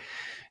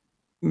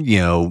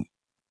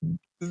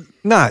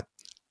not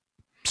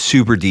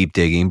super deep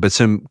digging, but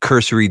some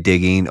cursory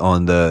digging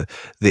on the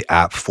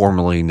app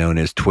formerly known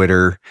as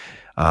Twitter.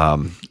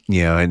 And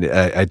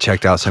I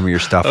checked out some of your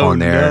stuff on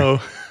there. No.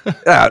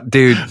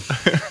 Dude,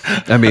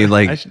 I mean,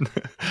 like,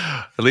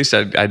 at least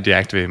I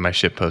deactivated my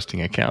ship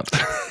posting account.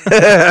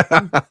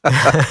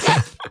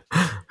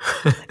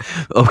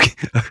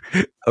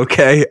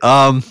 Okay.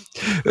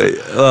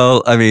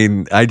 Well, I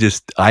mean, I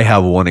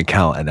have one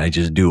account and I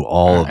just do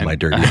all of my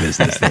dirty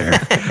business there.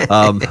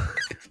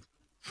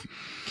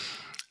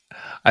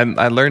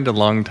 I learned a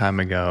long time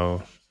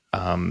ago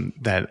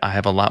that I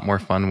have a lot more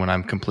fun when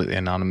I'm completely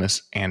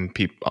anonymous and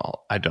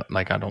people I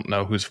don't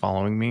know who's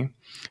following me.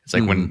 It's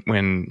like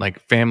when like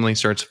family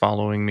starts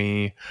following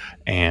me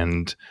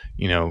and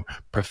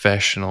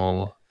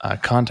professional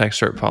contacts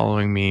start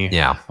following me.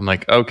 Yeah, I'm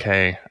like,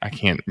 okay, I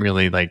can't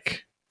really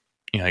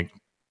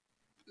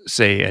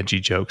say edgy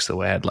jokes the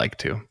way I'd like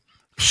to.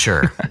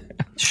 Sure.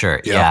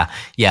 Yeah,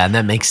 and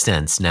that makes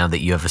sense now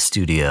that you have a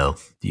studio.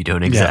 You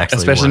don't exactly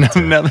especially want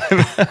to. now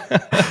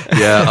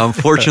Yeah,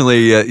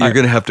 unfortunately, you're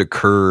going to have to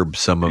curb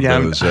some of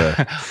those.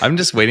 I'm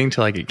just waiting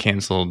till I get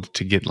canceled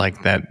to get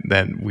like that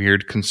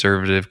weird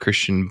conservative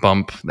Christian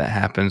bump that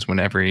happens when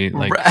every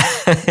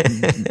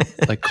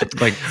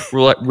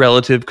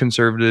relative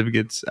conservative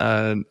gets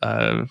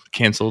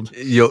canceled.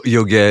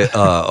 You'll get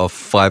a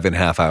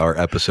 5.5 hour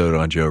episode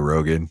on Joe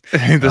Rogan.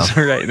 That's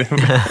right.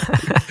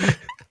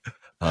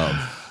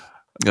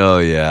 Oh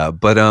yeah,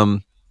 but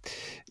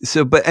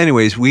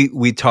anyways,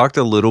 we talked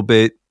a little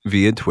bit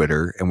via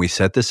Twitter and we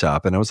set this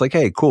up, and I was like,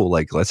 hey, cool,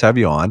 like let's have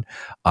you on.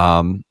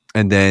 And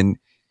then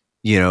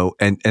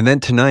and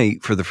then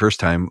tonight for the first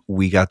time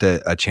we got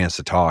a chance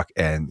to talk,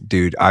 and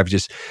dude, I've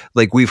just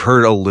we've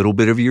heard a little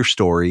bit of your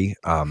story,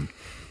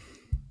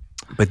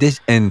 but this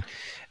and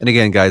And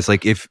again, guys,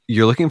 like if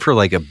you're looking for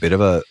like a bit of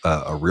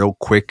a real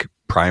quick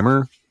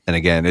primer, and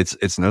again,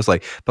 it's no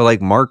like, but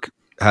like Mark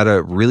had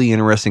a really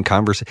interesting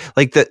conversation.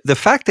 Like the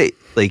fact that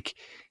like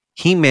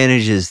he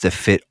manages to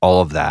fit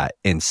all of that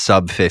in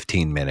sub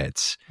 15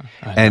 minutes.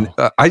 And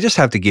I just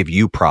have to give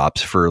you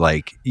props for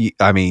like, you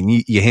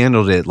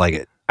handled it like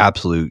an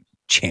absolute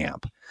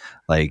champ.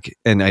 Like,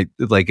 and I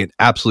like an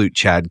absolute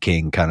Chad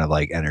King kind of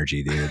like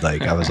energy, dude.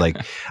 Like, I was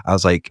like,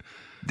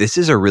 this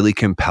is a really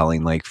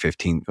compelling, like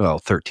 13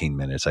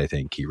 minutes, I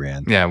think he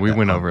ran. Yeah, we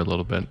went over a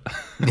little bit.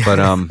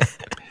 But,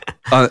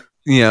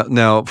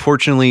 now,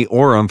 fortunately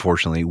or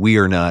unfortunately, we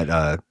are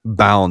not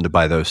bound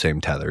by those same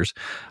tethers.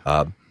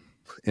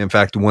 In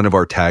fact, one of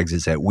our tags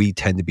is that we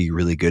tend to be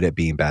really good at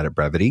being bad at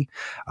brevity.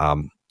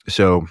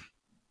 So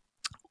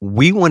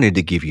we wanted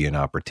to give you an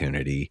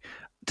opportunity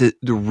to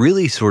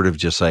really sort of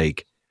just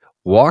like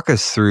walk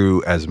us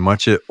through as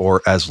much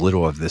or as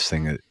little of this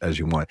thing as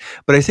you want.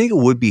 But I think it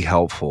would be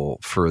helpful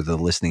for the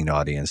listening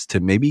audience to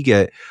maybe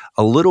get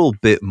a little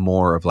bit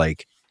more of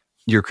like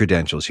your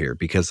credentials here,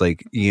 because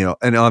like,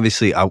 and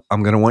obviously I'm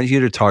going to want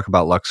you to talk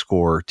about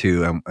LuxCor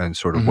too, and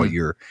sort of what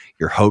your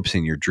hopes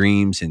and your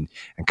dreams and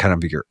kind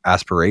of your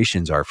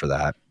aspirations are for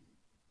that.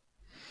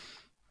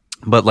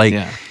 But like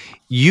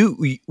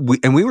we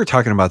were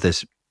talking about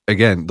this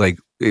again, like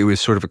it was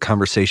sort of a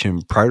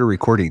conversation prior to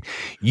recording.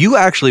 You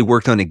actually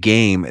worked on a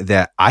game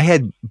that I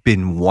had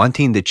been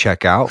wanting to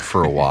check out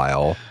for a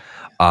while.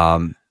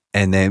 And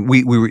then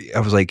I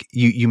was like,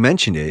 you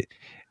mentioned it.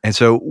 And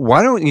so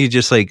why don't you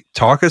just like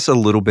talk us a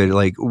little bit,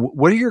 like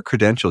what are your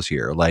credentials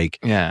here? Like,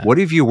 what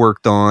have you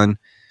worked on?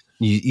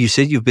 You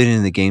said you've been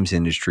in the games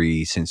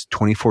industry since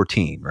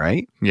 2014,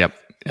 right? Yep.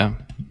 Yeah.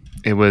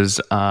 It was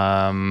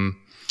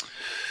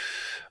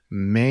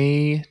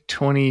May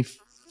 24th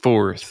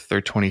or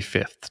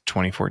 25th,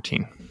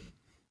 2014.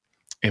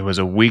 It was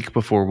a week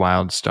before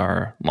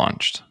WildStar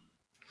launched.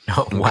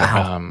 Oh,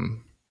 wow.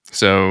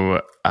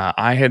 So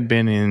I had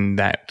been in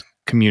that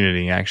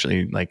community,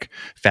 actually, like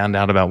found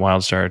out about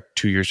WildStar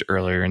 2 years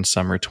earlier in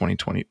summer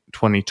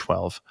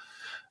 2012,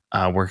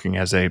 working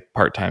as a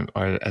part-time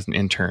or as an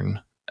intern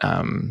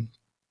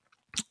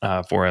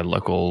for a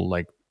local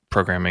like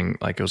programming,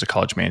 like it was a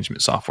college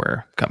management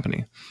software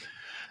company.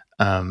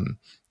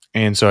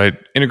 And so I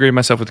integrated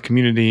myself with the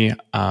community.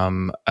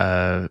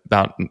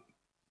 About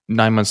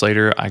 9 months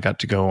later, I got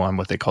to go on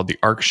what they called the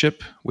ARC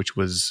ship, which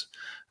was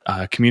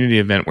a community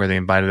event where they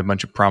invited a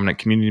bunch of prominent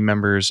community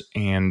members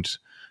and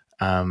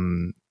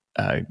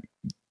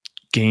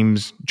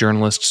games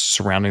journalists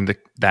surrounding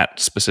that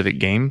specific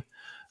game,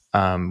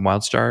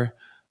 WildStar,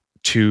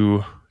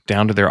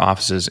 down to their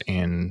offices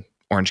in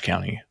Orange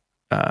County.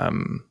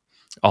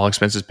 All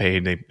expenses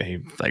paid.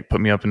 They like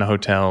put me up in a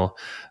hotel.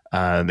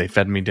 They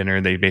fed me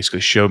dinner. They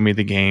basically showed me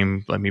the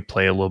game, let me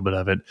play a little bit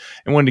of it,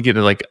 and wanted to get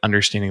a like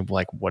understanding of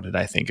like what did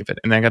I think of it.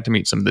 And then I got to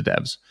meet some of the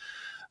devs.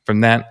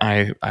 From that,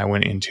 I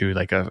went into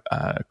like a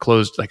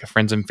closed, like a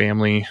friends and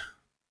family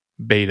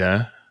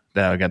beta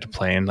that I got to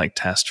play and like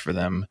test for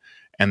them.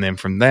 And then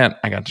from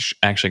that, I got to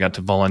actually got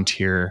to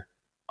volunteer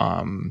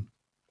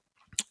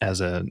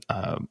as a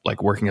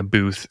like working a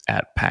booth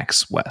at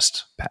PAX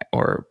West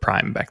or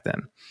Prime back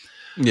then.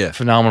 Yeah,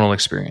 phenomenal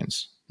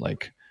experience.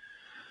 Like,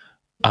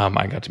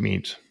 I got to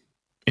meet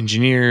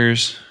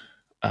engineers,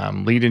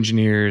 lead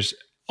engineers,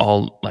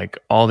 all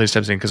these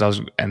types of things because I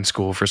was in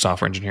school for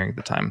software engineering at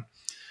the time.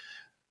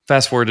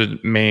 Fast forward to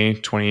May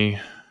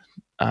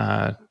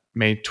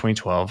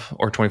 2012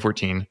 or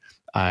 2014,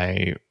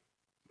 I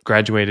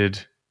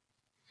graduated,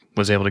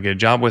 was able to get a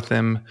job with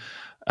them.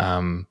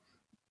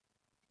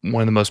 One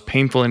of the most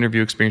painful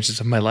interview experiences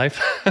of my life.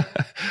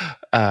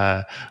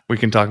 We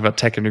can talk about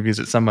tech interviews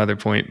at some other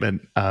point, but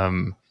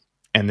and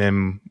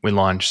then we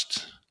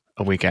launched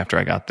a week after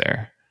I got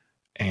there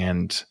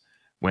and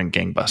went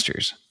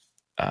gangbusters.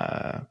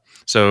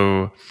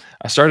 So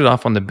I started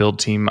off on the build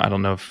team. I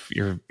don't know if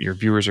your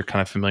viewers are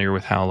kind of familiar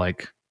with how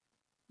like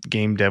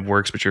game dev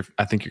works, but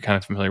I think you're kind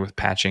of familiar with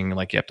patching.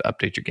 Like you have to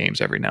update your games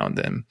every now and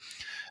then.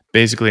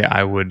 Basically,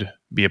 I would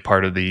be a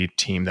part of the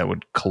team that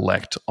would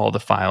collect all the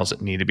files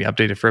that need to be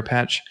updated for a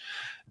patch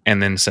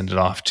and then send it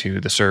off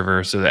to the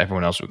server so that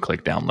everyone else would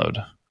click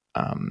download.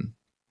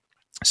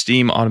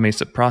 Steam automates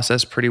the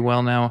process pretty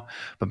well now,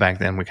 but back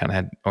then we kind of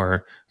had,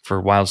 or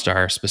for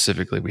WildStar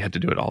specifically, we had to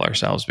do it all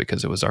ourselves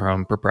because it was our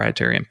own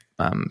proprietary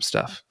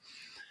stuff.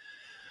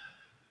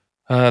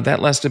 That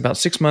lasted about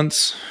 6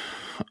 months.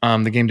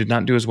 The game did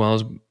not do as well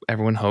as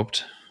everyone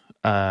hoped.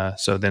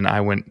 So then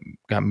I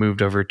got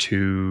moved over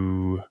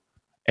to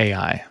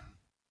AI.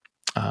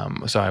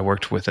 So I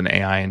worked with an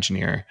AI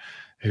engineer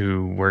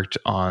who worked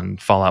on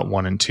Fallout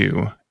 1 and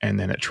 2 and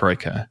then at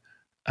Troika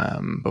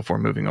before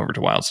moving over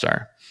to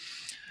WildStar.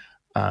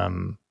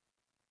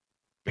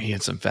 He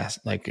had some fast,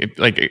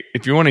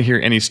 if you want to hear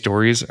any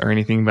stories or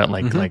anything about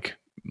like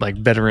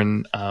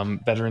veteran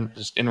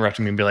just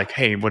interrupting me and be like,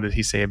 hey, what did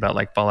he say about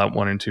like Fallout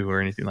 1 and 2 or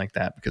anything like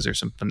that? Because there's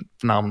some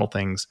phenomenal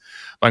things.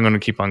 But I'm going to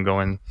keep on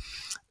going.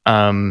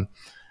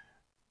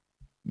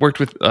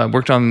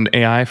 Worked on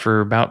AI for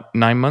about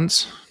 9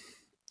 months.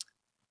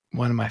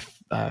 One of my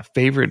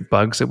favorite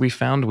bugs that we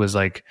found was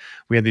like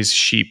we had these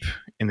sheep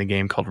in the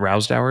game called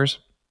roused hours,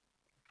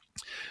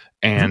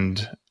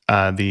 and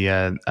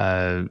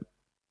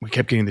we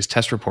kept getting these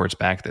test reports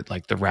back that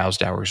like the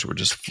roused hours were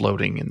just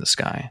floating in the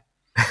sky.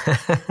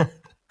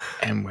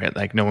 And we're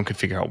like, no one could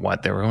figure out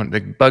what they were.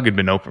 The bug had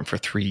been open for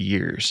 3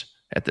 years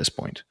at this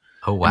point.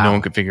 Oh wow! And no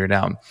one could figure it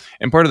out.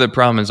 And part of the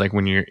problem is like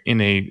when you're in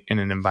an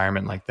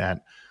environment like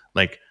that,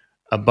 like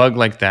a bug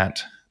like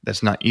that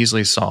that's not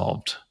easily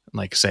solved,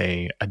 like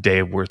say a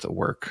day worth of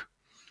work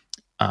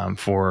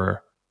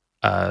for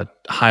a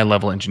high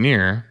level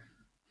engineer,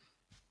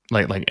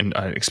 like an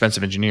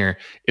expensive engineer,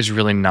 is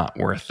really not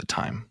worth the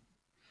time.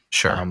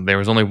 Sure. There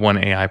was only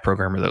one AI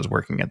programmer that was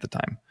working at the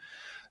time,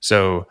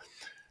 so.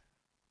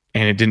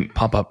 And it didn't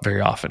pop up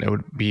very often. It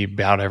would be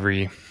about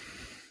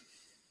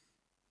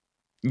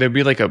there'd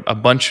be like a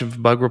bunch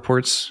of bug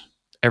reports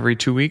every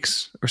 2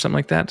 weeks or something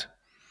like that.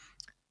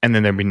 And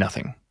then there'd be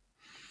nothing.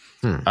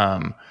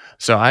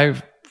 So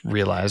I've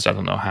realized, I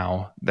don't know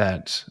how,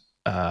 that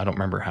I don't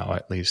remember how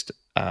at least,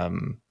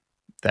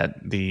 that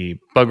the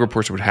bug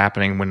reports were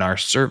happening when our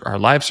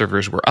live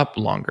servers were up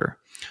longer.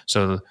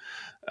 So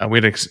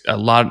we had a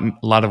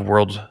lot of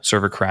world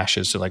server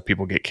crashes. So like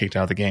people get kicked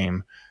out of the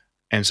game.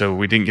 And so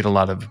we didn't get a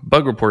lot of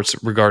bug reports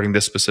regarding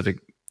this specific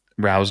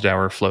roused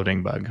hour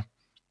floating bug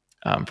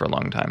for a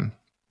long time.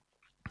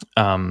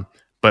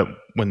 But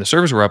when the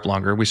servers were up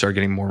longer, we started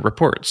getting more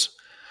reports.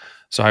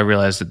 So I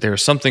realized that there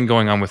was something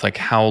going on with like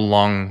how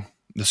long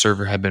the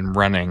server had been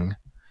running,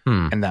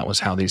 and that was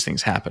how these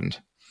things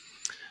happened.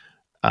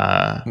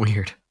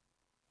 Weird.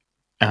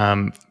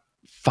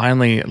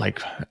 Finally,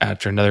 like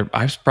after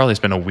I've probably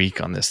spent a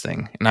week on this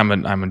thing, and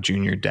I'm a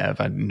junior dev.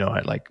 I had no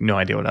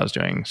idea what I was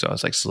doing, so I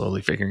was like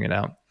slowly figuring it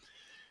out.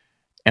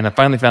 And I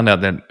finally found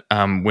out that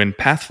when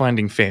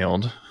pathfinding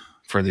failed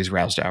for these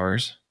roused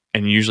hours,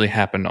 and usually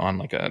happened on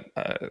like a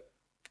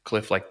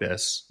cliff like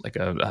this, like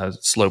a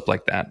slope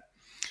like that,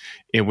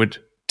 it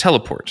would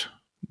teleport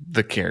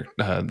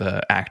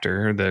the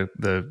actor,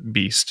 the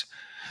beast,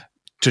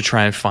 to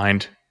try and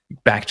find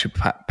back to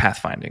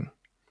pathfinding.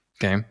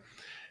 Okay.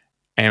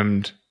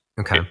 And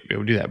it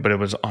would do that. But it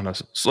was on a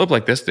slope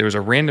like this. There was a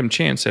random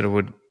chance that it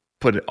would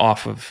put it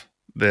off of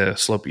the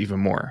slope even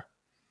more.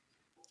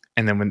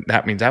 And then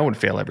that means that would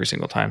fail every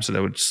single time. So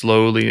that would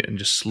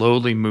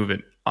slowly move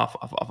it off.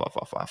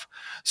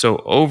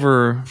 So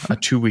over a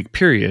 2-week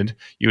period,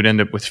 you would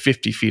end up with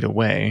 50 feet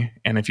away.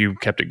 And if you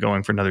kept it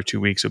going for another 2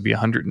 weeks, it would be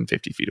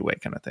 150 feet away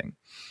kind of thing.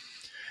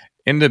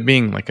 Ended up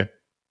being like a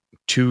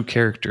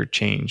 2-character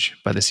change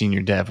by the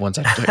senior dev once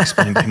I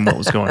explained to him what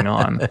was going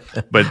on.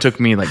 But it took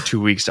me like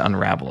 2 weeks to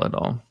unravel it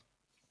all.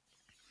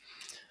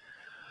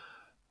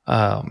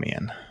 Oh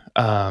man.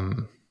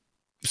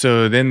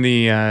 So then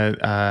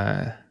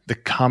the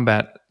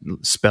combat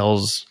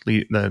spells,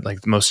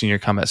 the most senior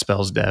combat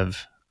spells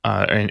dev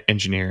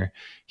engineer,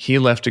 he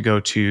left to go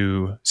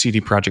to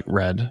CD Projekt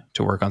Red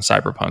to work on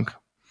Cyberpunk.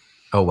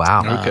 Oh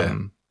wow. Okay.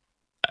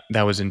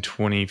 That was in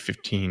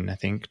 2015, I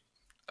think.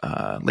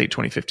 Late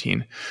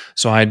 2015.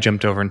 So I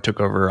jumped over and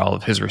took over all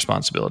of his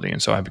responsibility. And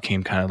so I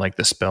became kind of like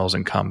the spells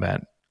and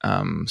combat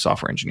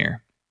software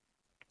engineer.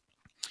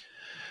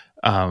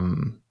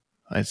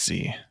 Let's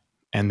see.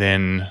 And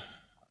then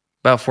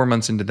about 4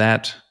 months into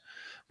that,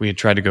 we had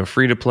tried to go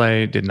free to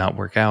play, did not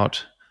work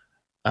out.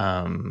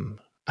 I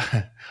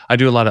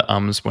do a lot of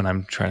ums when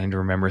I'm trying to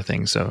remember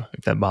things. So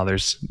if that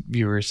bothers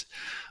viewers,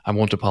 I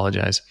won't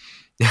apologize.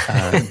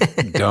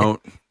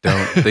 Don't.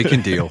 They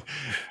can deal.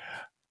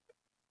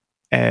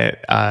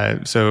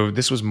 So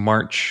this was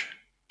March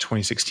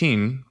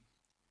 2016.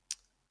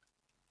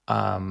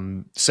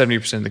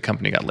 70% of the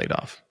company got laid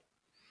off.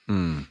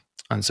 And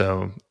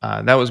so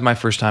that was my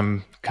first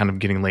time kind of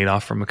getting laid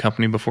off from a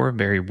company before. A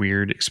very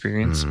weird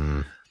experience.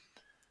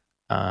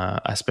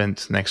 I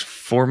spent the next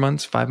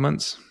 5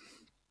 months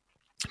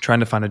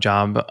trying to find a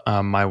job.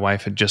 My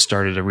wife had just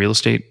started a real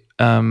estate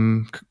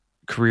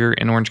career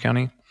in Orange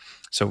County.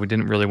 So we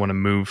didn't really want to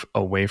move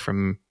away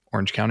from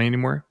Orange County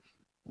anymore.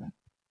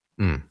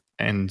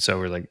 And so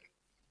we're like,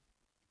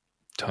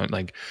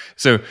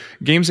 so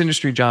games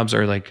industry jobs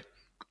are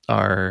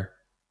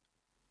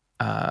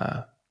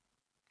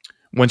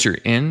once you're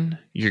in,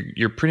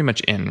 you're pretty much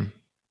in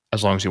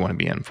as long as you want to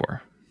be in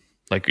for.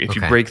 Like if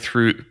you break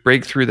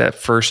through that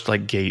first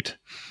like gate,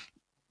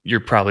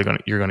 you're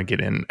gonna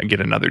get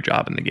another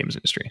job in the games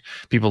industry.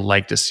 People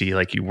like to see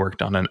like you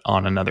worked on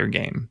another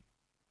game.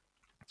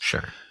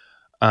 Sure.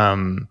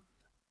 But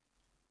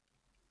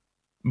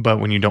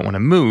when you don't want to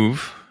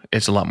move,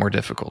 it's a lot more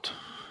difficult.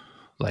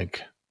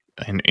 Like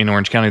in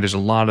Orange County, there's a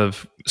lot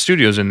of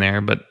studios in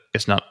there, but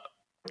it's not,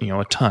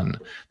 a ton.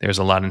 There's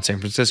a lot in San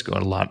Francisco,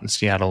 a lot in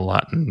Seattle, a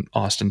lot in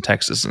Austin,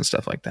 Texas, and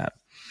stuff like that.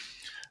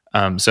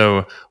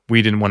 So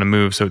we didn't want to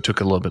move, so it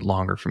took a little bit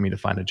longer for me to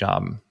find a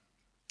job.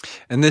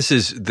 And this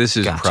is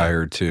Gotcha.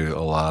 prior to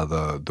a lot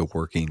of the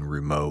working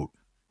remote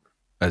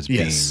as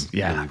being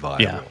really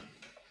viable.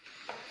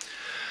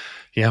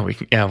 Yeah, we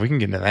can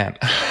get into that.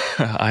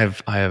 I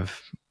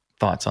have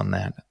thoughts on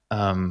that.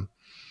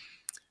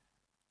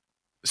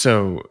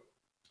 So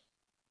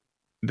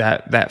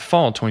that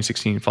fall of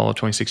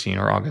 2016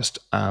 or August,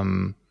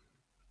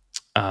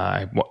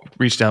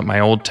 reached out. My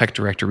old tech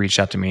director reached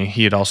out to me.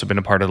 He had also been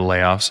a part of the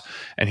layoffs,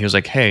 and he was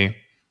like, "Hey,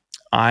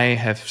 I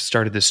have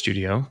started this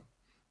studio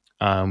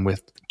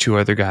with two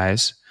other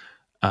guys,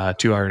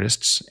 two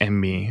artists,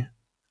 and me.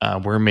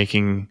 We're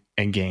making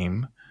a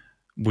game.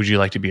 Would you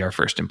like to be our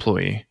first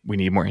employee? We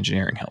need more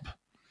engineering help."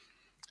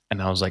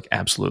 And I was like,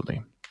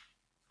 "Absolutely."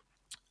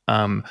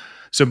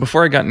 So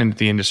before I got into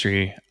the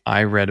industry,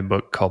 I read a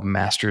book called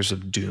Masters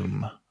of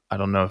Doom. I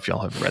don't know if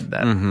y'all have read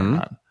that or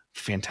not.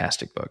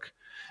 Fantastic book.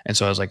 And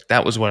so I was like,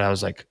 that was what I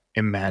was like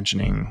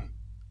imagining,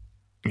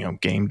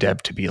 game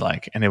dev to be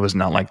like. And it was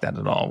not like that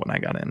at all when I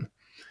got in.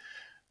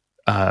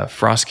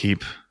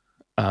 Frostkeep,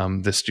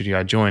 the studio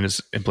I joined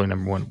as employee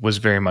number one, was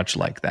very much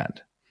like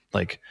that.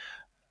 Like,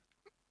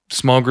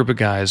 small group of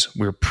guys,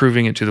 we were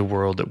proving it to the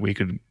world that we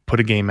could put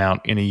a game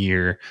out in a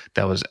year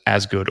that was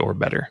as good or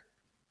better.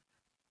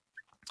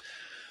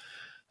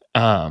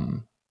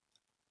 And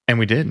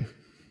we did.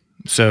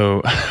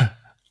 So,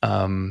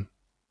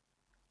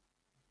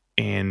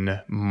 in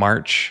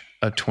March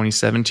of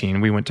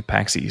 2017, we went to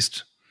PAX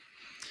East.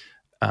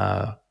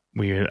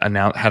 We had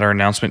our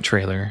announcement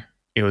trailer.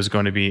 It was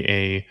going to be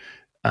a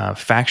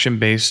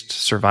faction-based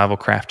survival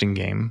crafting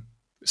game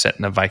set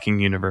in a Viking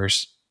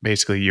universe.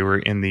 Basically, you were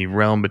in the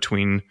realm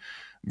between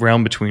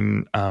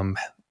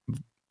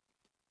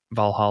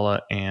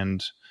Valhalla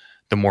and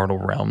the mortal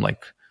realm.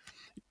 Like,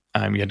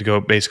 you had to go.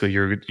 Basically,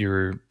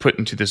 you're put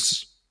into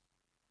this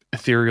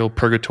ethereal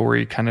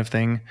purgatory kind of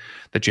thing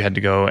that you had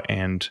to go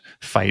and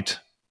fight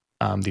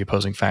the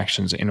opposing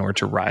factions in order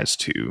to rise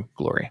to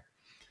glory.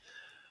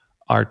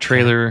 Our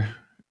trailer,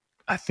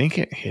 I think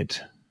it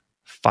hit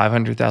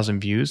 500,000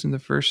 views in the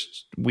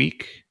first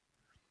week,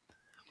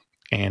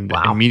 and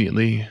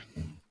immediately,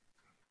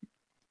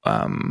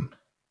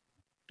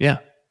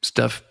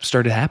 stuff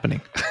started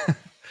happening.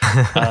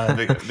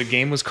 The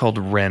game was called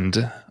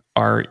Rend,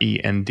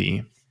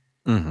 REND.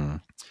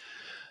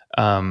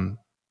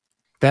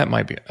 That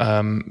might be.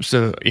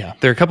 So yeah,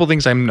 there are a couple of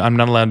things I'm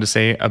not allowed to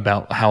say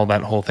about how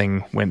that whole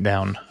thing went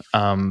down.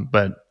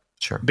 But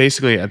sure.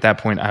 Basically, at that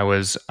point, I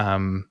was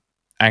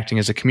acting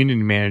as a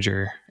community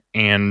manager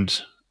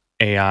and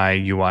AI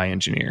UI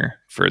engineer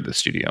for the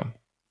studio.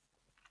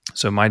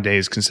 So my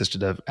days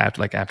consisted of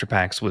after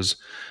PAX was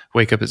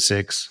wake up at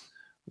 6,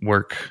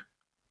 work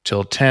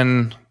till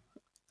 10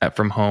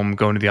 from home,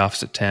 go into the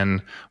office at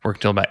 10, work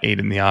till about 8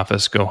 in the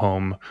office, go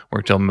home,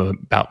 work till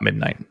about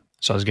midnight.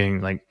 So I was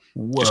getting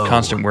just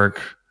constant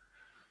work.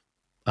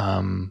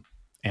 And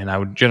I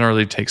would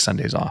generally take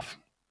Sundays off.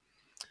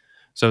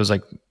 So it was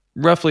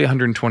roughly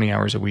 120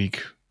 hours a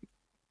week.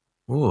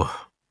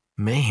 Oh,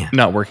 man.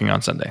 Not working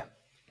on Sunday.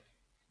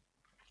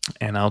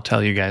 And I'll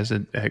tell you guys,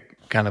 it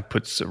kind of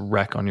puts a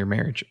wreck on your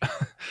marriage.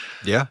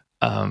 Yeah.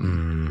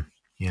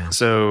 Yeah.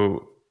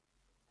 So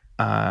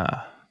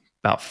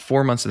about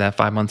 4 months of that,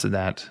 5 months of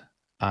that,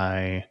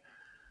 my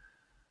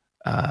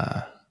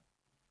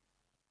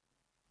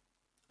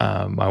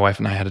wife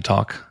and I had a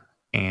talk,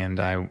 and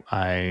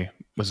I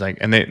was like,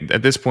 and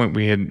at this point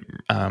we had,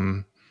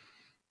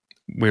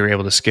 we were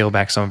able to scale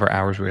back some of our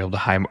hours. We were able to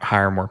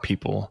hire more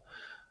people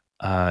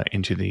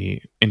into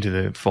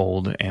the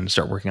fold and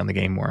start working on the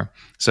game more.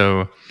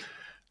 So,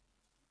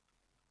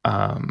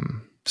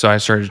 so I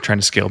started trying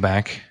to scale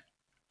back.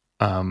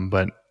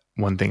 But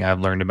one thing I've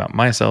learned about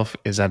myself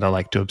is that I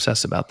like to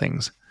obsess about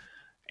things.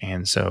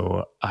 And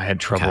so I had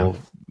trouble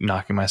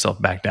knocking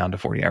myself back down to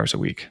 40 hours a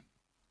week.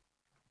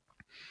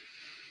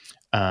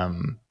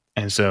 And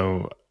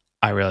so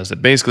I realized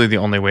that basically the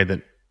only way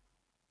that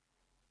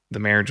the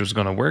marriage was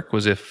going to work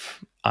was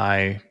if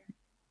I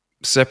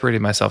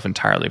separated myself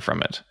entirely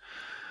from it.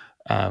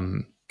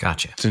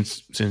 Gotcha.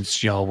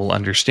 Since y'all will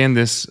understand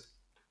this,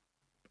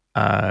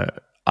 I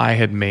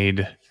had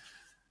made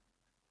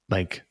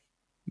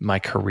my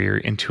career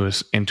into a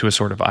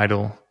sort of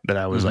idol that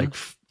I was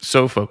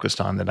so focused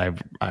on that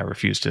I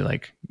refused to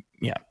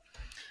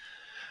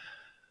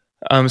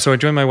So I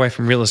joined my wife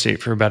in real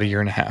estate for about a year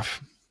and a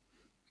half.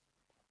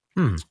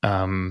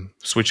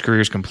 Switched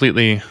careers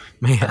completely.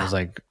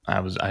 Yeah.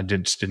 I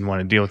just didn't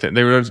want to deal with it.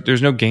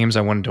 There's no games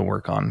I wanted to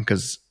work on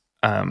because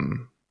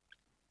I've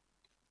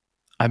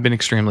been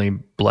extremely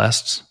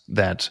blessed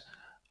that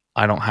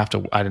I didn't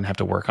have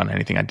to work on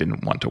anything I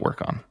didn't want to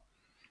work on.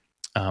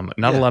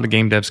 Not a lot of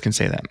game devs can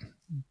say that.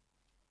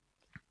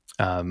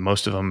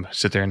 Most of them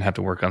sit there and have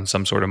to work on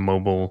some sort of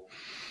mobile,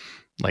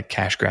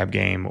 cash grab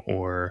game,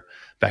 or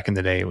back in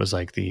the day it was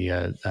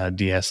the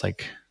DS. I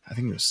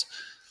think it was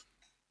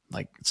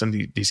some of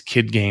these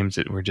kid games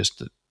that were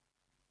just.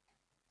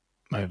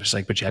 I was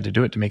but you had to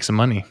do it to make some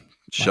money.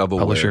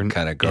 Shovelware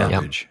kind of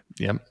garbage.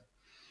 Yep.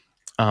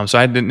 So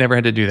I never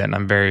had to do that, and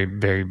I'm very,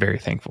 very, very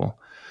thankful.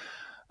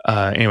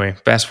 Anyway,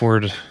 fast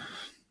forward,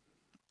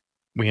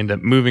 we end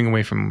up moving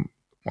away from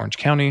Orange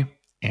County,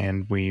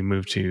 and we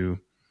moved to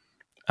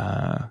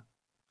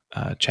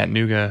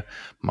Chattanooga.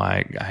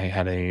 I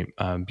had a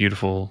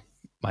beautiful.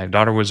 My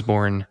daughter was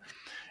born,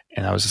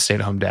 and I was a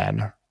stay-at-home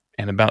dad.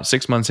 And about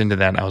 6 months into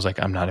that, I was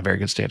like, I'm not a very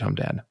good stay-at-home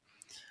dad.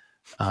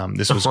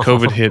 This was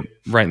COVID hit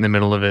right in the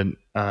middle of it.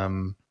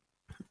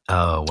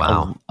 Oh,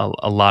 wow.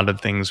 A lot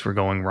of things were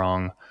going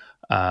wrong.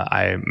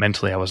 I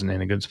wasn't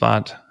in a good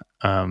spot.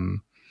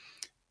 And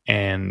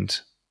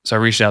so I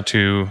reached out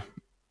to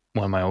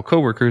one of my old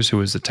coworkers who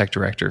was the tech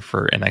director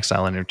for An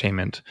Exile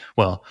Entertainment.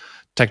 Well,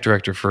 tech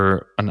director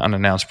for an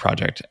unannounced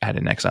project at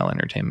An Exile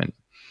Entertainment.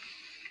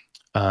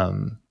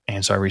 And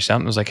so I reached out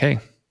and was like, hey,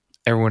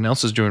 everyone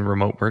else is doing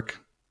remote work.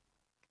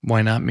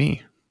 Why not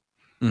me?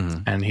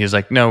 Mm-hmm. And he's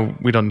like, no,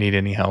 we don't need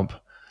any help.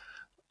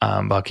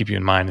 But I'll keep you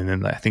in mind. And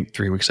then I think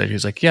 3 weeks later,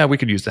 he's like, yeah, we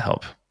could use the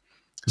help.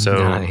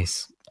 So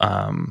Nice.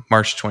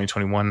 March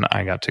 2021,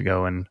 I got to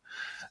go and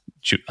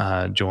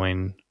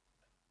join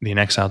the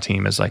Exile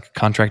team as like a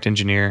contract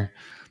engineer.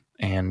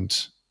 And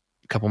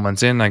a couple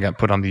months in, I got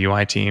put on the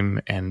UI team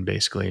and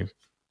basically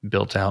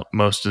built out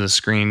most of the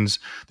screens.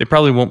 They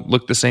probably won't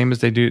look the same as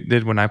they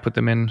did when I put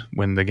them in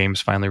when the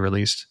game's finally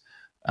released.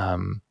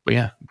 But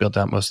yeah, built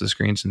out most of the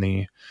screens and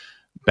the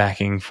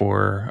backing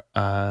for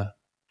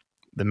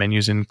the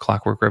menus in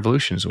Clockwork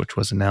Revolutions, which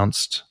was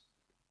announced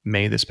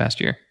May this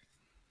past year.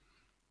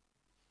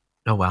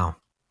 Oh, wow.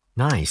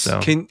 Nice.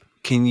 So Can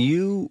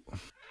you,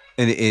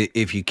 and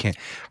if you can,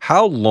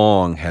 how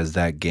long has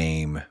that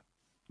game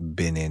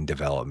been in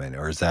development,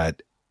 or is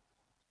that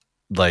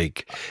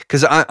like,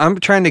 because I'm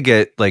trying to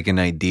get like an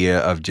idea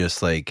of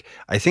just like,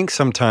 I think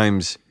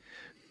sometimes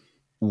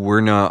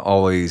we're not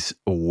always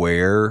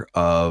aware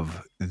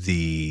of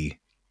the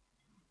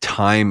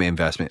time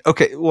investment.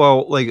 Okay,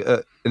 well, like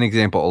an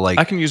example, like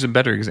I can use a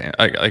better example.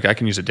 I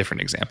can use a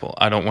different example.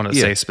 I don't want to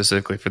say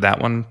specifically for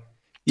that one,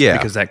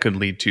 because that could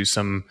lead to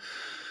some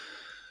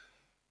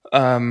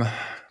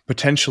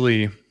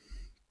potentially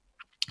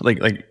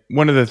like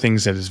one of the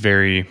things that is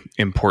very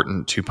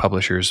important to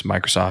publishers,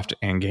 Microsoft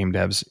and game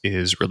devs,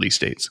 is release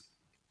dates.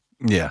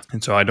 Yeah.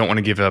 And so I don't want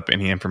to give up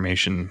any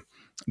information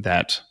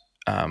that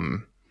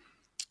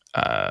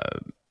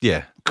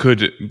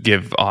could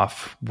give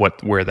off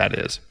where that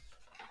is.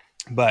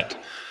 But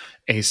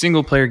a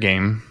single player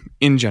game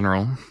in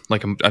general,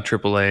 like a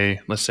AAA,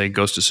 let's say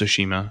Ghost of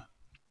Tsushima,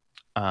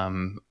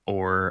 Ghost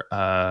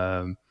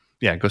of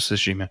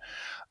Tsushima,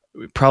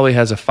 probably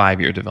has a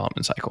 5-year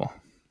development cycle.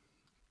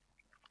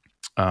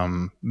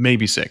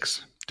 Maybe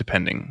 6,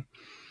 depending.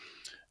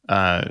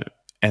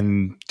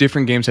 And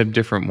different games have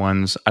different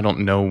ones. I don't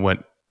know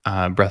what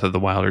Breath of the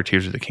Wild or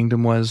Tears of the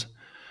Kingdom was.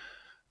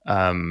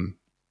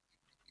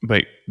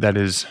 But that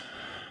is,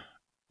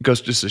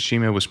 Ghost of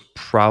Tsushima was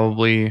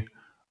probably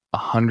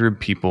 100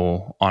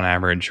 people on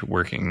average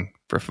working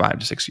for 5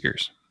 to 6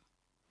 years.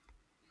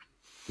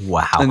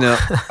 Wow. And now,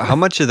 how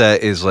much of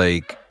that is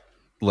like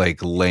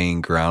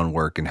laying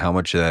groundwork, and how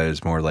much of that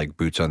is more like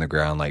boots on the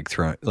ground, like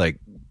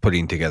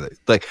putting together,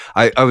 like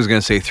I was going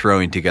to say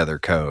throwing together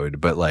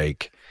code, but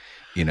like,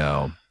 you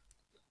know,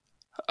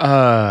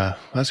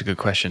 that's a good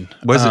question.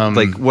 What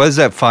does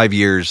that 5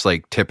 years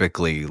like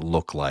typically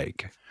look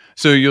like?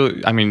 So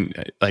you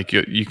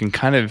can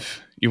kind of,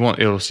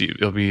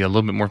 it'll be a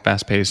little bit more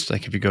fast paced.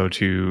 Like if you go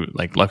to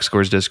like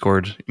LuxCor's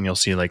Discord, and you'll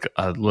see like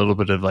a little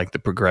bit of like the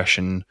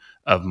progression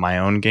of my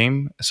own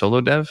game,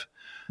 solo dev.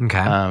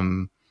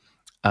 Okay.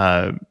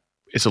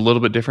 It's a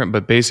little bit different,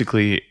 but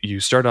basically you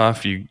start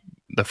off, the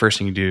first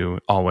thing you do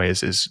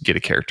always is get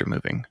a character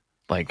moving.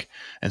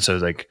 And so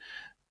like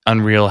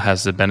Unreal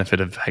has the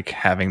benefit of like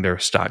having their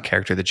stock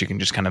character that you can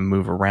just kind of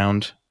move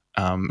around.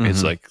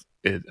 It's like,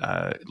 it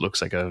looks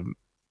like a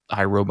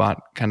iRobot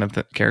kind of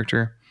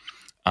character.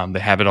 They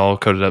have it all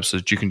coded up so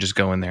that you can just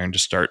go in there and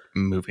just start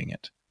moving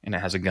it, and it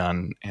has a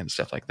gun and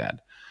stuff like that.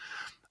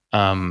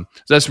 So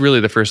that's really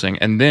the first thing,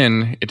 and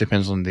then it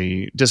depends on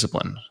the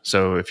discipline.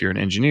 So if you're an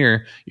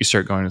engineer, you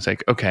start going, it's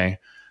like, okay,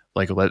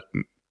 like let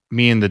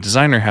me and the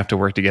designer have to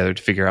work together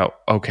to figure out,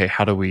 okay,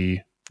 how do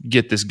we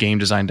get this game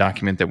design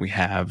document that we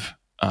have,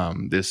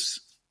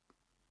 this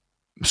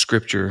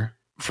scripture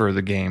for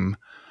the game,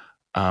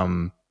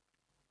 how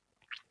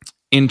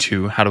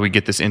do we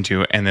get this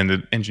into, and then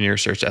the engineer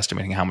starts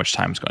estimating how much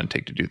time it's going to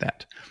take to do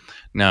that.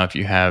 Now, if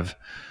you have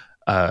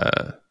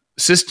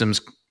systems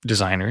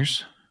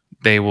designers,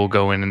 they will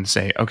go in and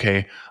say,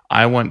 okay,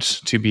 I want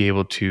to be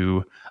able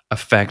to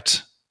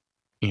affect,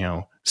 I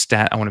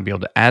want to be able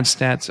to add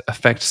stats,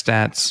 affect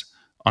stats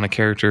on a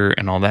character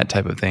and all that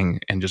type of thing,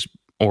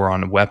 or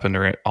on a weapon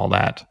or all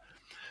that.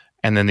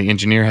 And then the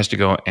engineer has to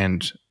go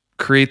and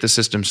create the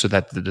system so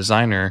that the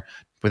designer,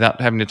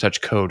 without having to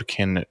touch code,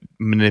 can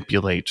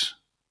manipulate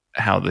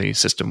how the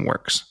system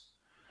works.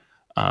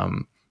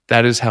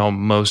 That is how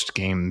most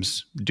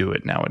games do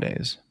it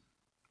nowadays.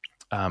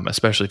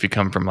 Especially if you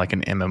come from like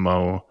an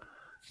MMO,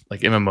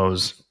 like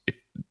MMOs,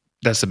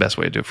 that's the best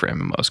way to do it for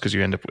MMOs, because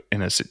you end up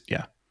because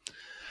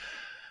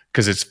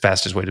it's the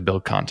fastest way to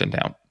build content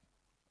out.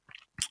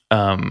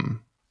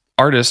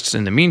 Artists,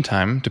 in the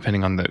meantime,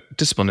 depending on the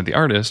discipline of the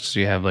artists,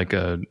 you have like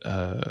a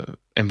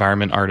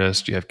environment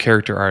artist, you have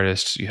character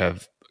artists, you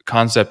have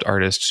concept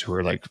artists who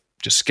are like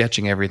just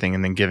sketching everything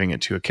and then giving it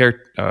to a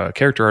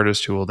character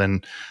artist who will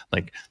then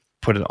like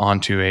put it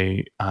onto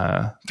a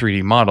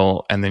 3D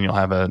model, and then you'll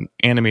have an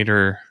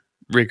animator,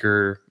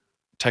 rigger,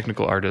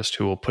 technical artist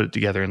who will put it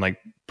together and like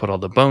put all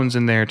the bones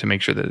in there to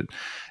make sure that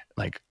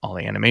like all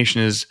the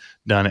animation is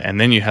done. And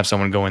then you have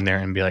someone go in there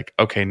and be like,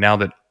 okay, now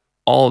that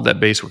all of that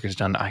base work is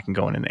done, I can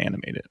go in and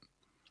animate it.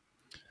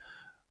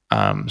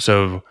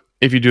 So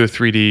if you do a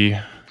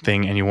 3D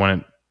thing and you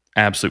want it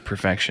absolute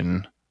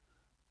perfection,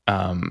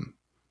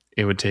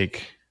 it would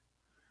take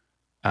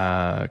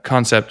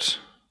concept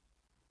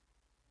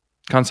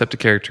to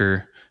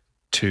character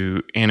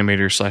to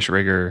animator /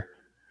 rigger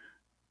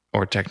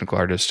or technical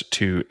artist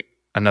to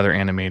another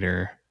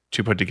animator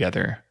to put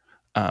together.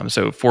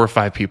 So 4 or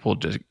 5 people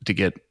to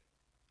get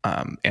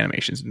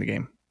animations in the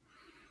game.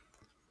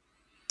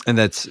 And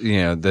that's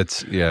yeah.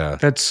 That's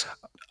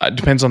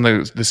depends on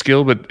the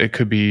skill, but it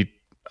could be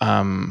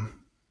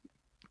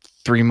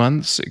 3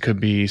 months. It could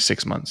be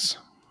 6 months.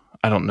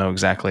 I don't know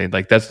exactly.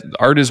 Like that's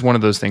art is one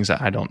of those things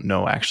that I don't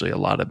know actually a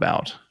lot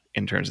about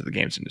in terms of the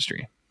games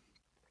industry.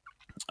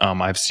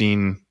 I've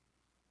seen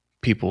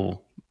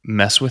people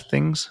mess with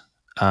things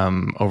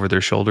over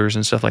their shoulders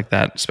and stuff like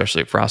that,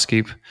 especially at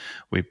Frostkeep.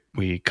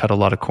 We cut a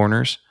lot of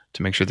corners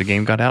to make sure the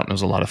game got out, and it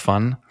was a lot of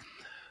fun.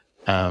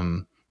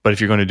 But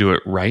if you're going to do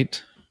it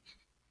right,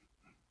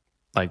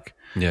 like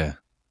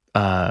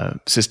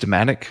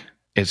systematic,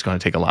 it's going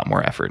to take a lot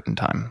more effort and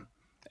time,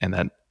 and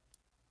that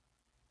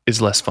is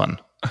less fun.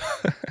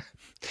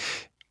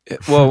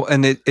 Well,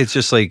 and it's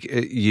just like,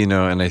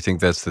 and I think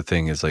that's the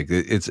thing is like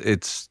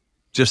it's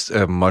just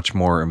a much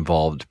more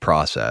involved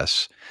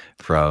process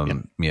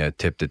from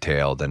tip to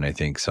tail than I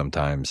think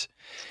sometimes,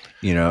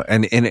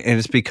 and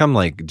it's become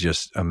like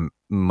just a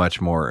much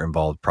more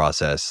involved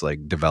process,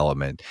 like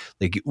development.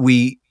 Like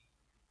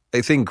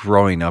I think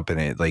growing up in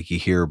it, like you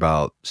hear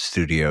about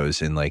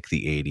studios in like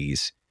the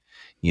 80s,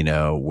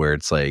 where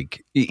it's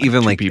like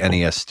even like people.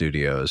 NES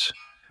studios,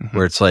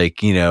 where it's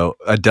like,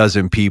 a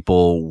dozen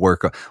people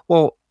work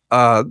on,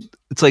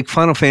 it's like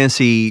Final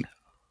Fantasy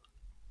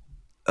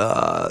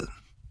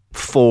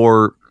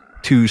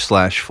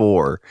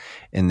 2/4,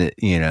 and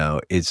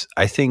it's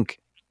I think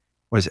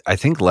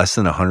less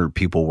than 100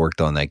 people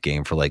worked on that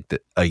game for like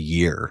a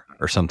year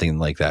or something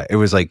like that. It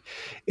was like,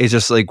 it's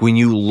just like when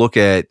you look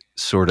at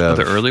sort of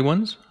the early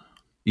ones,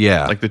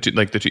 like the two,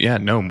 I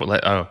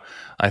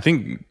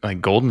think like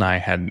GoldenEye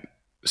had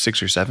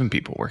 6 or 7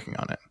 people working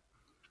on it.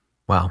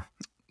 Wow.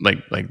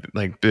 Like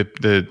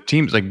the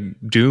teams like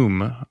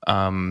Doom,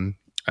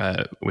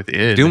 with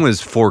id. Doom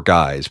was 4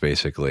 guys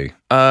basically.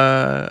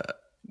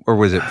 Or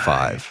was it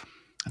 5?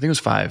 I think it was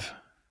 5.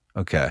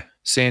 Okay.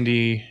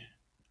 Sandy,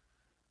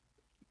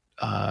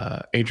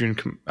 Adrian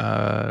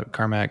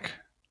Carmack,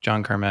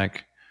 John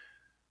Carmack,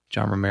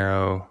 John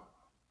Romero.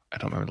 I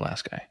don't remember the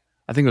last guy.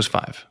 I think it was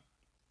 5.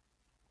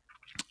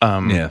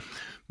 But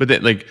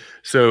then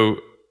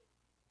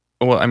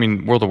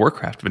World of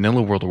Warcraft,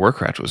 vanilla World of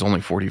Warcraft was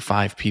only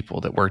 45 people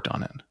that worked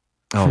on it.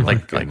 Oh my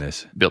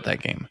goodness. Built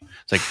that game.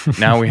 It's like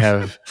now we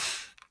have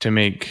to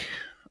make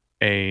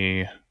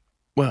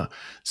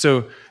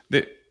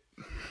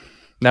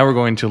now we're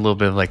going to a little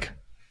bit of like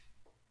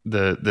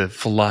the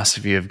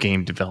philosophy of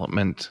game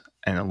development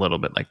and a little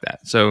bit like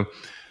that. So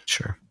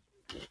sure.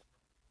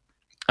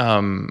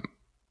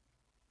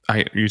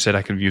 You said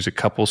I could use a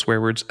couple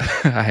swear words.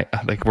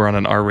 Like we're on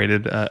an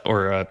R-rated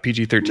or a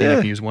PG-13. I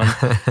can use one.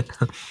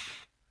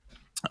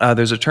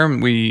 There's a term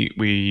we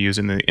use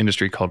in the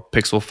industry called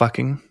pixel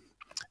fucking,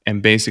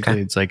 and basically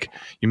it's like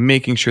you're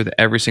making sure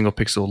that every single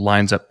pixel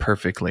lines up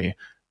perfectly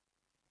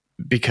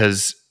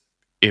because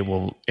it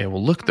will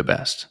look the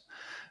best.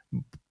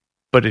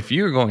 But if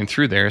you're going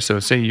through there, so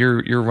say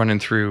you're running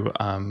through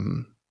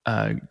Ghost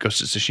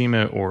of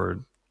Tsushima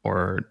or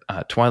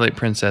Twilight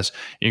Princess,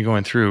 and you're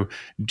going through,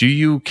 do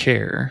you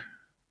care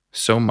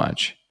so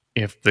much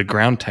if the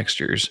ground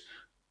textures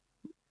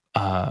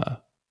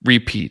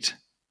repeat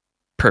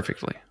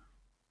perfectly?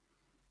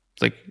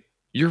 It's like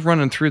you're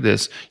running through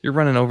this, you're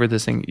running over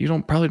this thing, you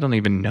probably don't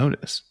even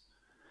notice.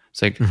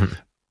 It's like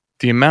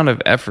the amount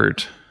of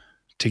effort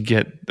to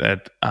get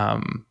that,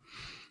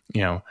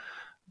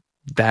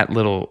 that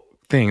little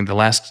thing, the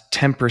last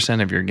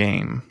 10% of your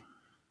game,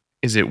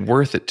 is it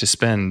worth it to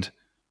spend?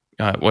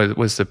 What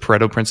was the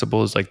Pareto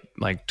principle? Is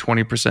like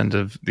 20%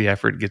 of the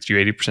effort gets you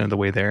 80% of the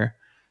way there.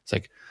 It's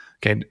like,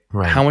 okay,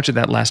 how much of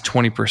that last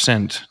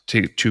 20%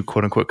 to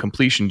quote unquote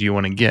completion do you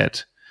want to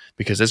get?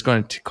 Because it's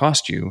going to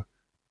cost you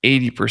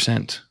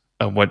 80%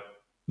 of what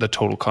the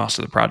total cost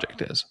of the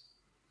project is.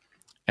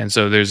 And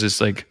so there's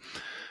this like,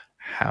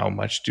 how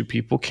much do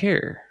people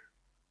care?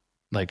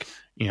 Like,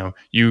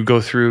 you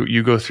go through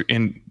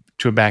into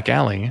a back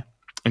alley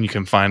and you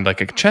can find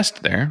like a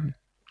chest there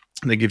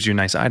that gives you a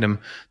nice item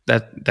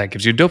that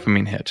gives you a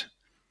dopamine hit.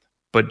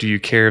 But do you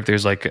care if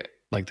there's like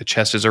the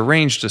chest is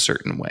arranged a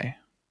certain way?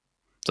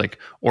 It's like,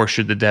 or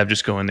should the dev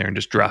just go in there and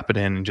just drop it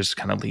in and just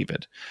kind of leave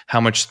it? How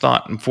much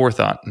thought and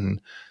forethought and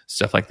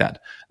stuff like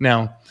that.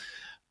 Now,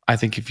 I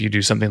think if you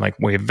do something like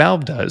way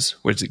Valve does,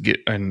 which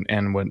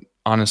and what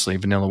honestly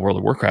vanilla World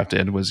of Warcraft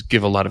did was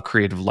give a lot of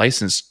creative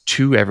license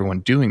to everyone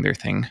doing their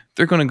thing.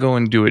 They're going to go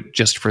and do it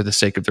just for the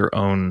sake of their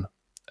own,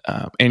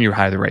 and you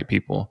hire the right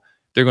people,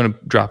 they're going to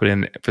drop it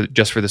in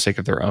just for the sake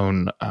of their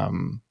own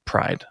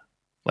pride,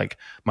 like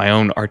my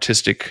own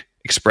artistic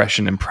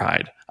expression and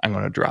pride. I'm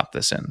going to drop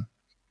this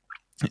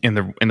in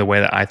the way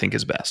that I think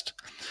is best.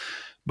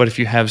 But if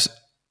you have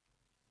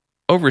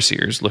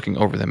overseers looking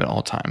over them at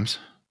all times,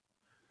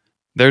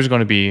 there's going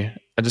to be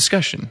a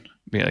discussion.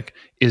 Be like,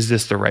 is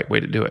this the right way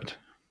to do it?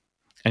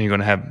 And you're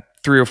going to have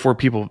 3 or 4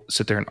 people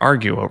sit there and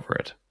argue over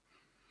it.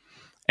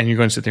 And you're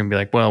going to sit there and be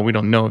like, well, we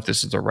don't know if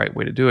this is the right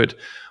way to do it.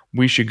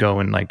 We should go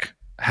and like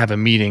have a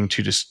meeting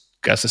to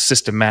discuss a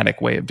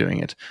systematic way of doing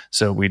it.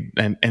 So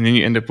and then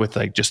you end up with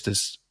like just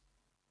this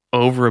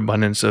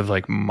overabundance of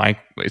like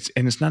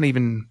it's not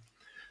even.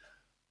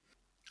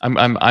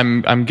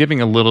 I'm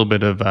giving a little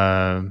bit of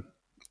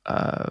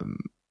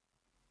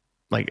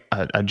like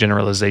a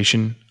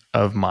generalization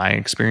of my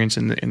experience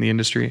in the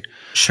industry.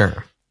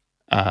 Sure.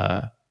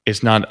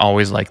 It's not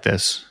always like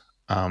this.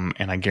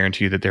 And I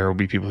guarantee you that there will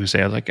be people who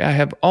say, I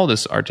have all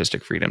this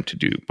artistic freedom to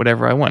do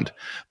whatever I want,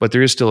 but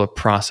there is still a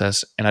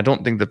process. And I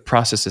don't think the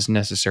process is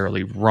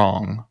necessarily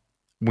wrong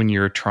when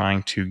you're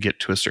trying to get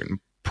to a certain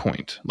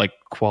point. Like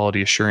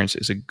quality assurance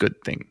is a good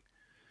thing.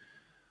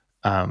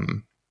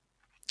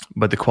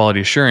 But the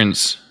quality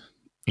assurance,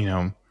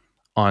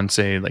 on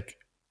say like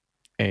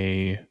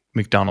a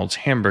McDonald's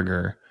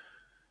hamburger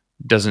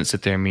doesn't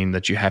sit there and mean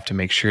that you have to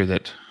make sure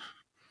that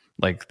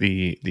like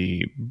the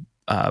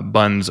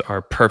buns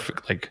are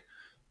perfect, like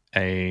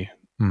a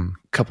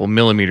couple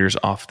millimeters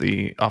off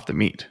the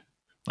meat,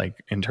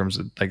 like in terms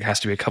of like it has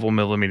to be a couple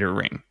millimeter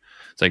ring.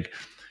 It's like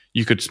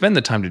you could spend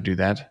the time to do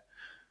that,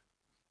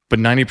 but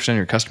 90% of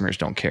your customers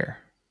don't care.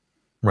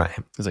 Right.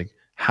 It's like,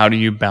 how do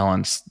you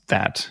balance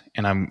that?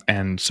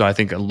 And so I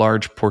think a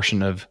large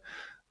portion of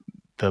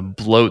the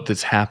bloat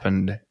that's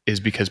happened is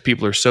because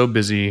people are so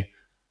busy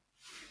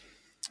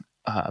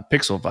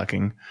pixel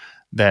fucking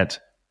that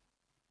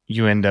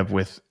you end up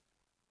with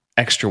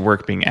extra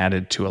work being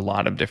added to a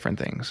lot of different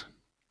things.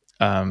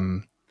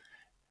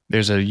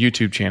 There's a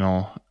YouTube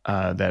channel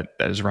that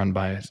is run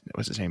by,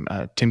 what's his name?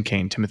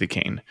 Timothy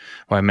Kane,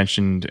 who I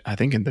mentioned, I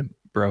think in the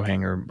Bro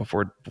Hanger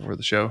before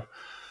the show.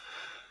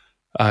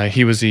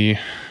 He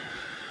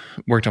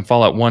worked on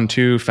Fallout 1,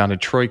 2,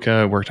 founded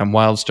Troika, worked on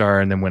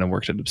WildStar, and then went and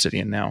worked at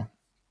Obsidian now.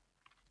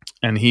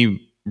 And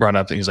he brought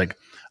up that he's like,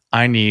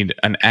 I need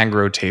an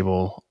aggro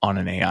table on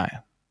an AI.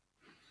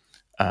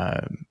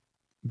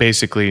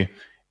 Basically,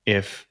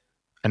 if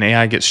an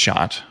AI gets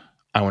shot,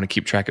 I want to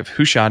keep track of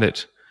who shot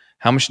it,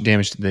 how much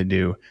damage did they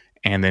do,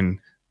 and then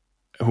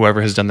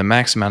whoever has done the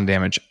max amount of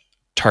damage,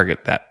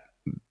 target that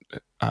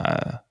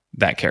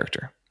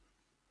character.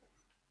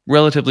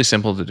 Relatively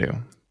simple to do.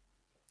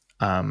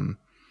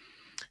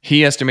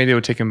 He estimated it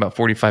would take him about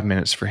 45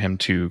 minutes for him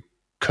to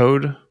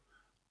code.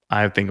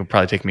 I think it would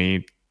probably take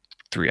me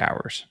 3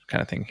 hours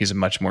kind of thing. He's a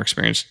much more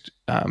experienced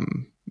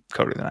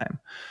coder than I am.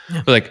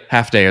 Yeah. But like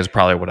half day is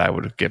probably what I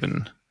would have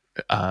given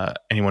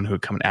anyone who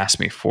would come and ask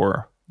me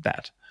for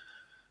that.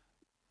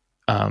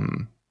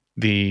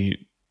 The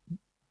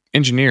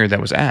engineer that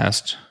was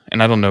asked,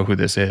 and I don't know who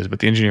this is, but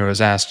the engineer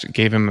was asked,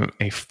 gave him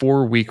a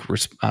 4-week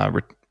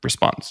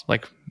response,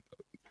 like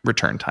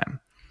return time,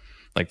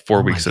 like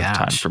 4 weeks of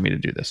time for me to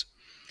do this.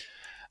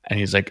 And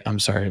he's like, I'm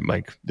sorry,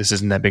 like this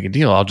isn't that big a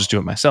deal. I'll just do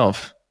it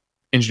myself.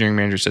 Engineering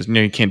manager says,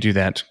 no, you can't do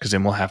that because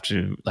then we'll have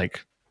to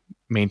like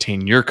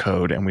maintain your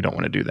code and we don't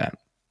want to do that.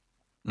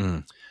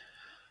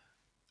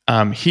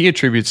 He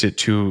attributes it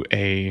to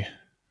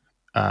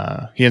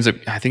I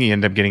think he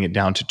ended up getting it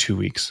down to 2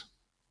 weeks.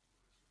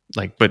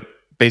 Like, but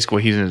basically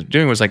what he ended up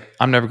doing was like,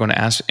 I'm never going to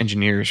ask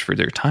engineers for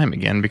their time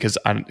again because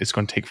it's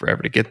going to take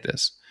forever to get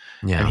this.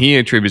 Yeah. And he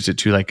attributes it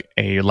to like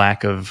a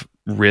lack of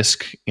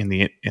risk in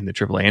the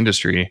AAA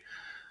industry.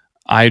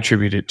 I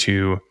attribute it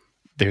to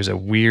there's a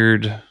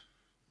weird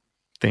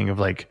thing of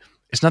like,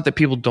 it's not that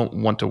people don't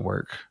want to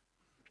work.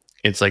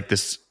 It's like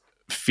this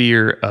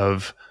fear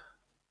of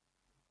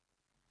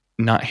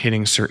not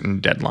hitting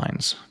certain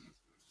deadlines.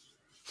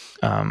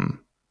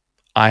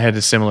 I had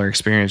a similar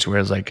experience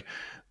where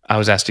I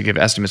was asked to give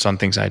estimates on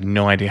things I had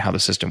no idea how the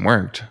system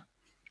worked.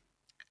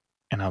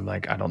 And I'm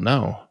like, I don't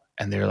know.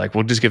 And they're like,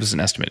 well, just give us an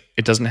estimate.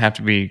 It doesn't have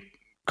to be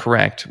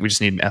correct. We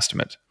just need an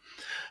estimate.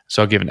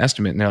 So I'll give an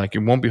estimate, and they're like,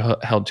 you won't be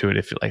held to it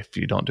if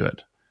you don't do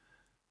it.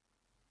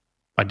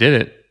 I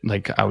did it.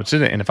 Like I would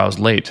sit it, and if I was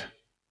late,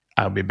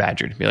 I would be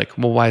badgered. Be like,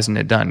 well, why isn't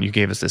it done? You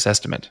gave us this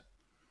estimate.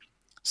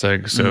 So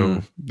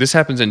this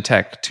happens in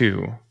tech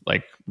too,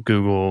 like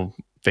Google,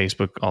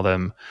 Facebook, all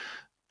them.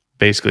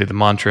 Basically, the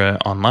mantra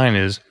online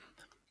is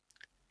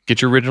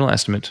get your original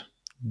estimate,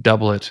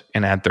 double it,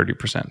 and add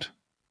 30%.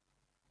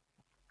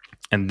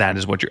 And that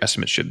is what your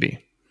estimate should be.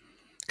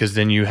 Because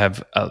then you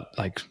have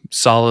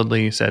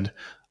solidly said,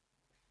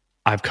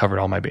 I've covered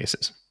all my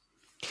bases.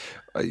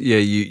 Yeah,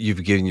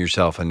 you've given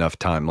yourself enough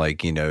time,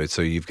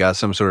 so you've got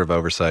some sort of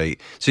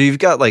oversight. So you've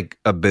got like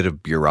a bit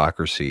of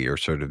bureaucracy or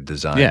sort of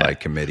design by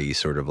committee,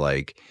 sort of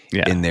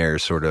in there,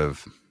 sort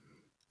of.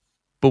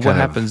 But what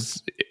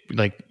happens,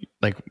 like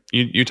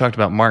you talked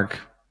about Mark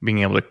being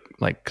able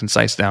to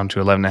concise down to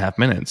 11.5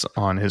 minutes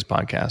on his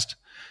podcast.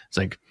 It's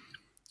like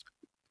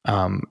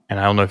And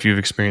I don't know if you've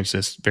experienced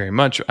this very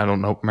much. I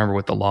don't remember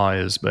what the law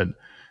is, but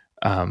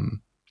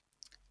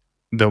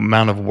the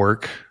amount of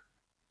work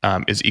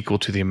is equal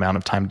to the amount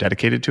of time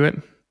dedicated to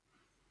it.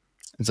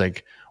 It's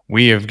like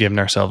we have given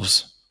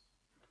ourselves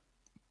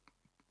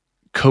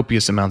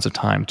copious amounts of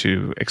time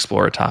to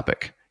explore a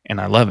topic, and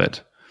I love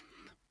it.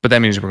 But that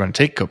means we're going to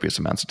take copious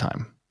amounts of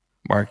time.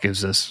 Mark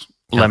gives us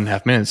 11 and a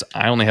half minutes.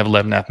 I only have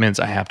 11 and a half minutes.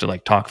 I have to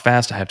talk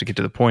fast. I have to get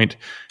to the point,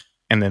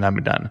 and then I'm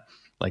done.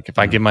 Like if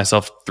I give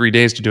myself 3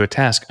 days to do a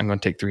task, I'm going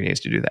to take 3 days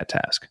to do that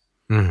task.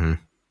 Mm-hmm.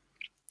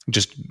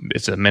 Just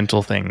it's a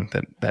mental thing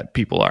that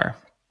people are.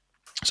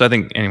 So I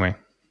think anyway,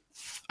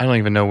 I don't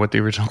even know what the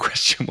original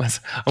question was.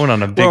 I went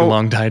on a big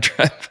long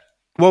diatribe.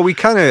 Well, we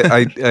kind of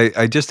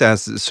I just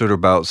asked sort of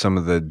about some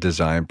of the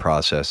design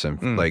process,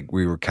 and like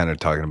we were kind of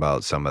talking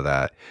about some of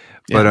that.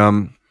 But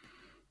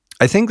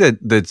I think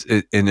that's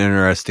an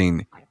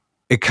interesting.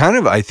 It kind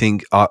of I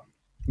think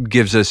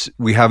gives us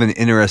we have an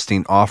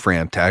interesting off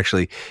ramp to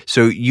actually.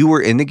 So you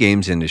were in the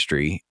games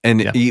industry,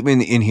 and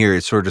even in here,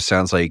 it sort of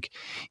sounds like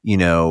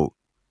you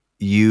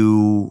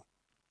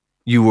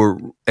were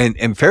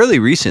and fairly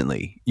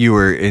recently you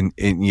were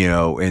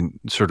in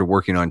sort of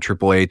working on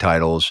AAA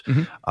titles.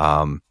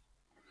 Mm-hmm.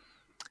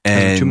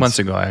 And 2 months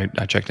ago,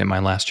 I checked in my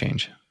last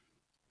change,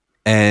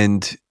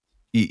 and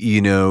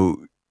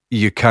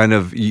you kind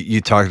of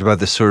you talked about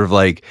this sort of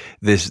like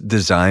this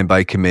design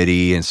by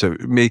committee, and so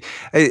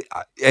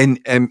and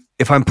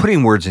if I'm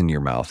putting words in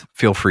your mouth,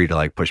 feel free to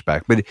like push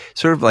back, but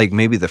sort of like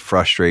maybe the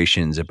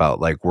frustrations about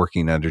like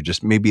working under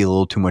just maybe a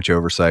little too much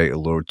oversight, a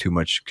little too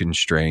much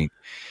constraint,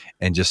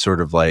 and just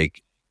sort of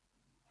like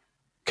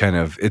kind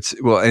of it's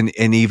well, and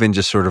even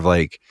just sort of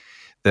like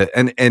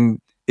and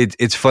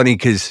it's funny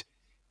because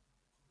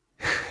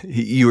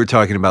you were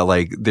talking about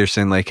like they're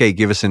saying like, hey,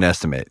 give us an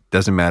estimate,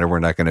 doesn't matter, we're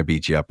not going to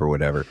beat you up or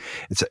whatever.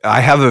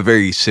 I have a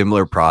very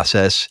similar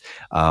process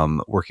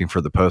working for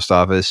the post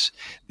office.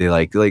 They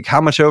like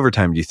how much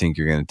overtime do you think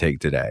you're going to take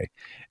today?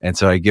 And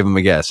so I give them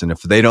a guess, and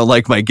if they don't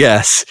like my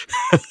guess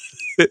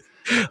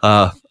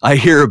I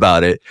hear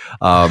about it,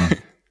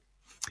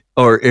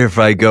 or if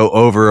I go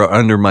over or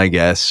under my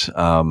guess,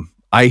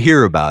 I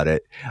hear about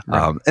it.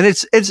 Right. And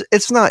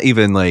it's not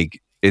even like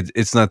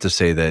it's not to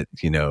say that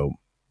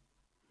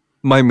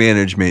my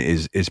management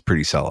is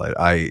pretty solid.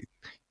 I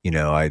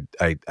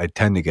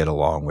tend to get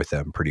along with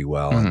them pretty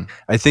well. Mm-hmm. And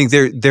I think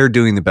they're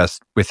doing the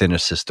best within a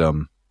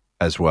system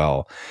as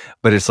well.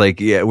 But it's like,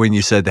 when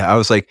you said that, I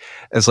was like,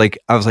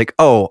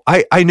 oh,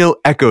 I know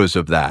echoes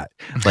of that,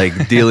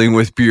 like dealing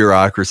with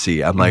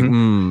bureaucracy. I'm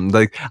mm-hmm.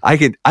 Like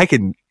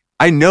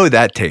I know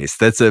that taste.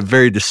 That's a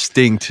very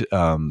distinct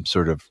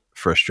sort of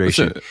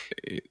frustration.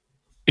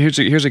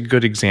 So, here's a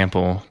good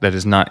example that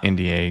is not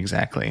NDA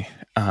exactly.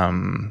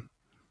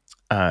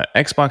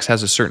 Xbox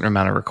has a certain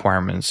amount of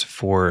requirements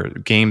for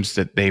games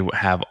that they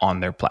have on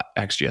their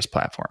XGS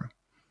platform,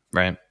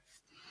 right?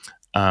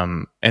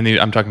 And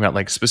I'm talking about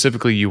like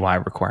specifically UI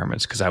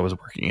requirements because I was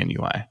working in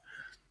UI.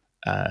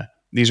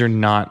 These are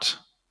not,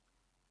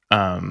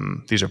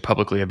 these are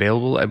publicly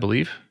available, I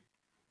believe,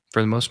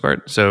 for the most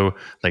part. So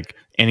like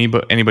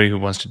anybody who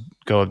wants to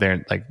go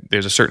there, like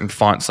there's a certain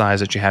font size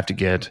that you have to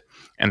get,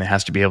 and it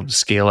has to be able to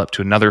scale up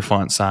to another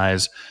font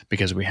size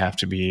because we have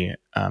to be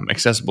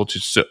accessible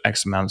to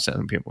X amount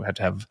of people. We have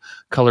to have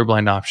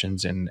colorblind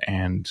options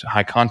and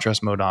high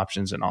contrast mode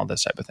options and all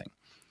this type of thing.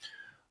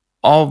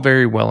 All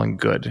very well and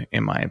good,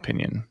 in my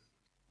opinion.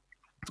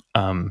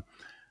 But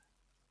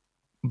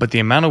the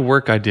amount of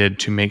work I did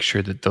to make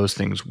sure that those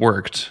things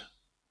worked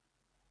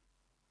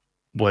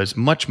was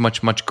much,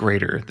 much, much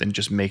greater than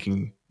just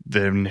making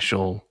the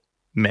initial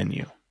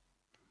menu.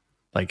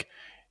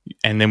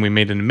 And then we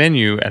made a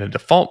menu at a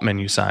default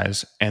menu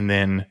size, and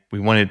then we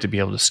wanted it to be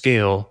able to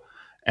scale,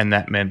 and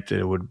that meant that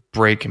it would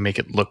break and make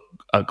it look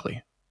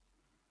ugly.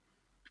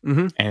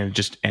 Mm-hmm. And it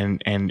just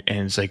and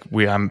it's like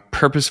I'm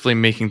purposefully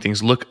making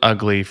things look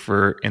ugly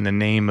in the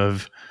name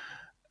of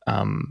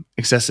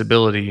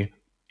accessibility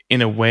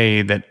in a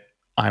way that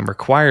I'm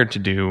required to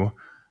do,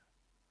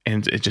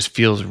 and it just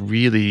feels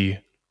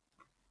really.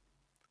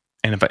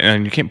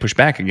 And you can't push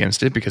back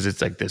against it because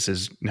it's like, this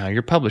is now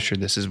your publisher.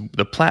 This is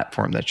the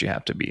platform that you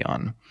have to be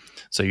on.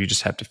 So you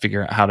just have to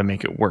figure out how to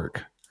make it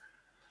work.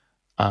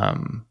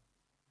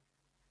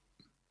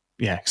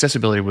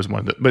 Accessibility was one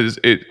of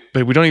the,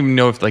 but we don't even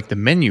know if like the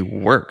menu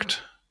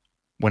worked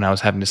when I was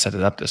having to set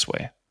it up this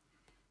way.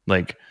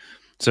 Like,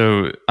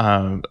 so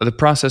the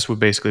process would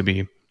basically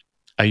be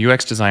a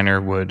UX designer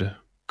would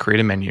create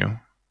a menu,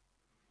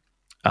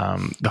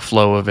 the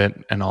flow of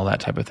it and all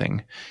that type of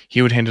thing.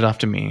 He would hand it off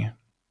to me.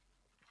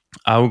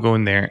 I will go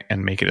in there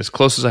and make it as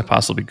close as I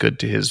possibly could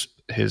to his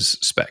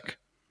spec.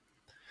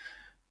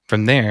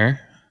 From there,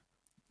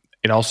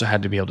 it also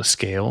had to be able to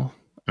scale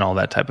and all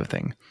that type of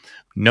thing.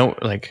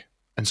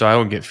 And so I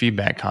would get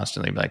feedback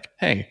constantly, like,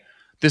 hey,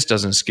 this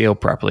doesn't scale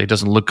properly. It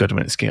doesn't look good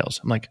when it scales.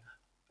 I'm like,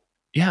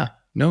 yeah,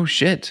 no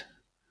shit.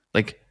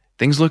 Like,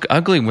 things look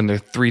ugly when they're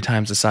 3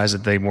 times the size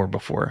that they were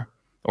before,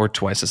 or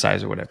twice the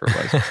size or whatever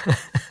it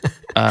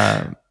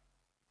was.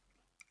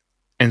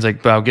 it's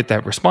like, but I'll get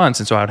that response.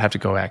 And so I would have to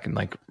go back and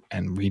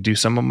redo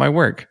some of my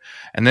work.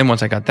 And then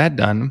once I got that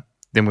done,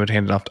 then we would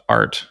hand it off to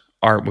Art.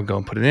 Art would go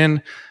and put it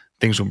in.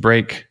 Things would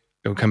break.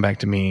 It would come back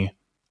to me,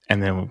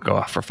 and then it would go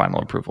off for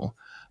final approval.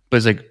 But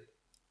it's like,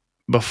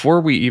 before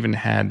we even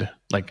had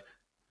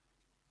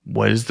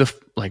what is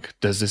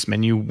does this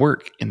menu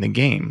work in the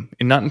game?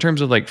 And not in terms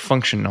of like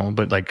functional,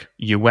 but like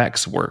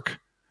UX work.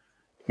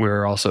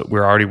 We're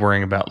already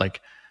worrying about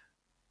like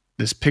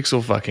this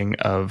pixel fucking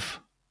of,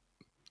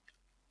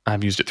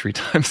 I've used it 3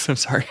 times. I'm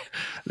sorry.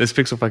 This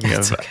pixel fucking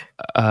of,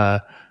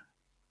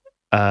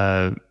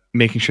 okay.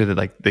 Making sure that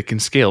like they can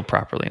scale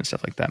properly and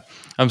stuff like that.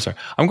 I'm sorry.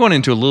 I'm going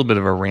into a little bit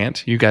of a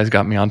rant. You guys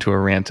got me onto a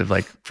rant of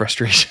like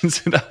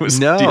frustrations that I was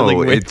dealing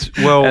with.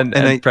 And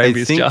I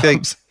previous think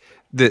jobs.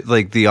 that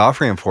like the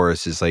off ramp for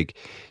us is like,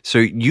 so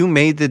you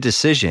made the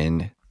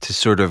decision to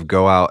sort of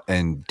go out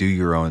and do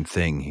your own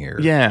thing here.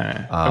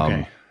 Yeah.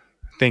 Okay.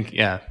 Thank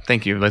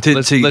you.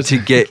 Let's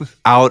to get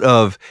out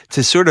of,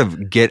 to sort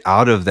of get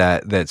out of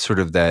that sort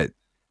of that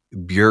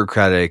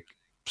bureaucratic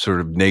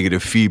sort of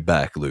negative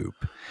feedback loop.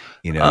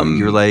 You know,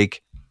 you're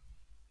like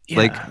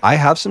I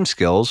have some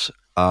skills,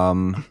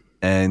 so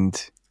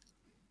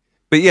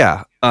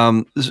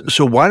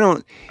why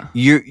don't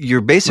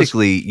you're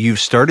basically, you've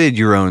started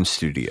your own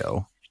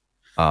studio,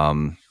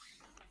 and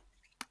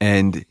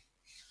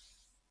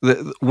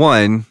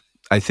I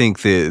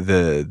think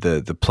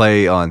the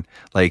play on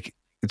like,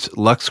 it's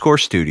LuxCor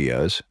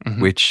Studios,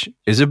 which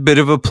is a bit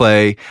of a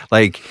play,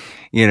 like,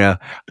 you know,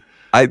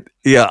 I'm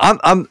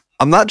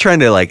not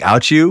trying to like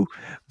out you,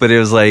 but it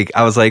was like,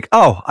 I was like,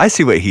 oh, I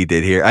see what he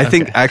did here. I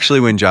think actually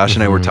when Josh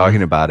and I were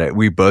talking about it,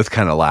 we both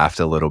kind of laughed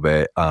a little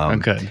bit.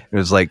 It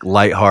was like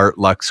Leithart,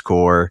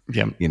 LuxCor.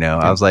 Yep. You know,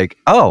 I was like,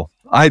 oh,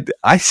 I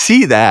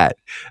see that.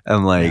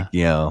 I'm like,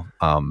 you know,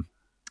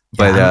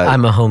 but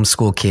I'm a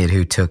homeschool kid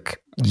who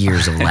took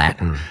years of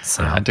Latin.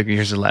 So I took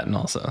years of Latin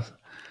also.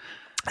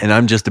 And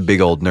I'm just a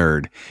big old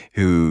nerd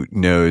who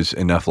knows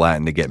enough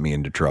Latin to get me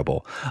into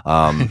trouble.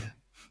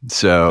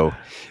 So,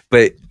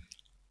 but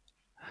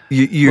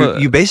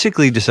you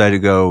basically decided to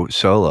go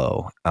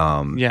solo.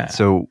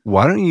 So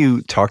why don't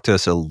you talk to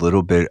us a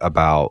little bit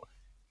about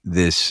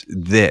this,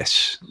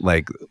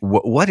 like,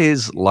 what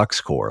is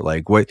LuxCor?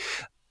 Like, what,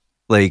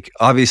 like,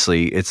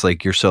 obviously it's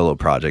like your solo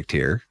project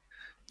here.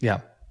 Yeah.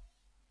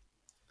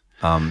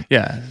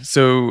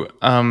 So,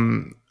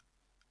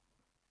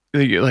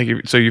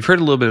 so you've heard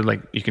a little bit of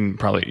like, you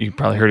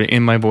probably heard it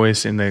in my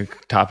voice in the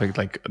topic,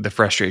 like the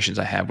frustrations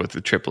I have with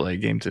the AAA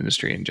games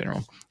industry in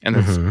general.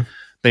 And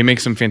they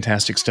make some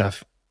fantastic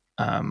stuff.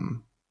 I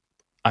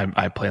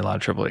play a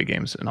lot of AAA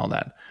games and all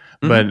that,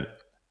 but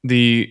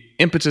the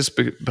impetus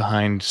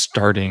behind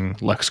starting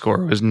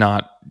LuxCor was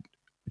not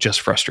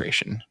just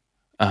frustration.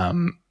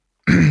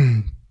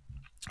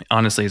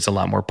 Honestly, it's a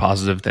lot more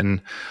positive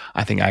than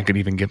I think I could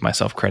even give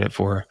myself credit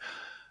for.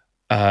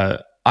 I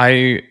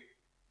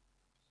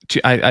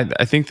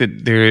think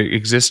that there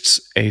exists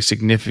a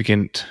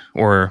significant,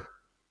 or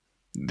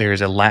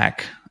there's a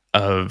lack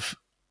of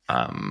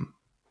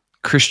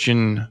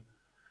Christian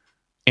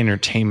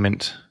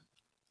entertainment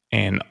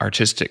and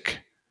artistic,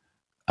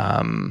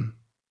 and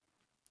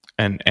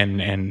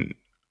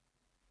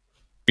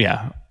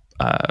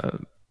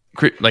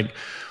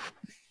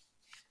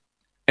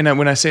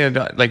when I say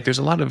like, there's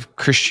a lot of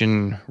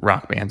Christian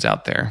rock bands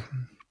out there.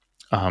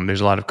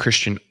 There's a lot of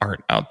Christian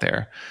art out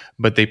there,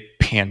 but they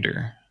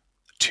pander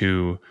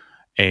to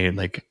a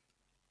like,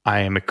 I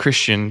am a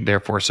Christian,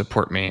 therefore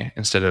support me,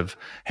 instead of,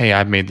 hey,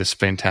 I've made this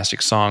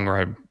fantastic song,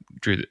 or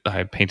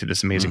I painted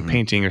this amazing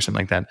painting or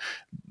something like that.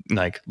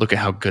 Like, look at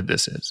how good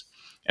this is.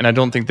 And I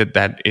don't think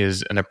that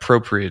is an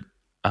appropriate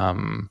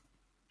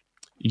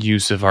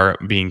use of art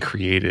being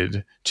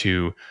created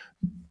to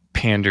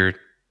pander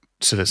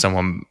so that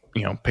someone,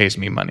 you know, pays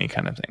me money,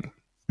 kind of thing.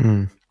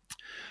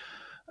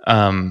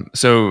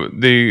 So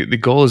the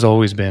goal has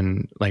always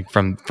been, like,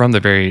 from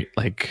the very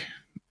like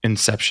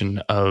inception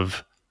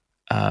of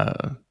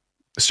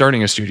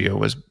starting a studio,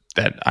 was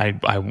that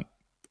I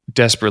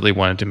desperately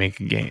wanted to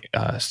make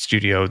a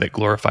studio that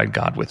glorified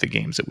God with the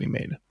games that we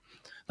made.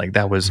 Like,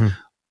 that was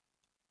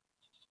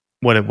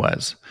what it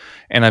was.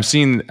 And I've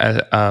seen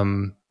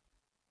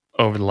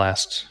over the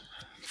last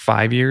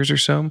 5 years or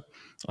so,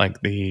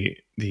 like the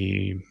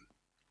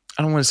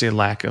I don't want to say a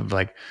lack of,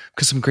 like,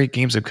 because some great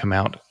games have come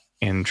out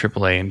in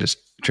AAA and just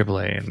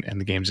AAA and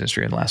the games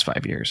industry in the last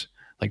 5 years.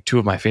 Like, 2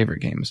 of my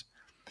favorite games.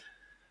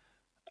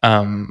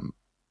 But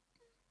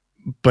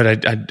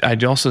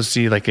I'd also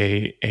see like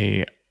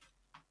a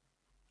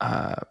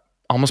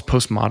almost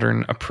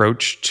postmodern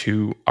approach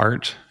to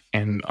art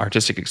and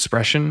artistic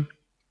expression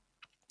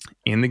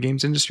in the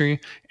games industry,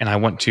 and I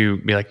want to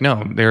be like, no,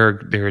 I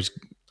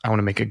want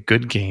to make a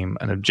good game,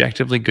 an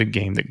objectively good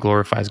game that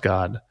glorifies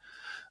God.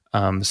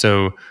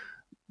 So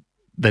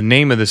the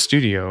name of the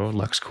studio,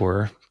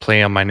 LuxCor,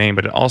 play on my name,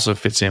 but it also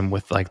fits in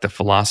with like the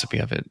philosophy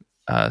of it.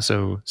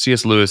 So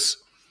C.S. Lewis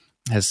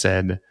has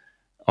said,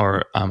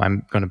 or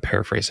I'm going to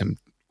paraphrase him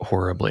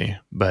horribly,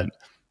 but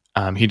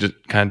he just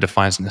kind of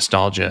defines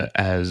nostalgia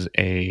as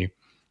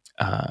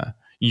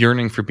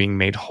yearning for being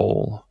made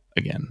whole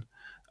again.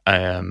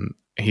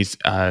 He's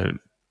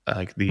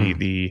like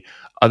the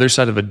other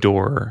side of a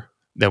door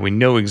that we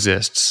know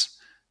exists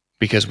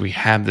because we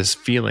have this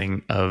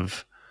feeling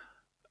of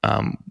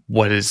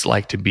what it's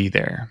like to be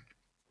there.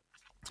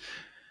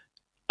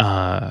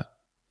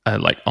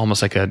 Like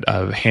almost like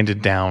a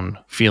handed down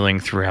feeling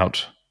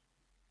throughout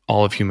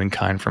all of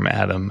humankind from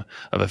Adam,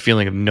 of a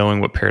feeling of knowing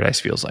what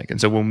paradise feels like.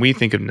 And so when we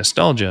think of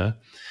nostalgia,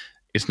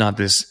 it's not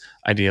this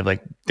idea of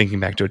like thinking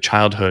back to a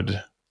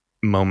childhood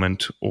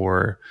moment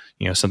or,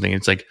 you know, something.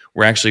 It's like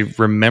we're actually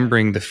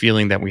remembering the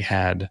feeling that we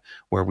had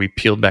where we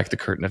peeled back the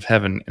curtain of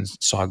heaven and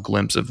saw a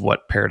glimpse of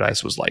what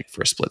paradise was like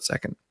for a split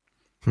second.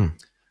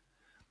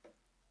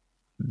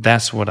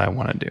 That's what I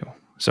want to do.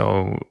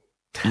 So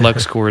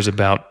LuxCor is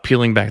about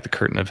peeling back the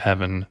curtain of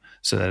heaven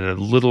so that a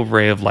little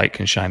ray of light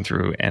can shine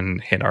through and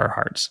hit our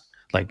hearts.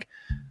 Like,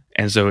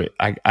 and so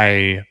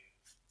I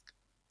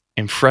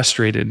am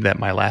frustrated that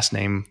my last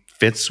name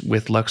fits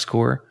with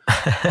LuxCor.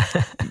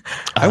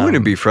 I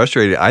wouldn't be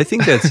frustrated. I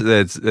think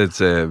that's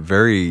a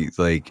very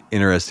like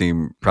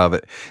interesting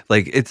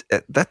like it's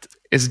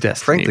destiny.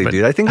 Frankly,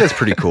 dude, I think that's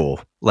pretty cool.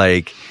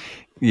 Like,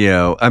 you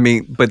know, I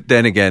mean, but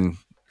then again,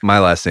 my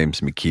last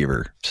name's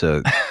McKeever,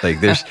 so like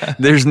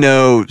there's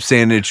no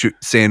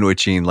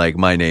sandwiching like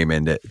my name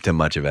into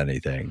much of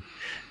anything.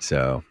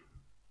 So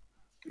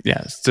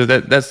yeah, so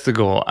that's the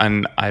goal.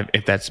 And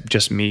if that's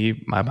just me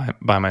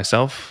by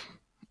myself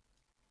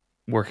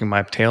working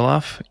my tail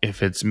off,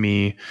 if it's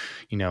me,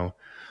 you know,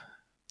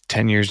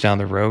 10 years down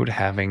the road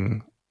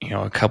having, you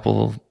know, a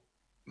couple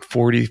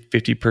 40,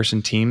 50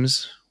 person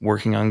teams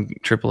working on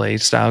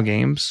AAA style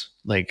games,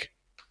 like,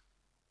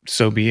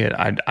 so be it.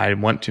 I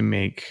want to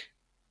make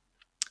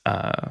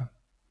I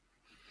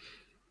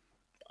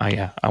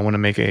want to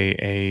make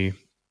a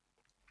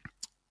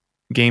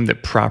game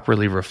that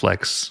properly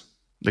reflects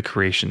the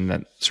creation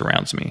that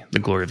surrounds me, the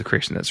glory of the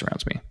creation that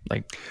surrounds me.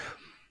 Like,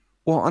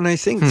 well, and I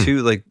think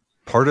too, like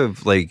part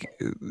of like,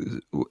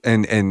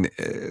 and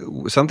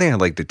something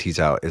I'd like to tease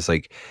out is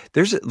like,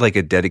 there's like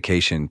a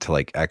dedication to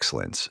like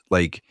excellence.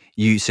 Like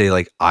you say,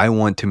 like, I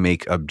want to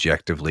make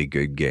objectively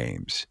good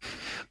games.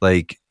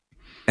 Like,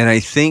 and I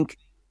think,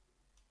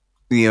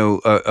 you know,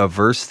 a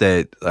verse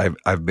that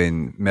I've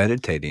been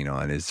meditating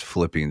on is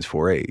Philippians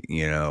 4:8,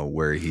 you know,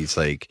 where he's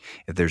like,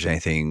 if there's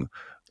anything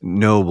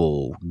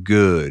noble,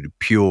 good,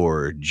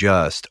 pure,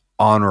 just,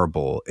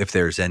 honorable, if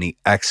there's any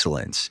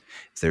excellence,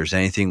 if there's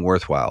anything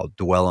worthwhile,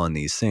 dwell on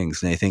these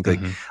things. And I think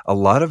like a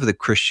lot of the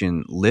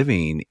Christian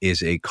living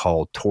is a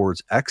call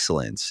towards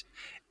excellence.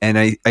 And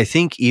I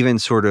think even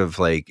sort of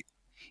like,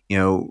 you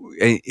know,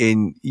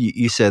 and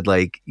you said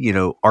like, you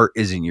know, art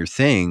isn't your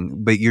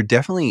thing, but you're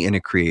definitely in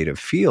a creative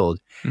field.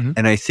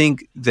 And I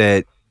think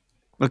that,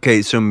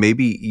 okay, so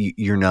maybe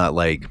you're not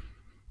like,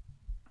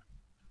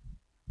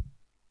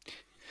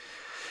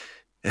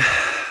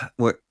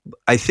 what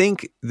I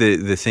think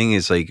the thing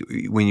is like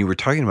when you were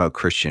talking about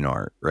Christian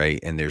art, right?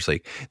 And there's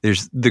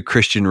the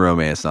Christian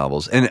romance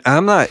novels, and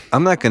I'm not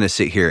going to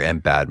sit here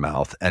and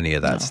badmouth any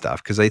of that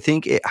stuff because I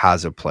think it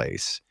has a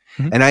place.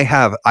 And I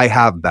have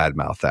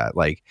badmouthed that,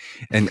 like,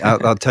 and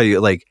I'll tell you,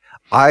 like,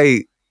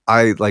 I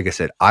like I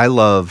said, I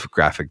love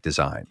graphic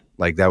design.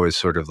 Like that was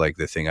sort of like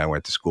the thing I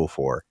went to school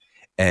for.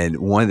 And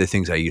one of the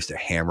things I used to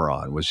hammer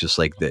on was just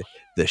like the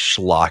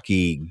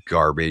schlocky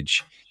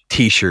garbage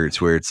T-shirts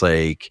where it's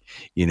like,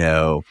 you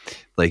know,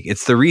 like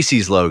it's the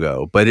Reese's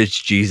logo, but it's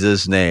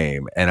Jesus'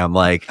 name. And I'm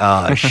like,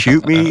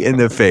 shoot me in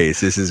the face.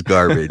 This is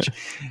garbage.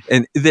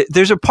 And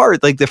there's a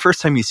part like the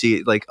first time you see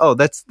it, like, oh,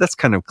 that's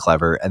kind of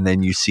clever. And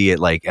then you see it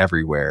like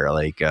everywhere.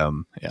 Like,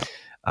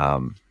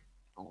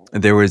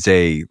 there was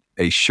a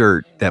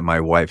shirt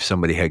that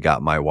somebody had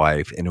got my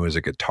wife, and it was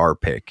a guitar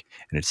pick,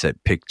 and it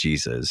said "Pick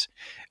Jesus,"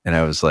 and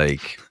I was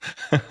like,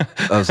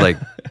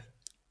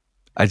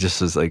 I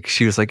just was like,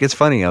 she was like, it's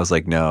funny. I was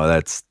like, no,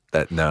 that's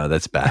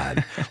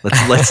bad.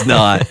 Let's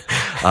not.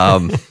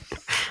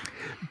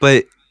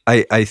 But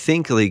I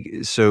think like,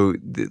 so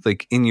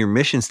like in your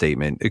mission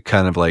statement, it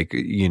kind of like,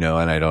 you know,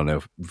 and I don't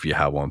know if you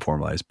have one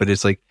formalized, but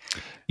it's like,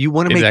 you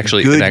want to make good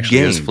it actually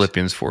games. Is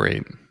Philippians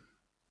 4:8.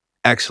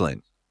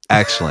 Excellent.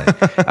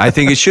 I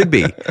think it should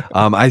be.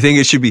 I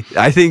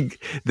think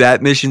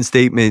that mission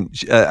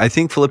statement, I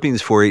think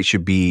Philippians 4:8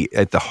 should be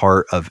at the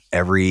heart of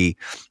every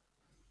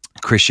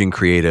Christian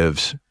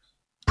creative's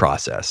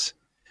process.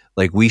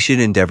 Like we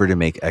should endeavor to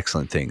make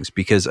excellent things,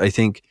 because I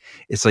think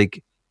it's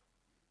like,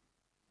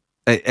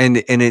 and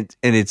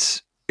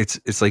it's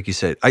like you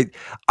said,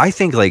 I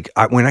think like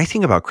when I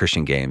think about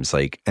Christian games,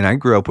 like, and I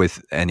grew up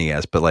with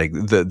NES, but like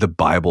the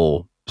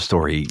Bible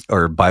story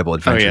or Bible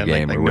adventure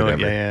game or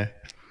whatever. Yeah.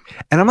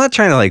 And I'm not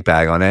trying to like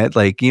bag on it.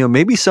 Like, you know,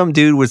 maybe some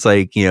dude was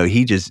like, you know,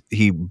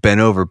 he bent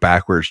over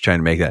backwards trying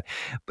to make that.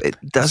 But it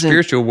doesn't.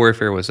 Spiritual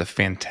Warfare was a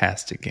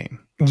fantastic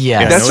game.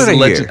 Yeah, that's what I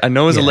hear. I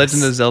know it was a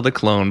Legend of Zelda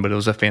clone, but it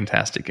was a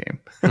fantastic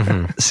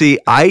game. See,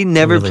 I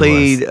never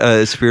really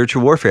played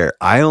Spiritual Warfare.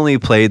 I only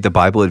played the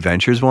Bible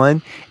Adventures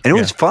one, and it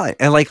was fun.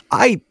 And like,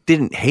 I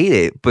didn't hate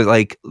it, but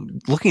like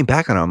looking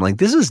back on it, I'm like,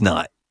 this is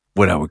not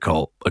what I would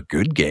call a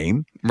good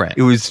game. Right.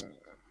 It was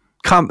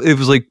it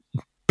was like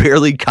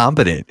barely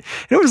competent.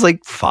 And it was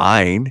like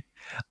fine.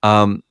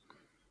 And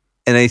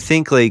I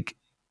think like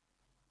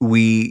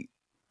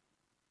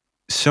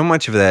so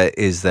much of that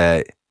is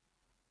that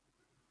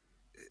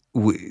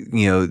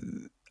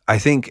I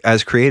think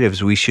as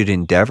creatives, we should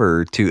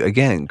endeavor to,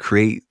 again,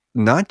 create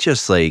not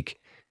just like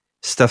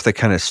stuff that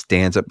kind of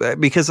stands up,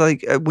 because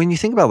like when you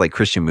think about like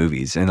Christian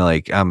movies and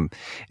like,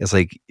 it's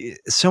like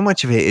so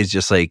much of it is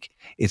just like,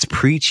 it's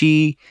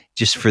preachy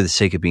just for the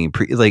sake of being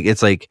like,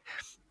 it's like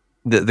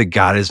the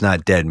God is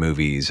not dead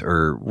movies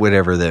or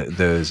whatever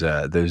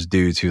those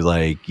dudes who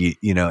like, and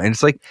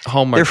it's like,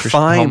 they're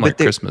fine, Hallmark but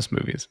they're Christmas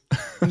movies.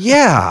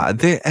 yeah.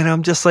 And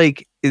I'm just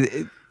like,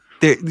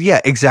 yeah,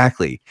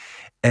 exactly.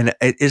 And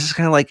it's just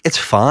kind of like, it's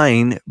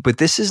fine, but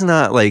this is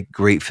not like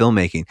great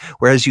filmmaking.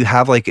 Whereas you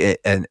have like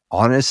an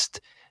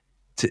honest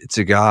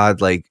to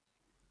God, like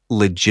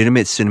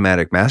legitimate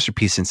cinematic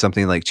masterpiece in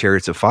something like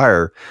Chariots of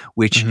Fire,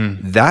 which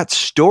that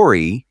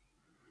story,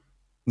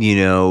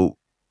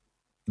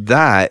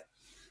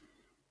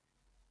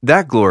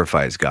 that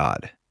glorifies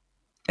God.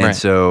 And Right.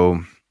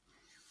 so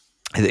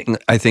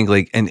I think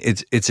like, and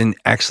it's an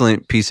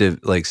excellent piece of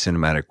like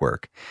cinematic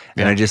work.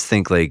 And I just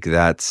think like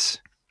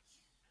that's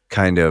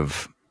kind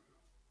of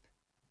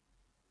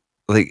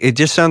like, it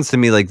just sounds to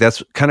me like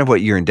that's kind of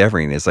what you're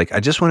endeavoring is like, I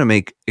just want to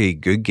make a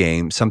good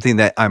game, something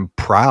that I'm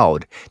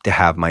proud to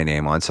have my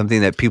name on,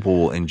 something that people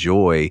will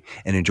enjoy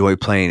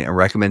playing and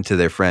recommend to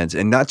their friends.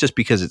 And not just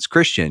because it's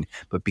Christian,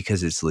 but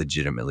because it's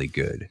legitimately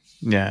good.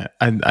 Yeah.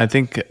 I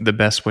think the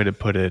best way to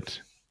put it,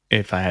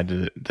 if I had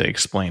to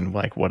explain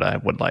like what I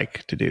would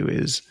like to do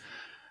is,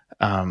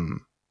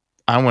 when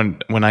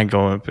I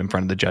go up in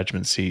front of the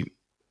judgment seat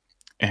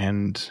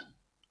and,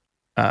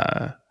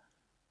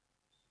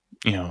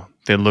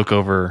 they look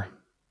over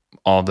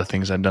all the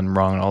things I've done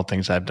wrong and all the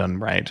things I've done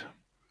right,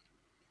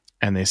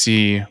 and they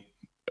see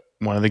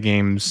one of the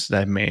games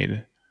that I've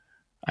made,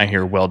 I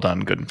hear, "Well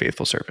done, good and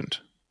faithful servant."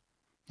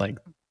 Like,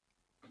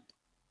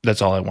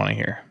 that's all I want to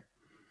hear.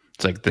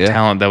 It's like the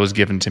talent that was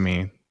given to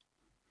me,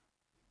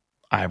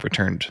 I have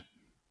returned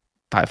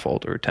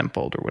fivefold or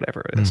tenfold or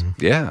whatever it is.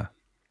 Yeah.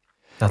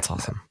 That's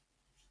awesome.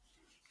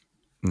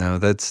 No,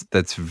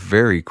 that's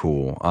very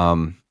cool.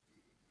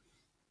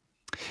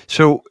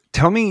 So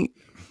tell me,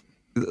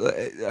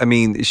 I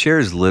mean, share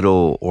as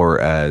little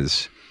or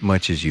as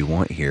much as you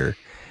want here.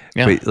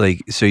 Yeah. But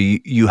like, so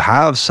you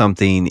have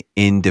something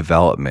in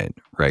development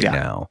right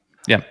now.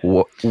 Yeah.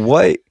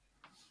 What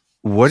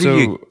are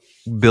you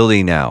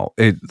building now?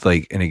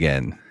 Like, and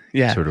again,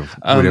 sort of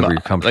whatever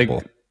you're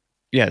comfortable.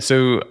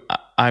 So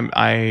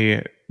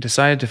I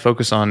decided to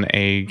focus on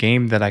a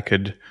game that I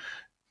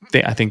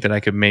think that I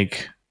could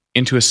make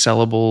into a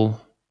sellable,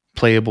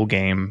 playable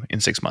game in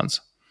 6 months.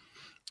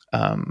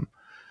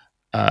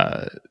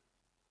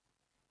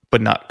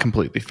 But not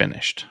completely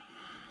finished.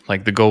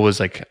 Like the goal was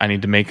like, I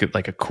need to make it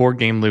like a core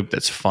game loop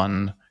that's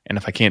fun. And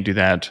if I can't do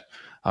that,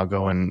 I'll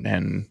go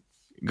and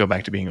go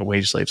back to being a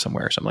wage slave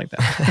somewhere or something like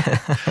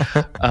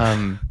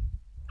that.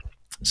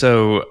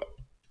 So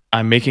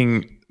I'm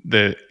making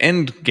the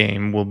end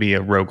game will be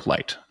a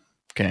roguelite.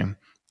 Okay.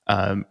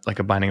 Like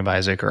a Binding of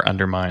Isaac or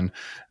Undermine.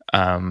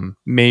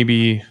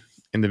 Maybe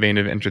in the vein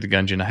of Enter the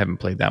Gungeon. I haven't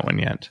played that one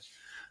yet.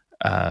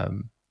 But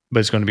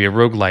it's going to be a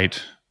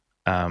roguelite.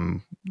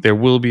 There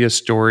will be a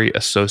story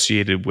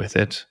associated with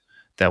it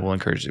that will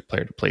encourage the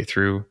player to play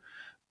through,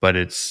 but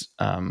it's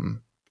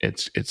like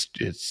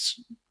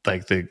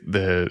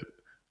the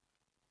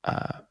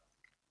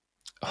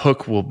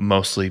hook will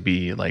mostly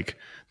be like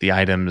the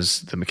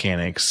items, the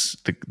mechanics,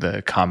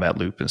 the combat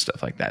loop and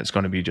stuff like that. It's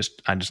going to be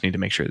I just need to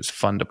make sure it's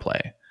fun to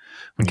play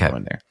when you go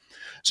in there.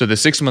 So the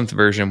 6-month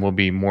version will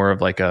be more of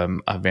like a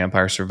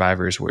Vampire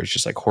Survivors, where it's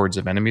just like hordes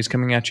of enemies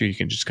coming at you. You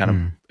can just kind of,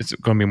 it's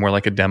going to be more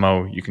like a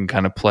demo. You can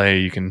kind of play,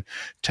 you can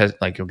test,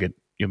 like you'll be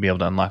able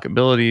to unlock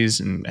abilities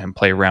and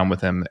play around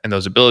with them. And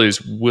those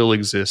abilities will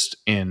exist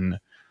in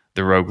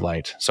the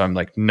roguelite. So I'm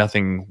like no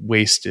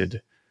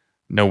wasted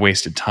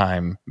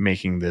time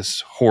making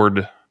this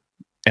horde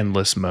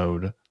endless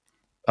mode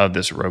of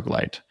this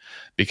roguelite,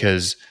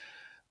 because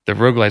the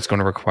roguelite's going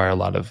to require a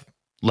lot of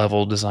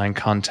level design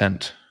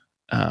content,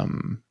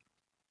 more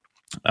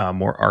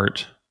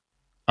art,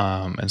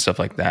 and stuff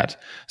like that.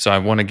 So I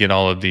want to get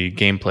all of the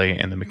gameplay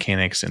and the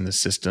mechanics and the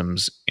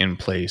systems in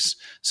place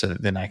so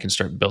that then I can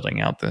start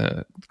building out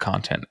the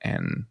content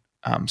and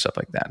stuff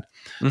like that.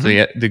 So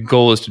the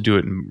goal is to do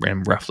it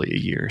in roughly a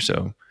year.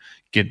 So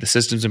get the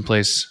systems in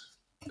place,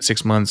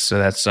 6 months. So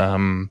that's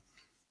end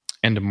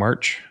of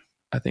March,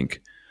 I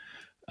think,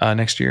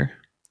 next year.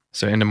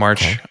 So end of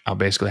March, I'll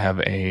basically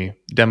have a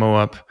demo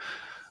up.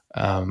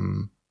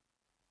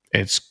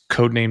 It's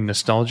codenamed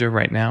Nostalgia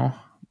right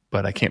now,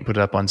 but I can't put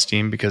it up on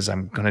Steam because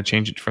I'm going to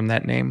change it from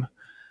that name.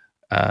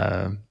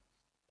 And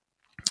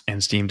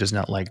Steam does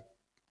not like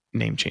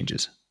name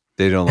changes.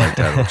 They don't like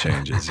title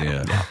changes.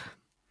 Yeah.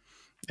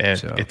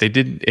 If they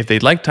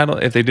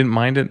didn't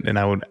mind it, then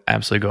I would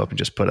absolutely go up and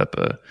just put up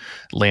a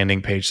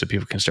landing page so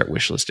people can start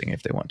wishlisting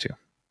if they want to.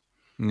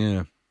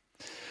 Yeah.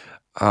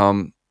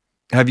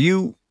 Have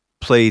you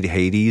played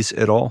Hades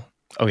at all?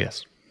 Oh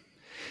yes.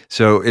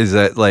 So is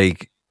that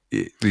like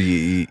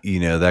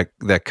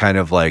that kind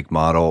of like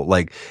model,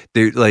 like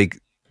they like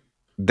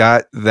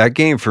that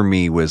game for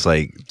me was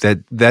like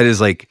that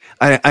is like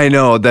I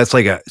know that's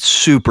like a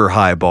super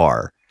high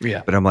bar,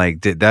 Yeah. but I'm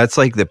like that's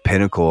like the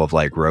pinnacle of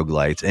like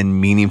roguelites and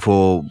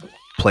meaningful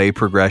play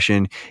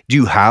progression. Do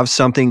you have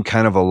something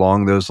kind of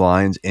along those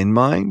lines in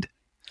mind,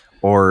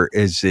 or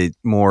is it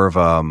more of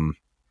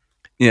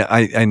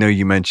I know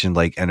you mentioned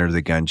like Enter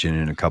the Gungeon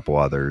and a couple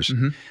others.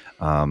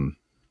 um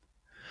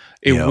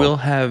It you know will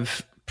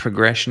have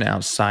progression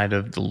outside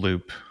of the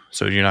loop,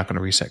 so you're not going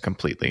to reset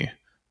completely.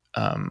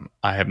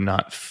 I have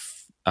not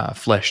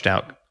fleshed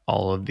out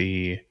all of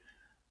the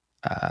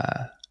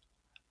uh,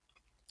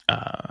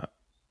 uh,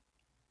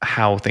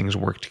 how things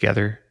work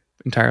together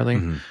entirely.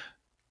 mhm.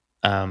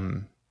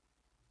 Um,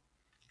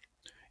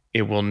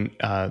 it will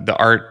the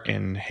art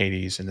in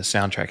Hades and the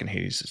soundtrack in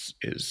Hades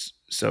is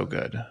so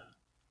good.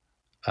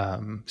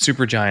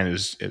 Supergiant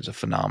is a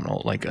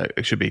phenomenal, like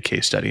it should be a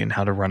case study in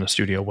how to run a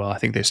studio well. I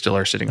think they still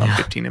are sitting on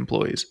 15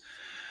 employees.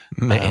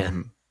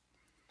 Man.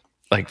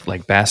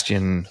 Like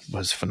Bastion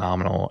was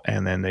phenomenal,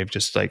 and then they've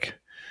just like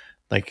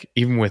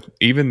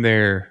even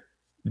their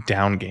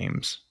down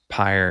games,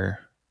 Pyre,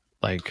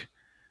 like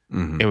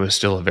Mhm. it was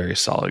still a very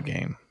solid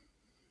game.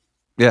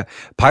 Yeah,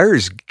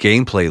 Pyre's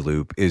gameplay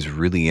loop is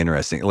really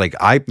interesting. Like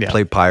I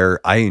played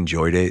Pyre, I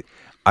enjoyed it.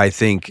 I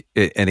think,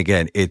 and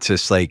again, it's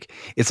just like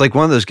it's like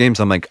one of those games.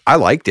 I'm like, I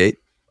liked it.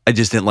 I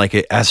just didn't like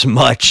it as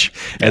much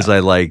as I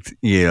liked,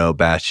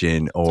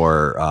 Bastion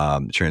or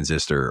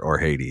Transistor or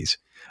Hades.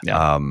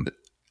 Yeah,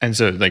 and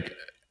so like,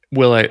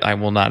 I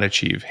will not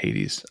achieve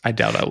Hades. I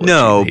doubt I will.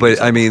 No, achieve Hades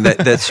but I level. mean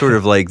that's sort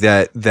of like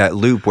that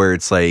loop where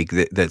it's like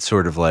that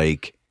sort of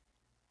like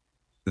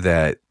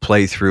that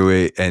play through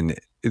it, and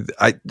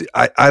I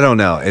don't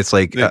know. It's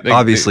like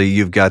obviously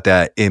you've got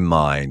that in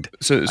mind.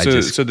 So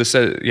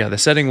the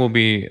setting will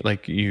be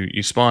like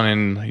you spawn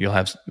in. You'll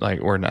have like,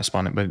 or not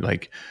spawn in, but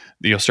like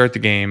you'll start the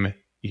game.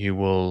 You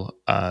will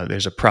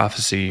there's a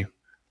prophecy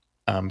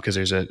because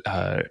there's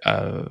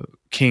a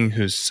king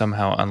who's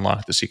somehow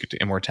unlocked the secret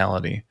to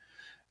immortality,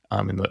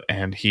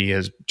 and he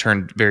has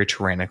turned very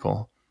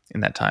tyrannical in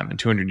that time. And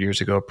 200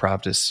 years ago, a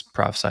prophetess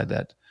prophesied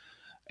that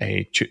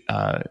a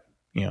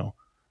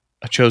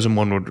chosen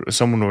one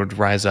someone would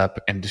rise up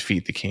and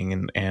defeat the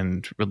king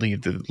and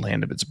relieve the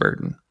land of its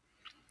burden.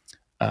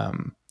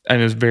 And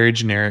it was very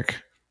generic.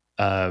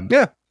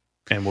 Yeah.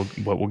 And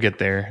we'll get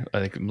there.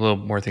 Like a little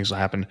more things will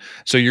happen.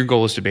 So your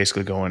goal is to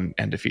basically go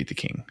and defeat the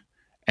king.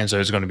 And so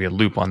there's going to be a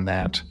loop on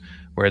that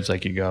where it's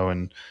like you go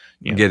and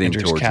Getting enter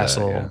his towards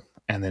castle, that, yeah.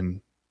 and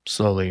then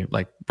slowly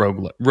like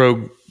rogue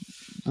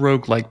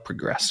like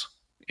progress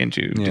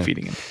into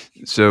defeating him.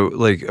 So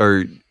like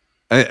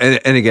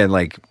and again,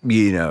 like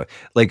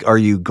like are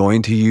you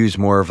going to use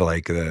more of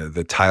like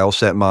the tile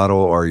set model,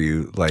 or are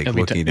you like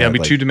looking at it'll be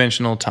like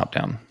 2-dimensional top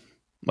down?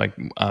 Like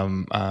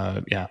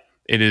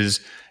it is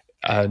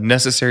a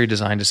necessary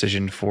design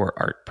decision for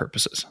art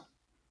purposes.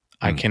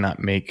 I cannot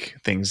make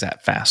things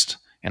that fast,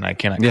 and I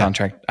cannot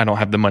contract. I don't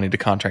have the money to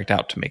contract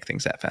out to make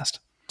things that fast.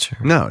 Sure.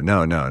 No,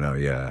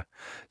 yeah.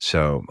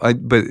 So but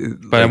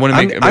I want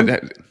to make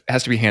it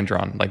has to be hand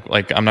drawn.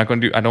 Like I'm not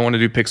going to do. I don't want to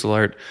do pixel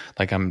art.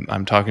 Like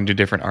I'm talking to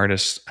different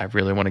artists. I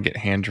really want to get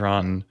hand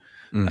drawn,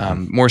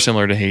 more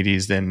similar to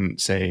Hades than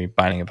say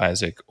Binding of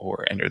Isaac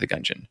or Enter the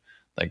Gungeon.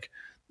 Like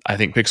I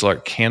think pixel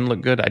art can look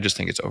good. I just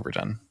think it's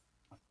overdone.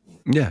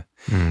 Yeah.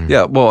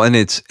 Yeah. Well,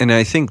 and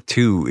I think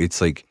too,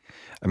 it's like,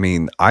 I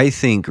mean, I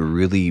think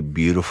really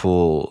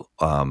beautiful,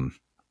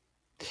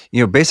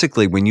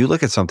 basically when you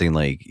look at something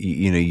like,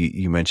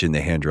 you mentioned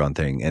the hand-drawn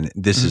thing, and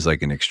this is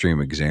like an extreme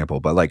example,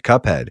 but like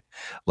Cuphead,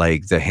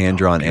 like the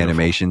hand-drawn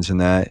animations in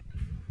that,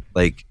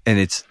 like, and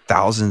it's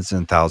thousands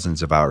and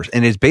thousands of hours,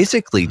 and it's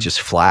basically just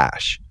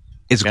Flash.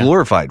 It's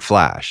glorified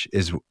Flash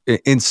is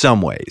in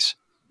some ways,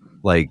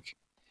 like,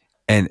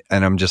 and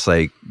I'm just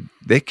like,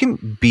 they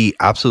can be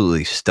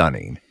absolutely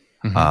stunning,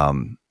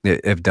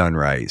 if done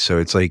right. So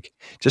it's like,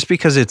 just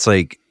because it's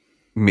like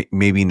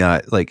maybe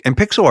not like, and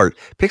pixel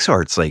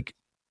art's like,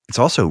 it's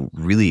also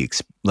really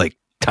like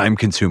time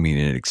consuming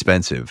and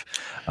expensive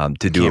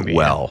to do it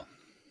well.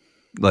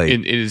 Like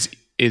it's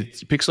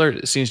pixel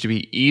art seems to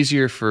be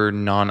easier for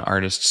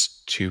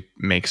non-artists to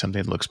make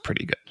something that looks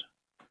pretty good.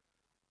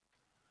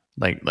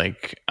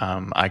 Like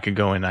I could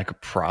go in, I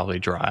could probably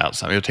draw out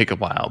something. It'll take a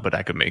while, but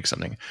I could make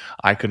something.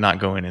 I could not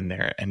go in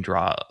there and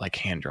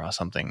hand draw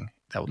something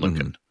that would look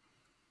good.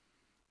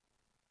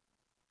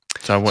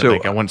 So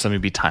I want something to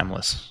be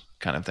timeless,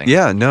 kind of thing.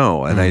 Yeah,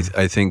 no, and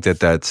I think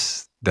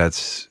that's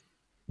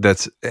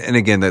and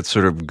again, that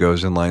sort of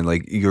goes in line,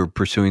 like you're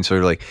pursuing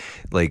sort of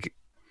like,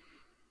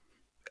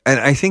 and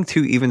I think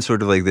too, even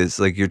sort of like this,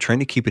 like you're trying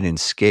to keep it in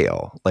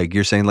scale. Like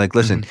you're saying, like,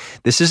 listen,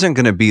 this isn't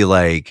going to be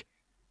like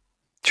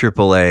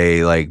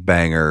AAA, like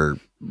banger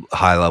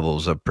high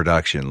levels of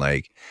production.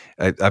 Like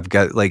I've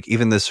got like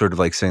even this sort of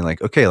like saying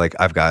like, okay, like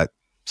I've got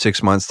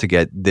 6 months to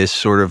get this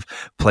sort of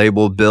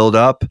playable build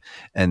up,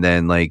 and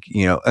then like,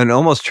 and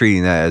almost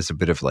treating that as a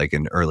bit of like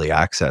an early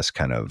access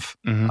kind of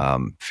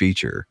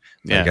feature.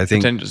 Like, I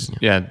think,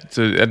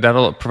 so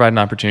that'll provide an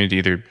opportunity to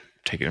either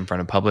take it in front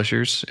of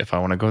publishers if I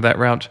want to go that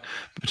route,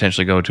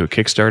 potentially go to a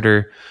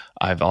Kickstarter.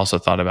 I've also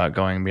thought about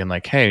going and being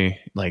like, hey,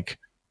 like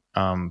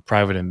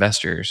private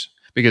investors,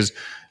 because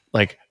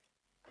like,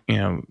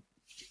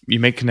 you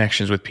make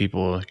connections with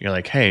people. You're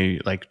like, hey,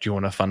 like, do you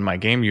want to fund my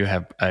game? You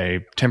have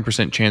a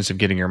 10% chance of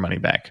getting your money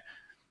back.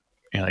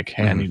 You're like,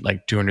 hey, I need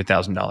like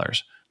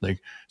 $200,000. Like,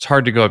 it's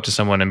hard to go up to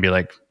someone and be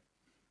like,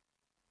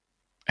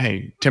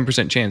 hey,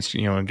 10% chance,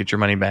 and get your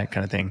money back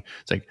kind of thing.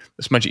 It's like,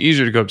 it's much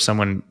easier to go up to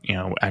someone,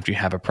 after you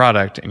have a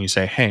product and you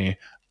say, hey,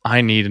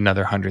 I need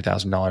another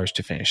 $100,000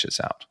 to finish this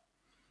out.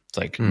 It's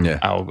like,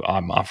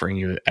 I'm offering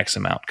you X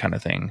amount kind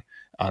of thing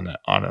on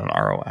an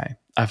ROI.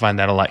 I find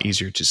that a lot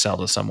easier to sell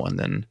to someone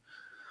than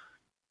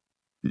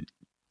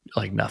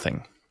like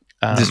nothing.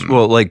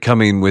 Like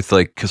coming with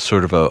like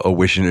sort of a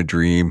wish and a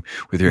dream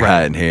with your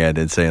hat in hand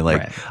and saying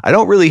like, I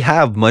don't really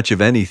have much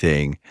of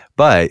anything,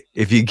 but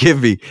if you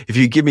give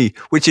me,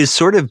 which has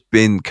sort of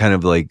been kind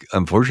of like,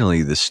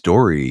 unfortunately, the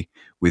story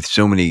with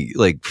so many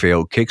like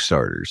failed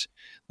Kickstarters,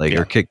 like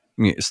or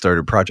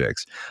Kickstarter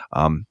projects.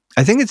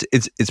 I think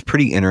it's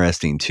pretty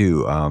interesting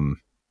too.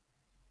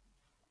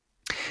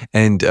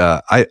 And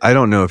I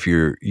don't know if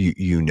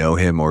you know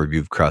him or if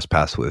you've crossed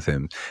paths with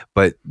him,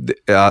 but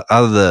out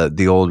of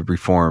the old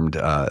Reformed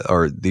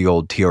or the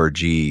old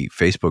TRG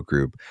Facebook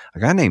group, a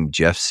guy named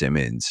Jeff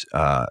Simmons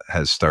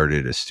has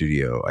started a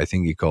studio. I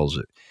think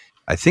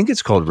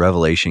it's called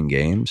Revelation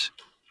Games,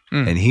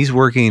 and he's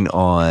working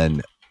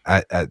on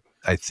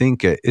I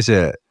think is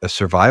a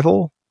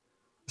survival.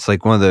 It's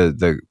like one of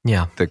the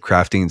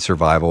crafting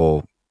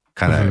survival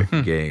kind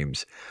of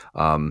games.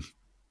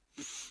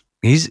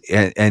 He's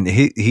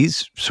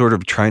sort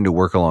of trying to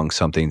work along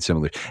something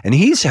similar, and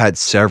he's had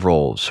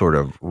several sort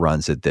of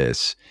runs at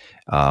this.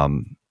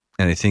 And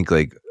I think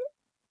like,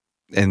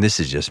 and this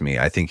is just me,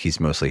 I think he's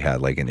mostly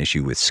had like an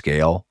issue with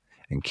scale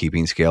and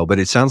keeping scale, but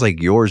it sounds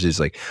like yours is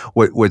like,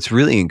 what's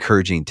really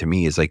encouraging to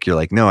me is like, you're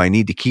like, no, I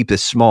need to keep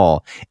this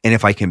small. And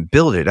if I can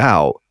build it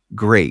out,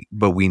 great.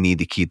 But we need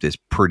to keep this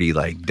pretty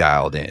like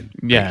dialed in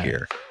right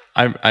here.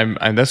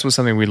 This was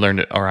something I learned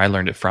at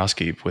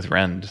Frostkeep with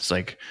Rend. It's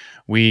like,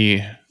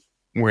 we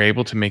were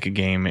able to make a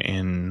game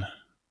in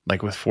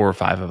like with 4 or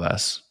 5 of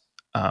us,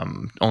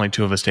 only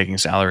 2 of us taking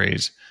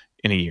salaries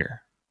in a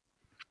year.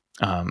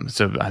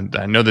 So I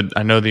know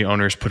the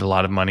owners put a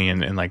lot of money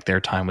in, and like their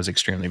time was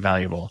extremely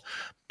valuable,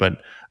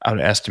 but I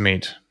would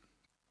estimate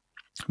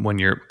 1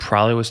 year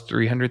probably was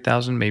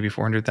 $300,000, maybe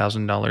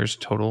 $400,000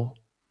 total,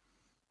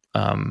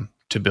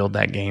 to build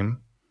that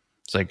game.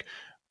 It's like,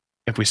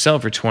 if we sell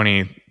for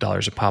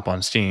 $20 a pop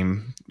on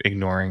Steam,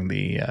 ignoring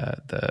the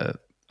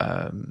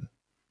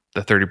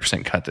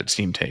 30% cut that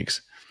Steam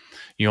takes,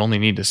 you only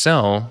need to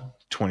sell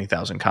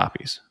 20,000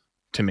 copies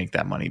to make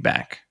that money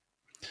back.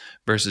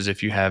 Versus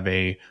if you have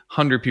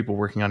 100 people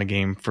working on a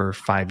game for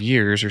 5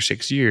 years or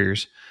 6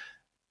 years,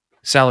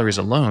 salaries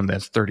alone,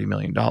 that's $30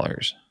 million.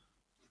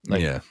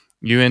 Like,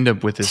 you end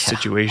up with this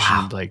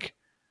situation like,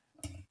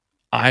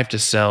 I have to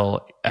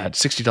sell at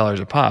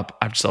 $60 a pop.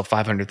 I have to sell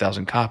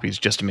 500,000 copies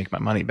just to make my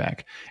money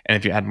back. And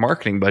if you add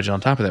marketing budget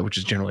on top of that, which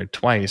is generally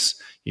twice,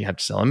 you have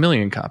to sell 1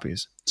 million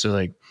copies. So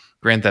like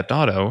Grand Theft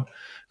Auto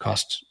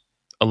cost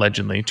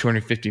allegedly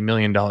 $250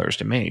 million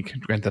to make.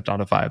 Grand Theft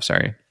Auto 5,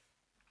 sorry.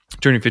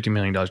 $250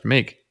 million to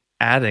make,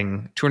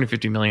 adding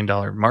 $250 million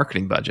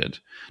marketing budget.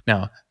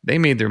 Now, they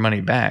made their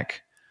money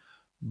back,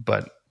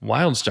 but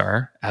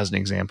WildStar, as an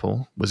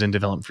example, was in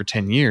development for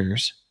 10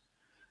 years.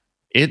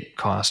 It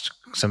cost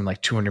something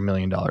like $200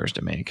 million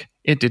to make.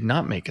 It did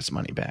not make its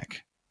money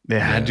back. They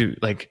had to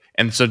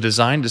and so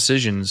design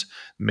decisions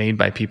made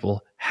by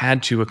people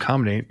had to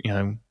accommodate,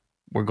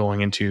 we're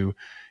going into,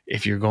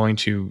 if you're going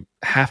to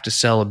have to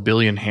sell 1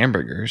 billion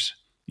hamburgers,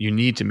 you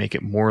need to make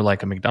it more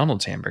like a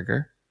McDonald's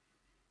hamburger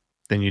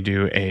than you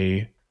do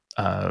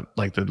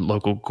like the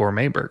local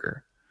gourmet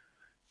burger,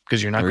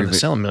 because you're not going to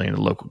sell 1 million of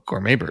local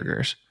gourmet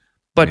burgers,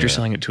 but you're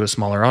selling it to a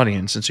smaller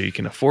audience, and so you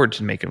can afford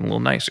to make it a little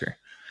nicer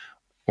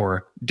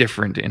or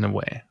different in a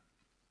way.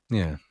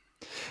 Yeah,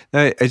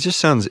 it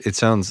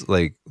sounds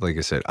like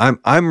I said,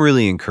 I'm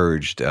really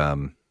encouraged.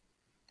 I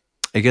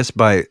guess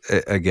by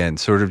again,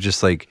 sort of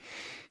just like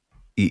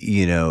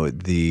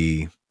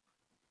the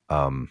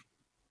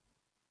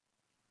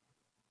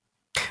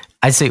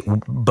I'd say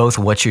both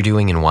what you're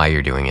doing and why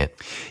you're doing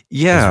it.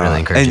 Yeah, is really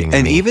encouraging and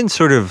to me. even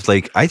sort of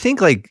like, I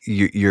think like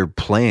your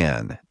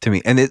plan to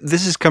me, and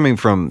this is coming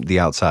from the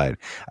outside.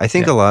 I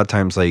think a lot of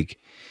times like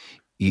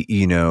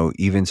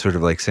even sort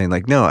of like saying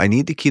like, no, I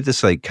need to keep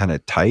this like kind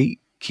of tight,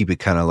 keep it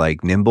kind of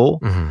like nimble,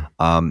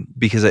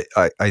 because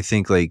I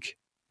think like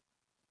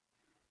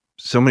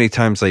so many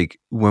times like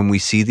when we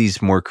see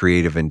these more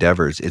creative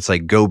endeavors, it's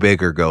like go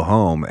big or go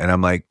home, and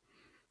I'm like,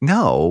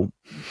 no,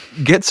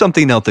 get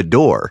something out the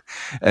door,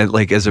 and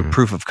like as a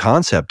proof of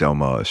concept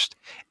almost.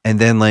 And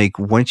then like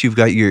once you've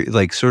got your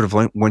like sort of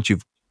once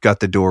you've got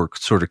the door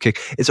sort of kicked.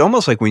 It's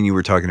almost like when you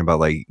were talking about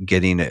like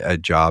getting a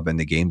job in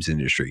the games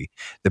industry.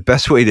 The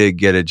best way to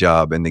get a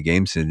job in the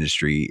games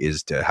industry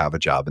is to have a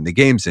job in the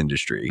games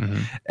industry.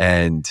 Mm-hmm.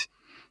 And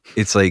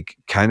it's like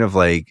kind of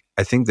like,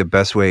 I think the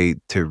best way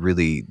to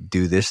really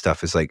do this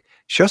stuff is like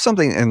show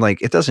something, and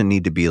like it doesn't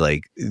need to be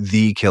like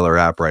the killer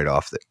app right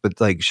off,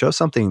 but like show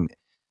something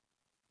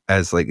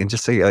as like, and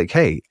just say like,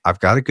 hey, I've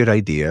got a good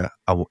idea.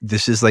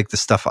 This is like the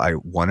stuff I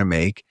want to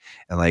make.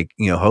 And like,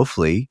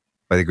 hopefully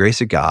by the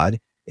grace of God,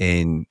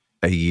 in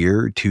a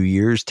year, 2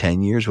 years,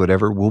 10 years,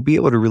 whatever, we'll be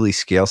able to really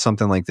scale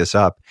something like this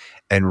up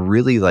and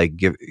really like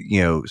give,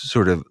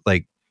 sort of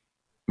like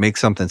make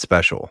something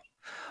special.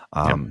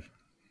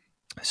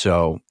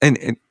 So,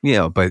 and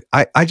but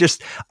I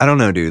don't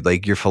know, dude,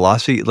 like your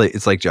philosophy, like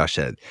it's like Josh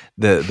said,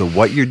 the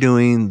what you're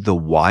doing, the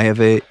why of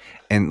it.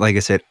 And like I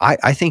said,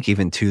 I think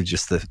even too,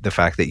 just the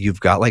fact that you've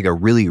got like a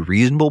really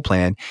reasonable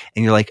plan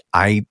and you're like,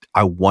 I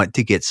want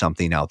to get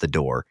something out the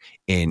door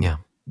in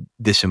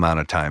this amount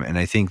of time. And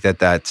I think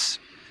that's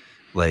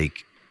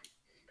like,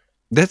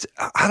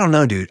 I don't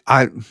know, dude.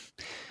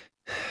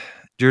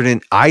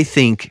 Jordan, I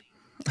think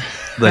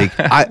like,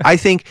 I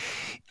think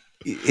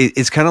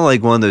it's kind of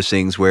like one of those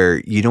things where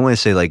you don't want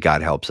to say like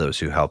God helps those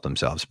who help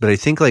themselves. But I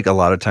think like a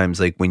lot of times,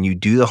 like when you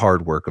do the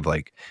hard work of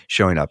like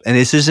showing up, and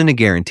this isn't a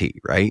guarantee,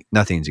 right?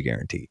 Nothing's a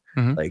guarantee.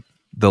 Mm-hmm. Like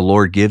the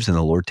Lord gives and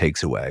the Lord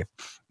takes away,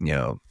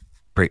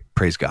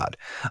 praise God.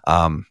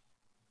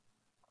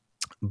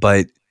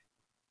 But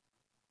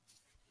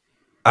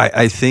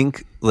I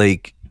think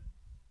like,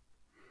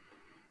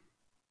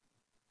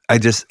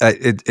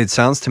 it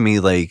sounds to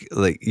me like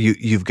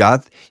you've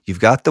got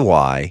the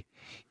why,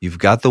 you've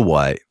got the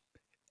what,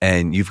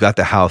 and you've got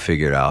the how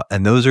figured out.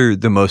 And those are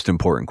the most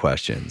important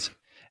questions.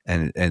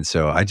 And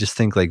so I just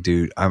think like,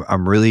 dude,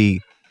 I'm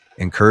really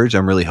encouraged.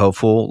 I'm really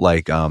hopeful.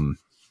 Like, I'm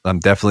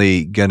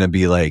definitely gonna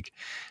be like,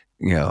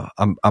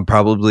 I'm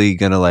probably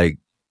gonna like,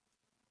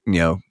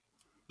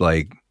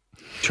 like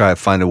try to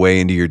find a way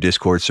into your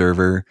Discord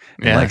server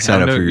and like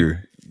sign up for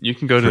your. You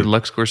can go to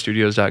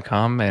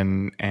LuxCorStudios.com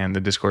and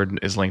the Discord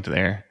is linked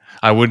there.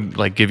 I would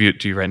like give it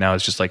to you right now.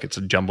 It's just like it's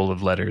a jumble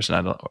of letters, and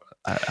I don't.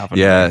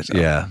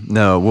 Yeah.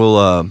 No,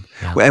 we'll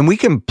and we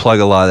can plug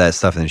a lot of that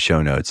stuff in the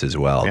show notes as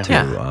well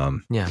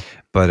too.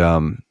 But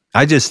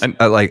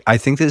I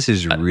think this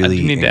is really.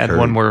 I do need to add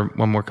one more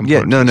component.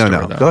 Yeah, no.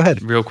 Go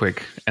ahead, real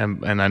quick.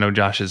 And I know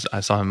Josh I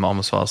saw him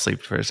almost fall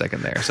asleep for a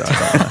second there. So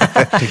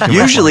I don't take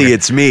usually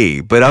it's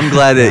me, but I'm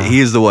glad that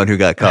he's the one who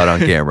got caught on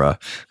camera.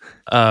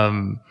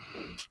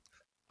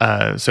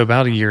 So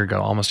about a year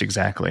ago, almost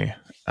exactly,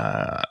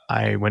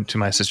 I went to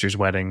my sister's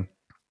wedding.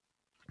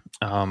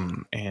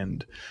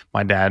 And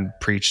my dad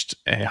preached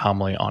a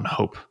homily on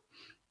hope,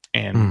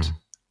 and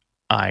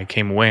I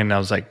came away and I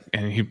was like,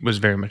 and he was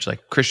very much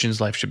like, Christian's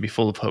life should be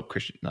full of hope,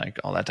 Christian, like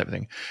all that type of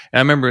thing. And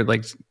I remember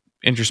like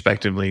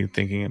introspectively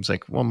thinking, I was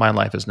like, well, my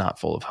life is not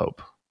full of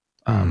hope.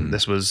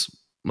 This was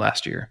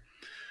last year.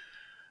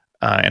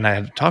 And I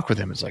had to talk with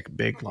him. It's like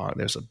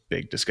there's a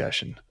big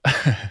discussion.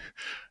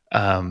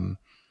 And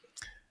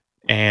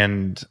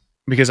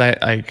because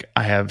I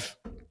have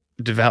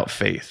devout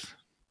faith,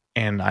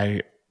 and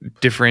I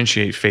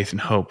differentiate faith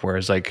and hope,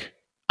 whereas like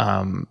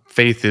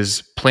faith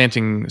is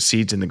planting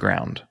seeds in the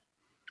ground,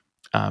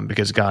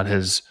 because God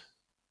has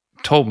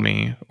told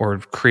me or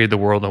created the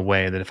world in a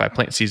way that if I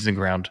plant seeds in the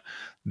ground,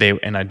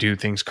 and I do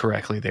things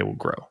correctly, they will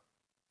grow.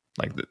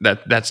 Like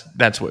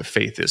that's what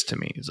faith is to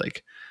me. It's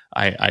like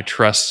I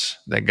trust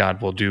that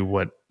God will do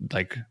what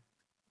like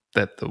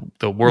that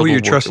the world. Well,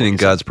 you're trusting in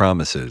God's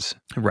promises,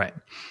 right?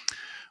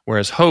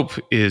 Whereas hope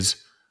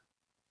is,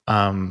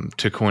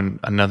 to coin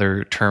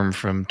another term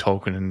from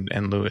Tolkien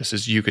and Lewis,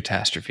 is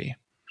eucatastrophe,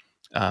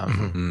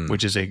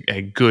 which is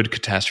a good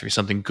catastrophe,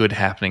 something good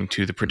happening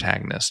to the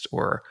protagonist,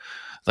 or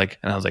like.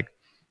 And I was like,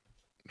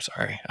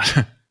 sorry,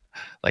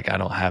 like I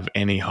don't have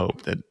any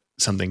hope that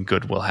something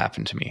good will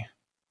happen to me.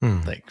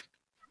 Like,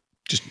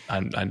 just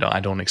I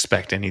don't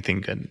expect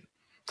anything good.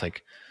 It's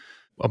like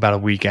about a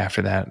week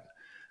after that,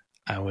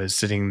 I was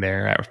sitting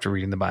there after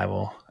reading the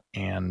Bible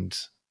and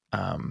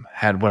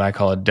had what I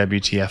call a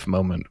WTF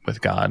moment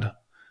with God.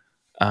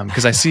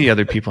 Because I see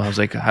other people, I was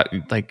like,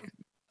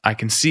 I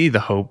can see the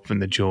hope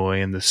and the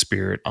joy and the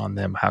spirit on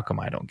them. How come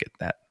I don't get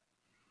that?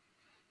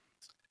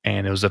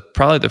 And it was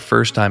probably the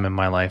first time in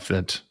my life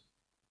that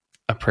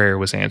a prayer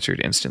was answered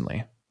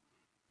instantly.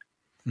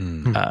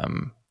 And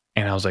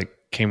I was like,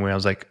 came away, I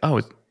was like,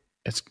 oh,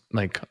 it's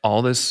like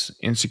all this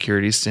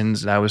insecurity,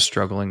 sins that I was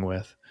struggling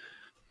with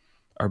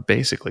are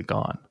basically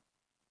gone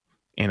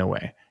in a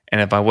way.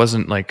 And if I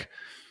wasn't like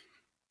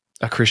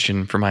a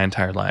Christian for my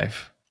entire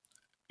life,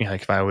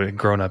 like if I would have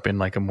grown up in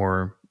like a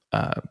more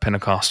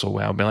Pentecostal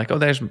way, I'd be like, oh,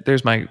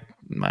 there's my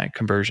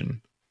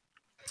conversion.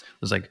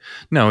 It was like,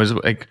 no, it was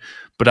like,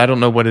 but I don't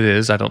know what it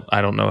is. I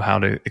don't know how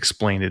to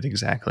explain it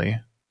exactly.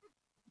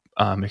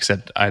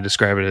 Except I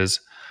describe it as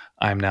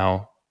I'm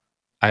now,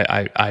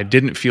 I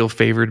didn't feel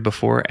favored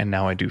before, and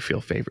now I do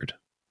feel favored.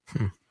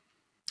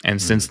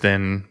 And since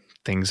then,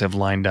 things have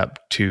lined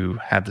up to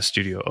have the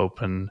studio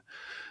open,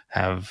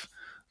 have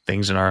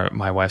things in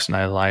my wife's and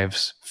I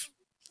lives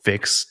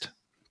fixed,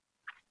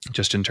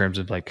 just in terms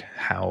of like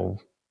how,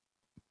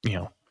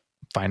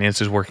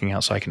 finances working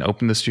out so I can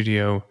open the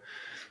studio,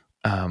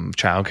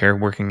 childcare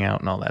working out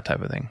and all that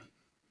type of thing.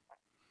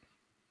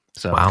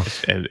 So wow.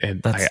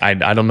 I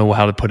don't know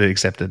how to put it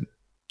except that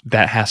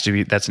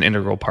that's an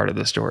integral part of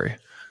the story.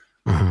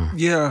 Mm-hmm.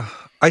 Yeah,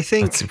 I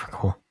think That's super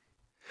cool.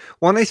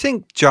 Well, and I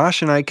think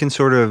Josh and I can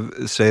sort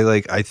of say,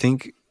 like, I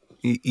think,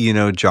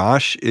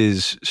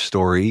 Josh's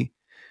story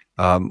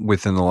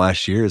within the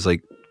last year is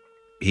like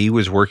he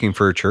was working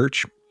for a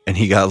church and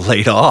he got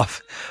laid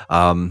off.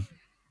 And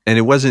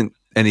it wasn't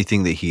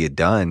anything that he had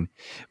done,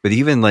 but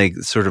even like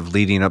sort of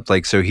leading up,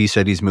 like, so he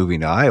said he's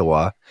moving to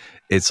Iowa.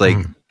 It's like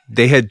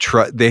they had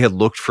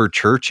looked for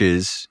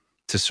churches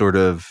to sort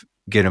of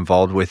get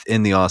involved with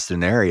in the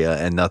Austin area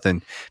and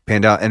nothing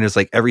panned out. And it's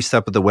like every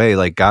step of the way,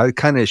 like God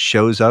kind of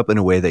shows up in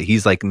a way that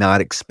he's like not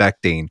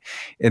expecting.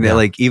 And then,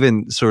 like,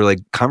 even sort of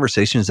like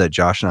conversations that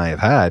Josh and I have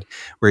had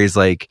where he's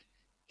like,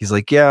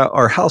 yeah,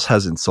 our house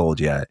hasn't sold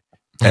yet.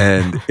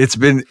 And it's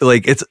been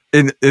like, it's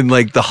in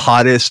like the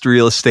hottest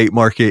real estate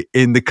market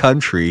in the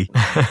country.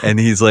 And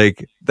he's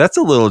like, that's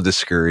a little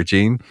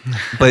discouraging,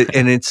 but,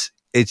 and it's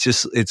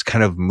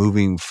kind of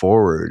moving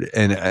forward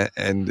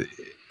and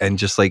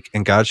just like,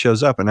 and God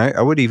shows up. And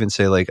I would even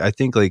say, like, I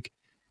think like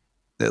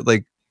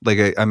I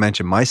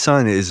mentioned, my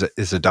son is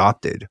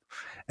adopted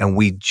and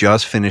we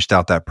just finished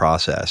out that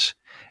process.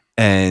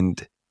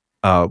 And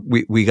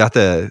we got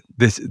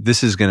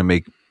this is going to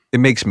make, it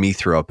makes me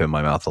throw up in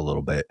my mouth a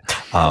little bit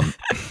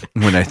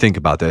when I think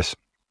about this.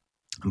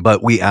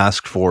 But we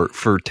asked for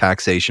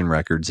taxation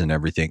records and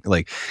everything,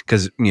 like,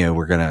 because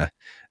we're gonna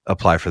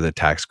apply for the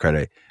tax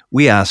credit.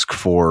 We ask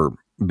for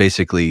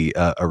basically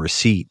a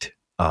receipt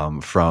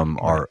from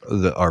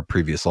our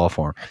previous law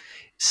firm,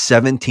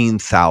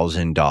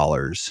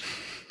 $17,000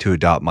 to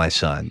adopt my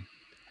son,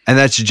 and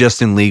that's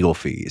just in legal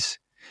fees.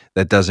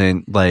 That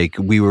doesn't, like,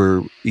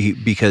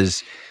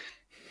 because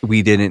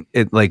we didn't,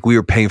 we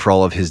were paying for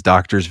all of his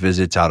doctor's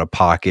visits out of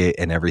pocket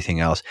and everything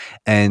else.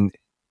 And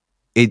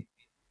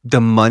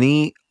the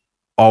money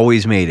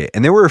always made it.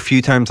 And there were a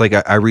few times, like,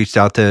 I reached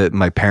out to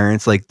my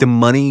parents, like, the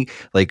money,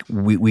 like,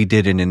 we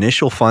did an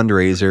initial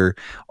fundraiser,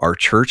 our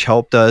church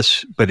helped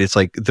us, but it's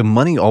like the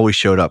money always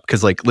showed up.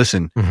 Cause, like,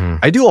 listen,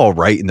 I do all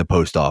right in the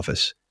post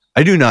office.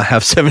 I do not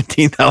have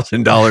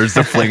 $17,000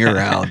 to fling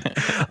around.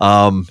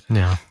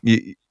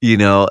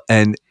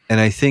 And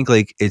I think,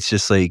 like, it's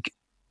just like,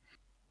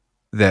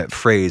 that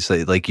phrase,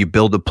 like you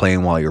build a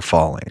plane while you're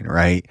falling,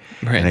 right?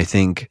 And I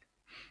think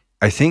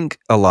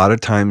a lot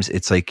of times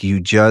it's like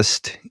you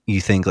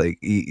think like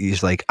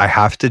he's like, I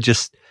have to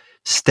just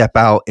step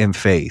out in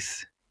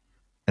faith,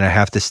 and I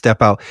have to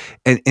step out,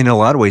 and in a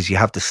lot of ways you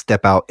have to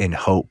step out in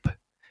hope,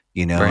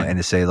 and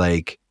to say,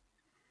 like,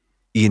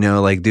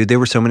 like, dude, there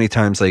were so many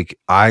times, like,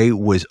 I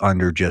was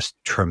under just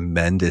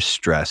tremendous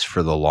stress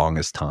for the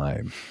longest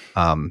time.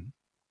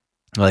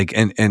 Like,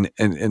 and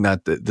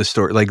that the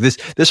story, like,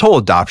 this whole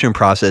adoption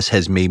process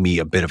has made me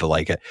a bit of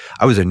I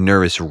was a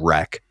nervous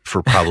wreck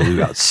for probably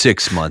about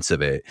 6 months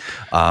of it.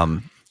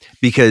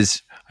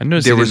 Because I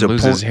noticed there was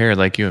lose his hair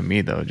like you and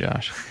me though,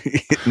 Josh.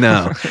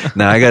 no,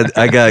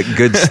 I got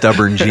good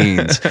stubborn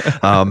genes.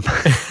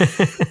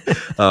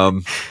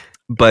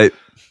 But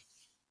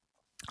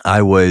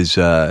I was,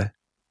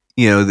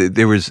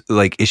 there was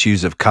like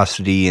issues of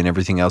custody and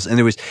everything else.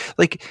 And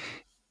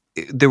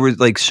there were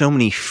like so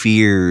many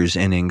fears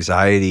and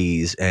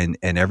anxieties and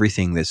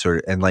everything that sort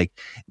of, and like,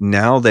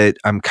 now that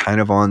I'm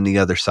kind of on the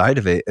other side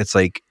of it, it's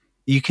like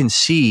you can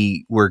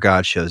see where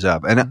God shows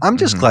up. And I'm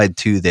just glad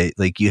too that,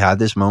 like, you had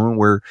this moment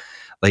where,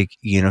 like,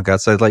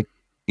 God said, like,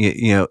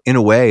 in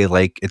a way,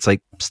 like, it's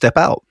like, step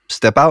out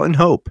in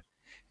hope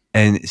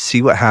and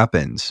see what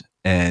happens.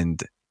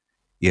 And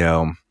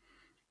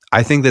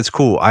I think that's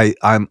cool.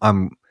 I'm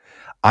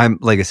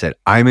like I said,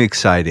 I'm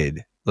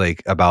excited,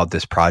 like, about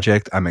this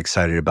project. I'm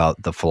excited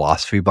about the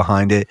philosophy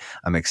behind it.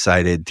 I'm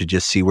excited to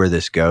just see where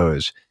this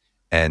goes.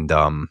 And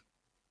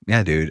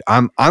yeah, dude,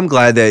 I'm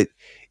glad that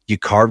you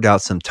carved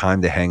out some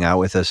time to hang out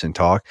with us and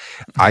talk.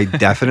 I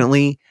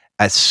definitely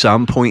at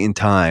some point in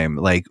time,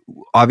 like,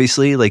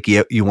 obviously, like,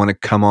 you want to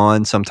come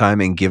on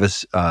sometime and give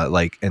us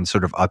like, and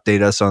sort of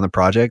update us on the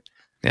project.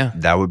 Yeah,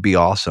 that would be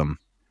awesome.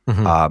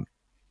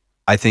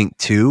 I think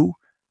too,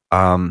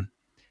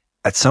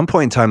 at some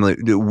point in time, like,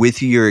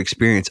 with your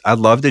experience, I'd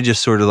love to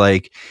just sort of,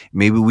 like,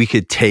 maybe we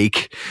could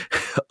take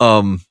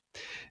an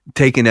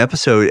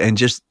episode and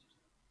just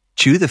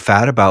chew the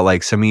fat about,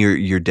 like, some of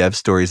your dev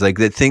stories, like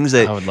the things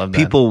that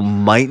people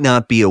might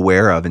not be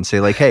aware of, and say,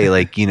 like, hey,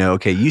 like,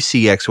 okay, you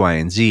see X, Y,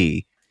 and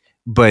Z,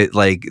 but,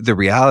 like, the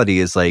reality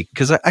is, like,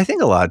 because I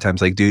think a lot of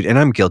times, like, dude, and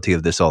I'm guilty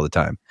of this all the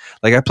time.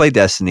 Like, I play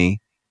Destiny,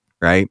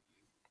 right?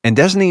 And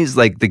Destiny's,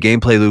 like, the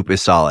gameplay loop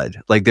is solid.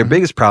 Like, their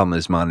biggest problem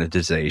is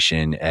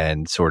monetization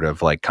and sort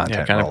of, like, content.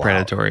 Yeah, kind of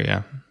predatory.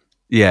 Yeah.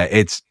 Yeah,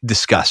 it's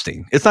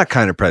disgusting. It's not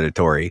kind of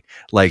predatory.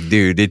 Like,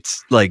 dude,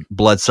 it's like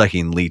blood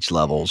sucking leech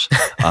levels.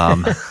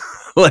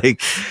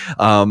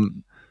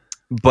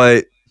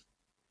 But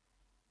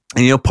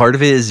And part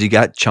of it is you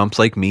got chumps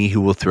like me who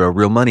will throw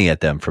real money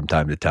at them from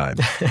time to time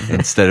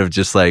instead of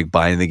just like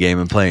buying the game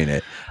and playing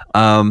it.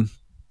 All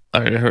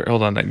right,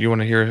 hold on. You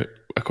want to hear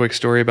a quick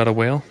story about a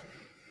whale?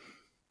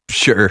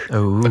 Sure.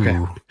 Oh,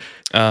 Okay.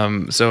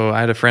 So I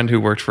had a friend who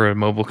worked for a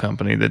mobile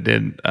company that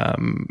did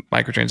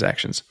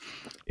microtransactions.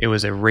 It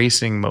was a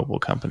racing mobile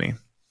company,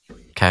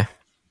 okay.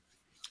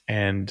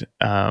 and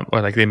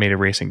or like they made a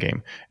racing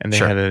game, and they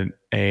Sure. had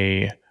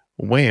a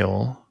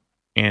whale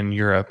in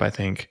Europe, I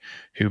think,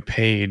 who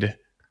paid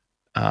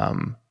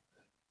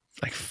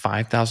like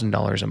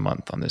 $5,000 a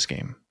month on this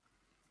game.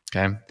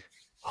 Okay.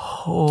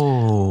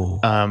 Oh,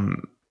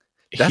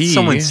 That's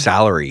someone's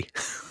salary.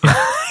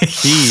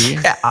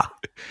 yeah.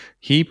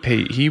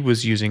 He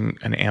was using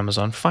an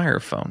Amazon Fire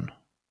phone.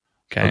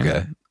 Okay.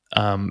 Okay.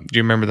 Do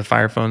you remember the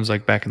Fire phones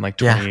like back in like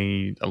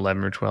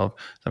 2011 or 12,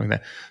 something like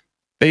that?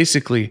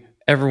 Basically,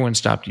 everyone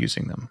stopped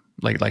using them,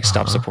 like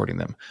stopped supporting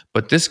them.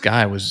 But this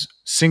guy was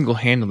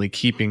single-handedly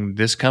keeping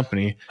this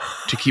company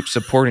to keep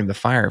supporting the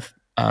Fire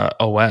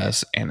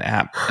OS and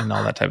app and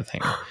all that type of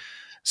thing.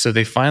 So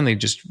they finally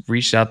just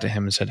reached out to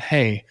him and said,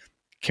 "Hey,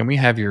 can we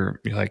have you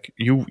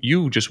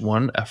just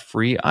won a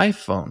free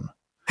iPhone?"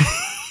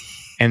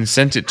 And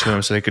sent it to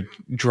him so they could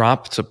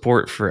drop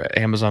support for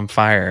Amazon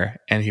Fire,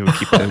 and he would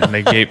keep it. And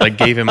they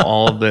gave him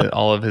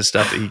all of his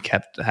stuff that he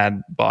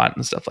had bought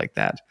and stuff like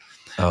that.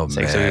 Oh It's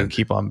man. like, so he would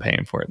keep on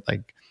paying for it.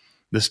 Like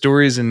the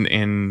stories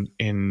in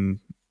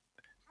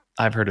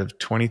I've heard of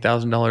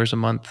 $20,000 a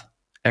month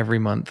every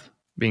month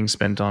being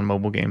spent on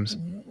mobile games.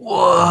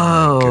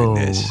 Whoa.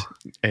 Goodness.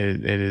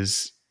 It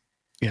is,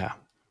 yeah.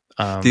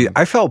 Dude,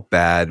 I felt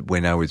bad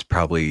when I was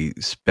probably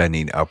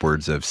spending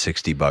upwards of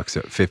 $60,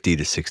 $50 to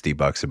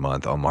 $60 a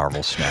month on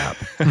Marvel Snap.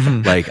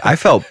 Like I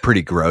felt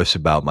pretty gross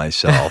about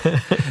myself.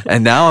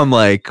 And now I'm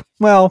like,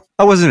 well,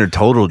 I wasn't a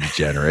total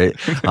degenerate.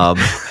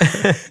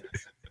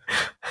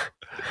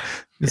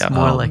 It's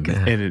more like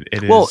a.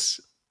 It Well- is.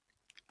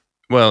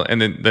 Well,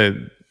 and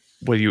then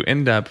what you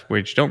end up,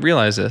 which don't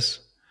realize this,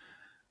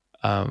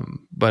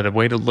 but a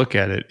way to look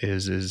at it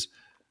is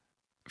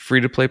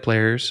free to play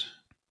players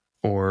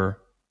or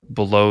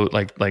below,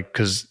 like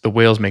because the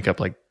whales make up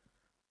like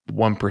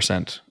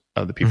 1%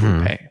 of the people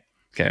who pay.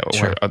 Okay,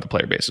 Sure. or of the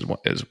player base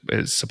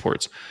is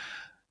supports.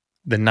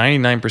 The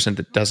 99%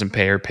 that doesn't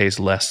pay or pays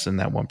less than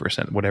that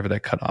 1%, whatever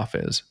that cutoff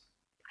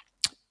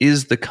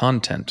is the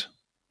content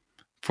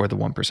for the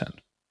 1%.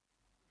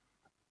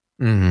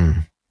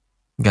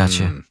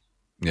 Gotcha.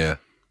 Yeah.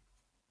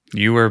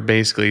 You are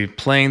basically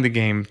playing the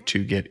game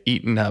to get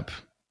eaten up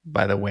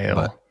by the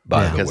whale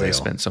By the because they whale.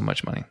 spent so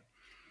much money.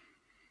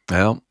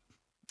 Well,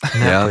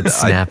 That puts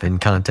Snap in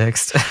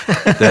context.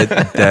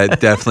 that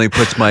definitely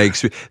puts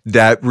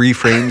that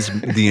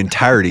reframes the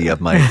entirety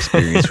of my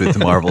experience with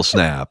Marvel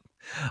Snap.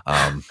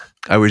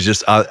 I was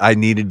just I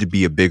needed to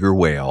be a bigger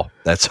whale.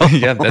 That's all.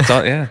 Yeah, that's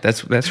all. Yeah,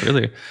 that's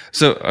really.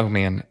 So, oh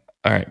man.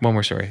 All right, one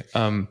more story.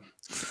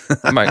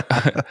 My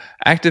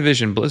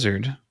Activision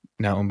Blizzard,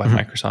 now owned by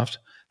Microsoft,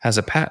 has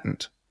a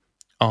patent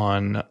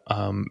on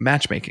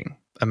matchmaking,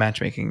 a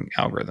matchmaking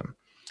algorithm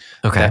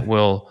Okay. that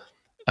will,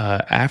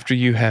 after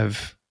you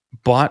have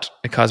bought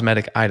a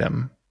cosmetic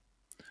item,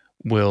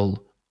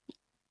 will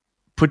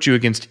put you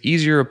against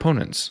easier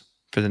opponents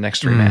for the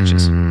next 3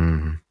 matches.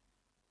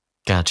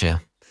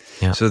 Gotcha.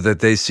 Yeah. So that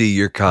they see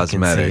your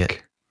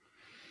cosmetic.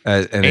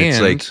 And it's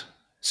like,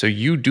 so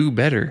you do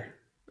better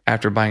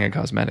after buying a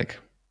cosmetic.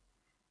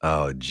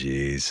 oh,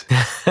 geez.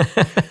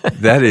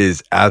 That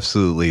is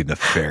absolutely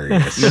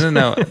nefarious.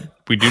 No.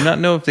 We do not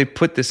know if they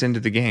put this into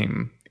the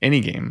game, any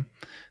game.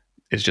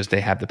 It's just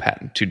they have the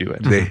patent to do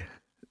it.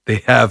 They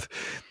have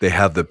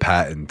the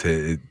patent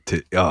to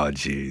oh,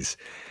 geez.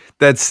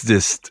 That's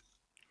just,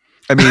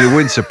 I mean, it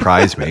wouldn't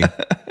surprise me.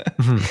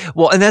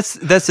 Well, and that's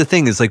the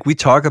thing is like we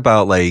talk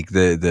about like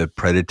the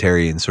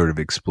predatory and sort of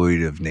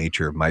exploitative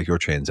nature of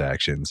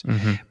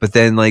microtransactions, but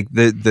then like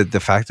the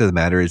fact of the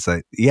matter is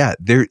like, yeah,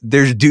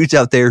 there's dudes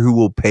out there who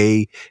will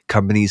pay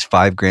companies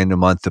 $5,000 a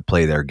month to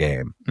play their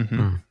game,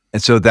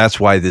 and so that's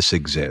why this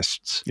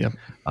exists. Yep.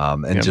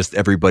 Just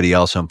everybody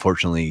else,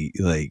 unfortunately,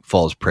 like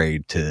falls prey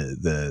to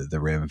the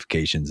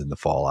ramifications and the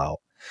fallout.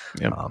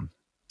 Yep.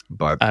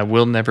 But I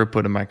will never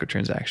put a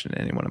microtransaction in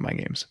any one of my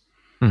games.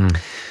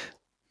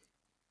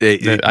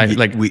 this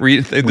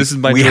This is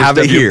my we George have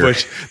it W. here.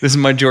 Bush. This is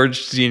my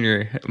George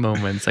Sr.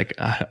 moment. It's like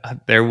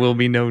there will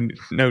be no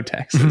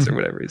taxes or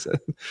whatever he said.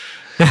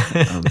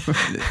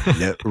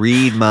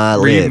 Read my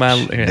Read lips. my-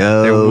 yeah,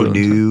 there No will-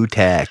 new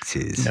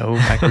taxes. No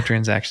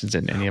microtransactions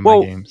in any of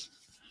my games.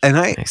 And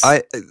Nice.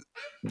 I,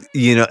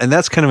 and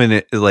that's kind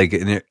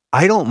of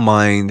I don't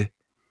mind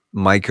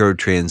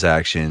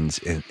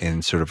microtransactions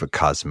in sort of a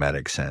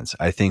cosmetic sense.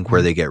 I think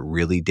where they get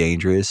really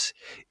dangerous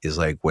is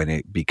like when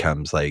it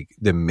becomes like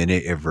the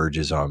minute it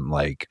verges on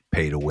like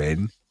pay to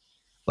win,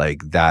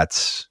 like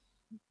that's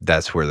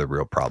where the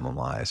real problem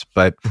lies.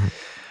 But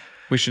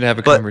We should have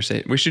a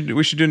conversation. We should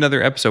do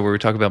another episode where we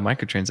talk about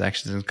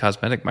microtransactions and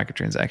cosmetic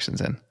microtransactions.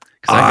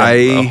 Because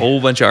I got a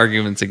whole bunch of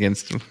arguments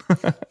against them.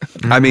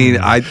 I mean,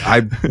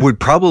 I would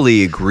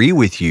probably agree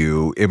with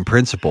you in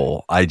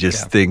principle. I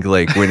just think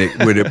like when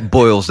it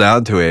boils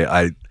down to it,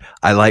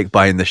 I like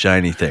buying the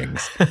shiny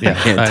things. You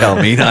can't tell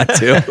me not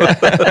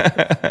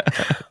to.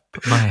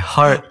 My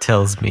heart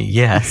tells me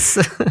yes.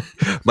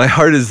 My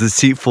heart is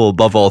deceitful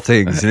above all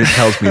things, and it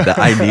tells me that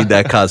I need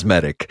that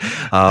cosmetic.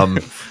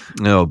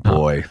 Oh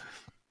boy.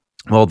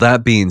 Well,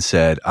 that being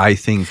said, I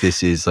think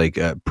this is like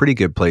a pretty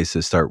good place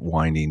to start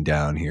winding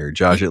down here.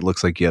 Josh, it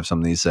looks like you have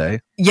something to say.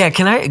 Yeah,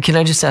 can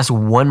I just ask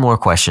one more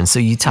question? So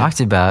you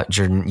talked about,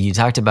 Jordan,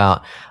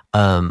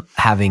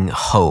 having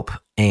hope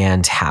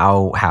and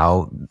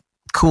how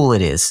cool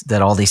it is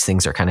that all these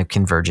things are kind of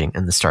converging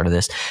in the start of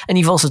this. And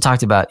you've also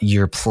talked about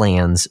your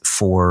plans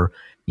for,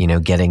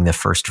 getting the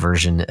first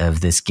version of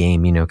this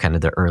game, kind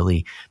of the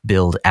early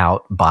build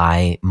out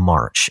by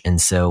March. And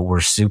so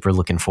we're super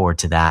looking forward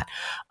to that.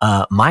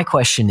 My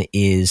question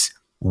is,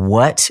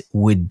 what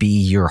would be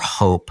your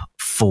hope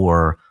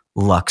for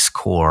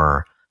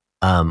LuxCor?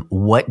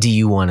 What do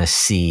you want to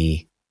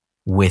see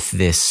with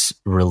this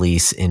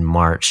release in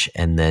March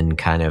and then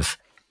kind of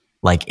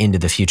like into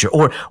the future,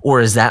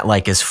 or is that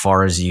like as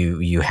far as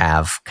you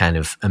have kind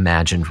of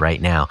imagined right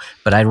now?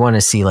 But I'd want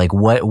to see like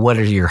what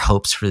are your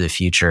hopes for the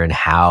future, and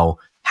how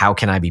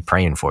can I be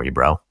praying for you,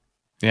 bro?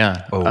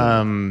 Yeah.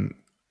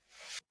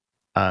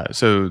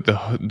 So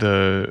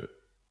the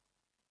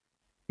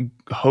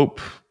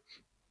hope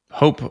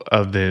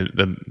of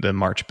the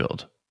March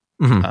build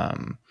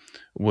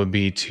would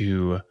be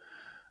to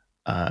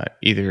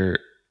either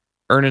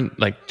earn it,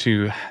 like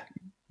to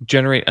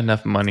generate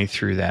enough money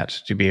through that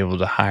to be able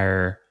to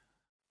hire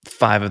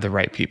 5 of the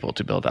right people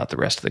to build out the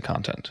rest of the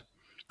content.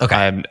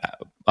 Okay.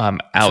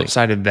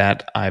 Outside of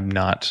that, I've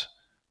not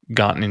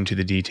gotten into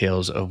the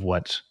details of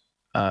what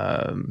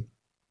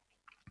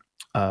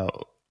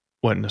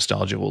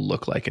nostalgia will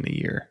look like in a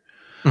year.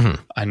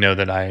 Mm-hmm. I know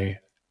that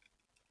I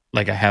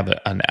have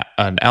an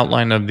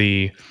outline of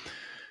the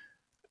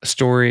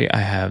story. I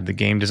have the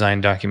game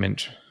design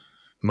document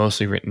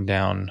mostly written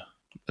down.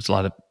 It's a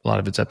lot of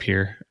it's up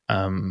here.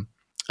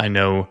 I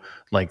know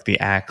like the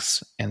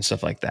acts and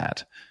stuff like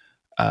that.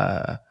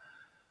 But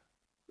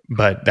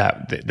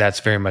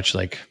that's very much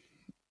like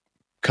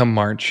come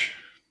March,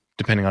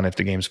 depending on if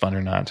the game's fun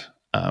or not.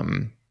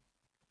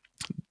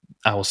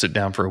 I will sit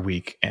down for a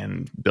week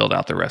and build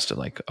out the rest of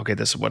like, okay,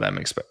 this is what I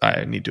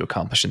need to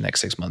accomplish in the next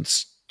 6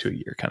 months to a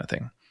year kind of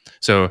thing.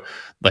 So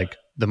like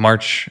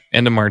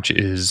end of March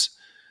is,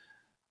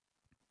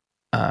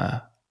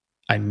 I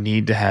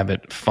need to have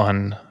it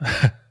fun.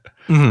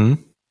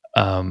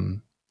 Mm-hmm.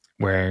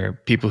 Where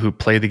people who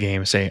play the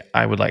game say,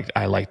 I would like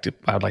to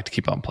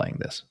keep on playing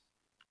this.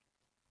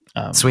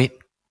 Sweet.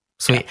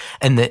 Yeah.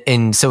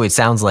 And so it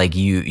sounds like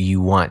you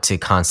want to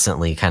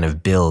constantly kind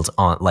of build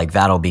on, like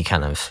that'll be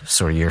kind of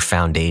sort of your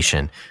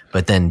foundation,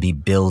 but then be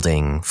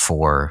building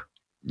for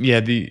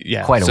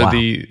quite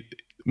a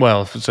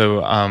while.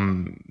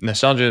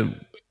 Nostalgia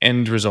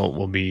end result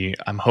will be,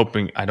 I'm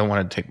hoping, I don't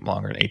want it to take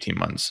longer than 18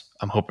 months.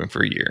 I'm hoping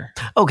for a year.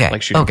 Okay.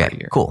 Like shooting for a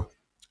year. Cool.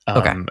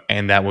 Okay.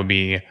 And that would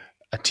be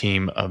a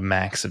team of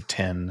max of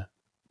 10,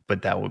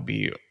 but that would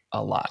be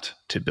a lot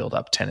to build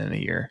up 10 in a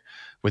year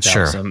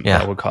without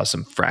that would cause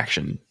some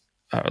fractures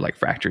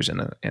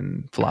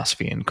in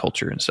philosophy and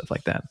culture and stuff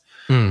like that.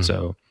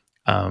 So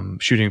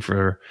shooting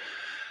for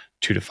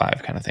 2 to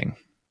 5 kind of thing.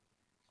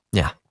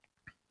 Yeah.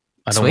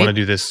 I don't want to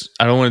do this.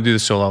 I don't want to do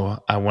this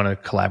solo. I want to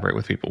collaborate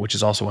with people, which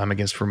is also why I'm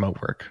against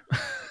remote work.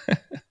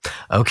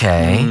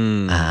 Okay.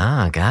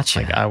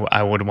 Gotcha. Like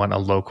I would want a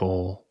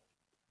local,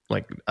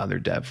 like other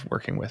dev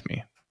working with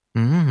me.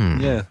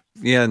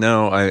 Yeah.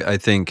 No, I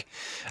think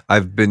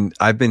I've been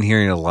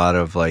hearing a lot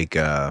of like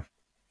that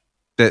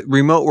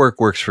remote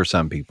work works for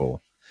some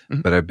people,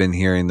 but I've been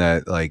hearing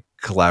that like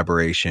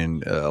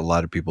collaboration, a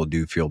lot of people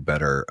do feel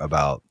better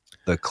about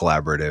the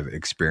collaborative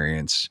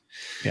experience.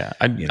 Yeah,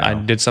 I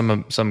did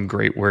some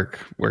great work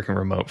working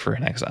remote for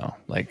an Exile.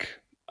 Like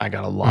I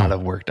got a lot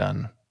of work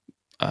done,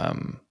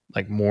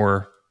 like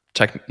more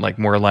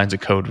lines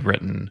of code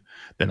written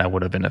than I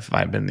would have been if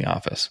I'd been in the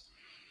office.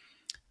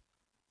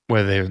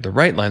 Whether they're the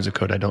right lines of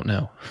code, I don't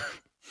know.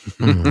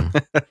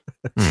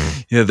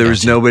 Yeah, there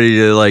was nobody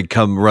to like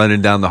come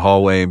running down the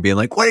hallway and being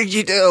like, "What did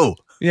you do?"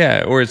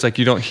 Yeah, or it's like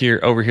you don't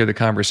overhear the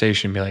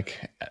conversation and be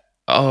like,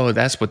 "Oh,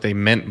 that's what they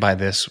meant by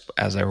this,"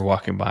 as they were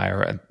walking by,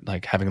 or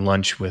like having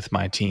lunch with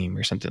my team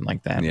or something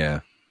like that. Yeah,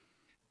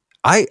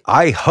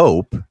 I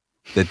hope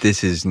that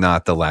this is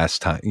not the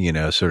last time.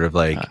 Sort of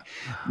like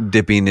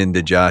dipping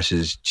into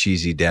Josh's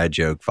cheesy dad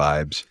joke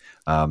vibes.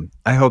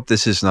 I hope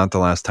this is not the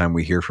last time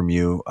we hear from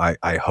you.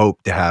 I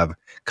hope to have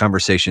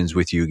conversations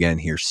with you again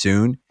here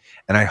soon.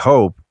 And I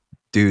hope,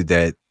 dude,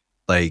 that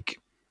like,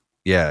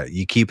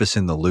 you keep us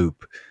in the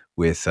loop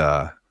with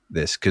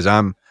this, because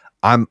I'm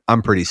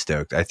pretty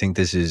stoked. I think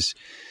this is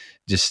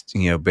just,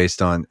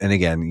 based on, and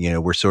again,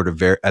 we're sort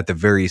of at the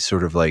very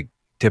sort of like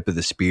tip of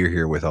the spear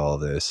here with all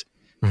of this.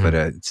 but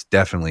it's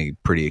definitely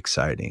pretty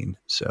exciting.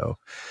 So,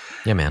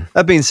 yeah, man.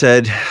 That being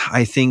said,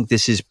 I think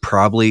this is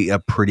probably a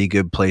pretty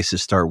good place to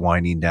start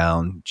winding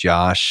down.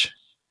 Josh,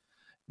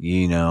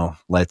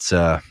 let's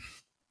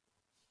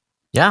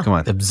Yeah, come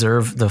on.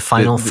 Observe the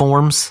final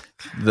forms.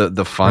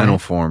 The final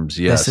forms.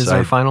 Yes, this is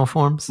our final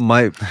forms.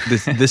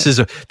 This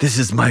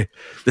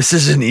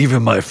isn't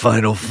even my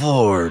final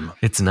form.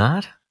 It's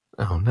not.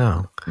 Oh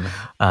no.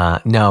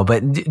 No,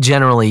 but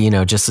generally,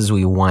 just as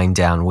we wind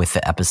down with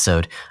the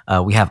episode,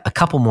 we have a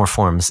couple more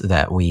forms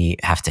that we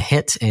have to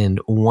hit, and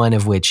one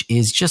of which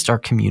is just our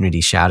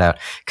community shout out,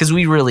 because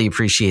we really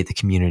appreciate the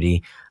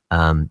community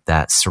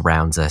that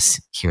surrounds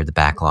us here at the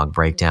Backlog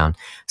Breakdown.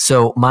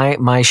 So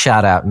my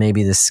shout out,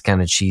 maybe this is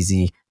kind of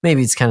cheesy,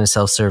 maybe it's kind of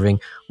self-serving,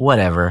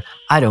 whatever.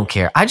 I don't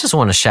care. I just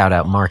want to shout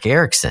out Mark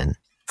Erickson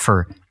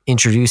for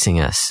introducing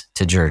us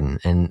to Jordan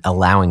and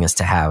allowing us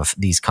to have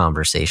these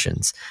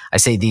conversations. I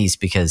say these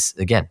because,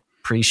 again,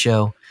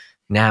 pre-show,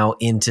 now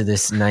into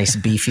this nice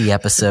beefy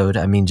episode.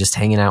 I mean, just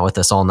hanging out with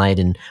us all night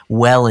and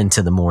well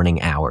into the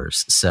morning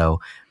hours. So,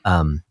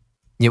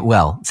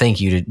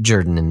 thank you to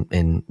Jordan,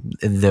 and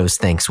those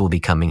thanks will be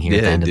coming here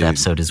at the end of the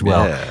episode as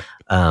well. Yeah.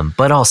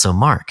 But also,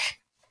 Mark,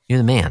 you're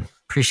the man.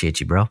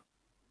 Appreciate you, bro.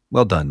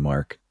 Well done,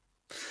 Mark.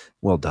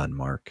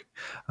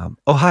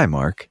 Hi,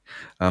 Mark.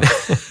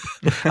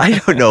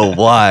 I don't know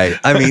why.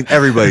 I mean,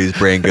 everybody's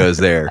brain goes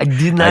there. I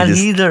did not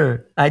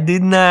either. I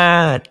did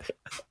not.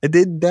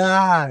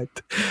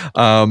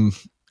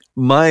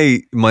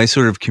 My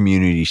sort of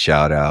community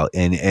shout out,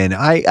 and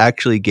I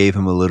actually gave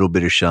him a little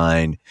bit of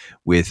shine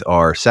with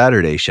our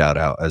Saturday shout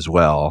out as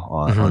well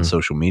on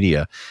social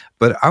media.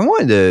 But I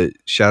wanted to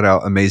shout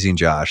out Amazing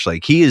Josh.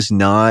 Like, he is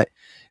not,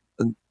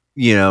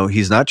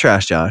 he's not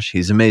Trash Josh.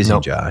 He's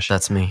Amazing Josh.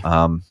 That's me.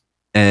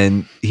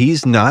 And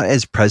he's not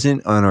as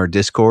present on our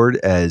Discord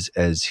as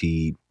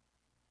he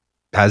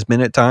has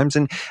been at times.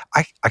 And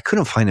I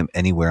couldn't find him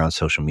anywhere on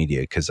social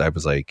media, because I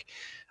was like,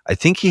 I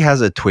think he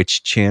has a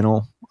Twitch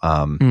channel,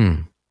 but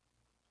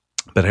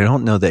I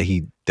don't know that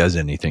he does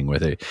anything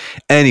with it.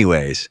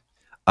 Anyways,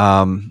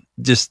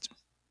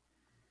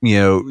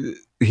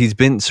 he's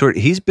been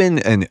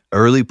an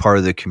early part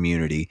of the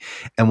community.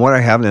 And what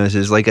I have noticed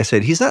is, like I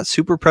said, he's not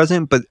super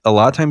present, but a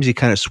lot of times he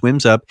kind of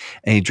swims up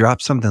and he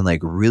drops something like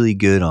really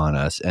good on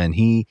us. And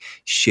he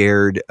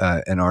shared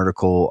an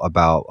article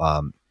about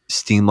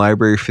Steam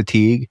library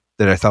fatigue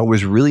that I thought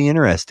was really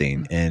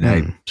interesting. And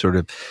I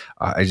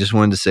just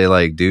wanted to say,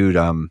 like, dude,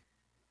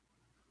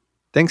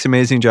 thanks,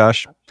 Amazing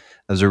Josh.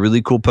 That was a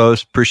really cool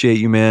post. Appreciate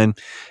you, man.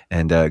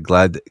 And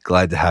glad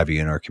to have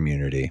you in our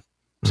community.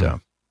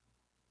 So.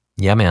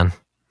 Yeah, man.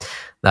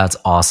 That's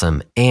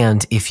awesome.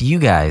 And if you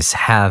guys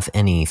have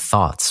any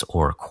thoughts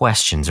or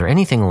questions or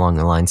anything along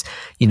the lines,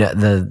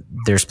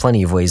 there's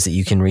plenty of ways that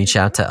you can reach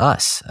out to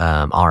us.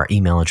 Our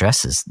email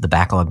address is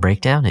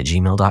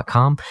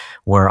thebacklogbreakdown@gmail.com.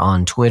 We're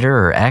on Twitter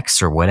or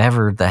X or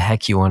whatever the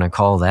heck you want to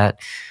call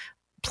that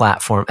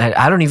platform.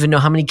 I don't even know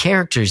how many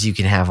characters you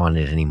can have on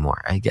it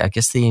anymore. I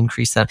guess they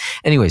increased that.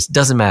 Anyways,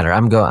 doesn't matter.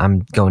 I'm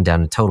going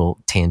down a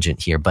total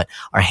tangent here, but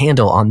our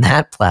handle on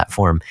that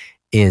platform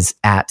is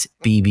at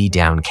BB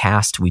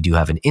Downcast. We do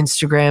have an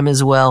Instagram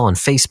as well, on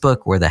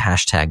Facebook. We're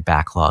the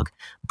 #Backlog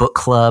Book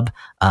Club.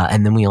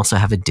 And then we also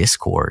have a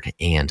Discord,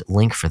 and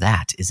link for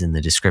that is in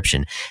the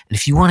description. And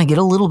if you want to get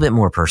a little bit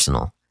more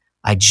personal,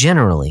 I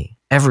generally,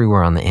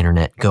 everywhere on the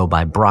internet, go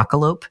by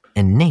Broccolope,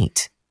 and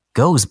Nate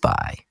goes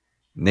by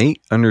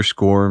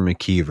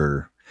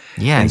Nate_McKeever.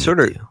 Yeah. And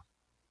sort of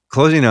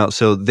closing out,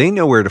 so they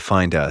know where to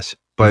find us.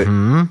 But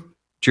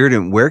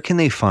Jordan, where can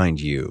they find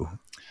you?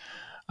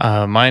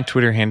 My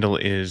Twitter handle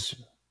is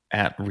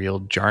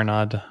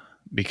 @RealJarnod,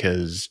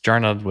 because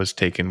Jarnod was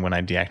taken when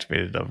I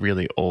deactivated a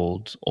really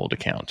old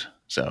account,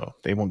 so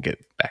they won't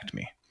get back to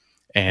me.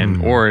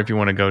 And or if you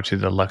want to go to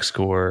the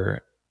LuxCor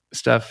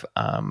stuff,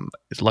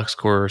 it's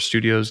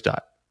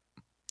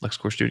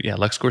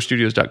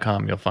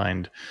LuxCorStudios.com. You'll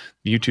find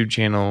the YouTube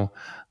channel,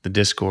 the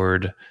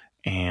Discord,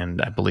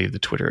 and I believe the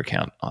Twitter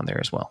account on there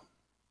as well.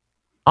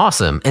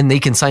 Awesome. And they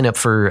can sign up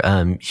for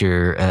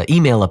your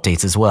email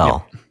updates as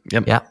well.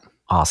 Yep.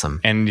 Awesome.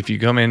 And if you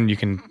come in, you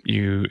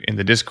in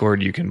the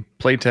Discord, you can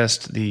play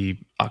test the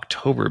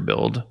October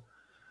build.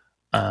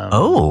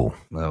 We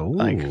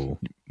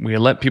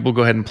let people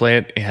go ahead and play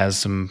it. It has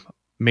some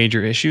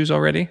major issues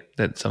already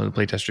that some of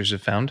the playtesters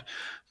have found.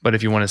 But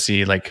if you want to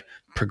see like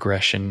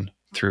progression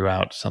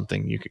throughout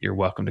something, you're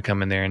welcome to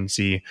come in there and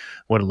see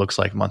what it looks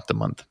like month to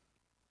month.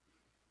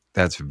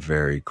 That's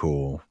very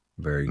cool.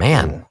 Very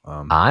cool.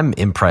 I'm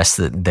impressed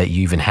that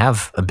you even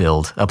have a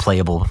build, a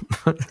playable,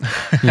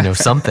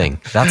 something.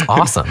 That's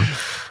awesome.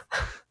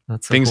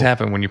 That's so Things cool.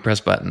 happen when you press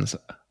buttons.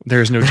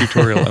 There is no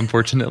tutorial,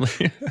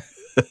 unfortunately.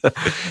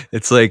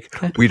 It's like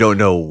we don't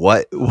know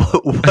what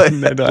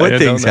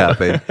things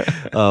happen.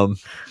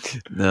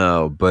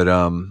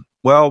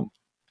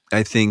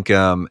 I think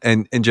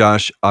and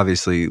Josh,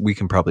 obviously we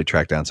can probably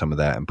track down some of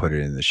that and put it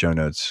in the show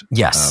notes.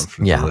 Yes,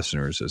 for the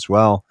listeners as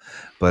well.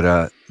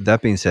 But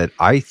that being said,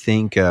 I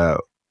think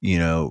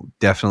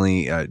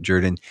definitely,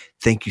 Jordan,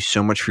 thank you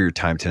so much for your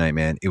time tonight,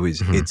 man.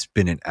 It's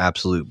been an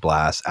absolute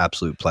blast,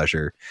 absolute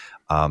pleasure.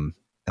 And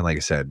like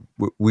I said,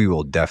 we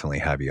will definitely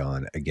have you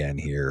on again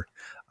here,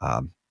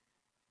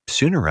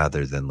 sooner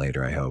rather than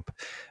later, I hope.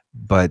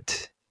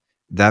 But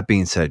that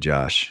being said,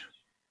 Josh,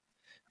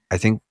 I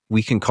think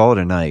we can call it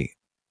a night.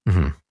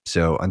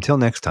 So until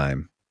next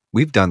time,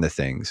 we've done the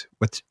things.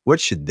 What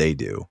should they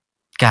do?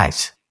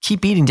 Guys,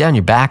 keep eating down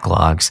your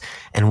backlogs,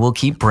 and we'll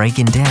keep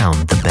breaking down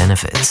the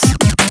benefits.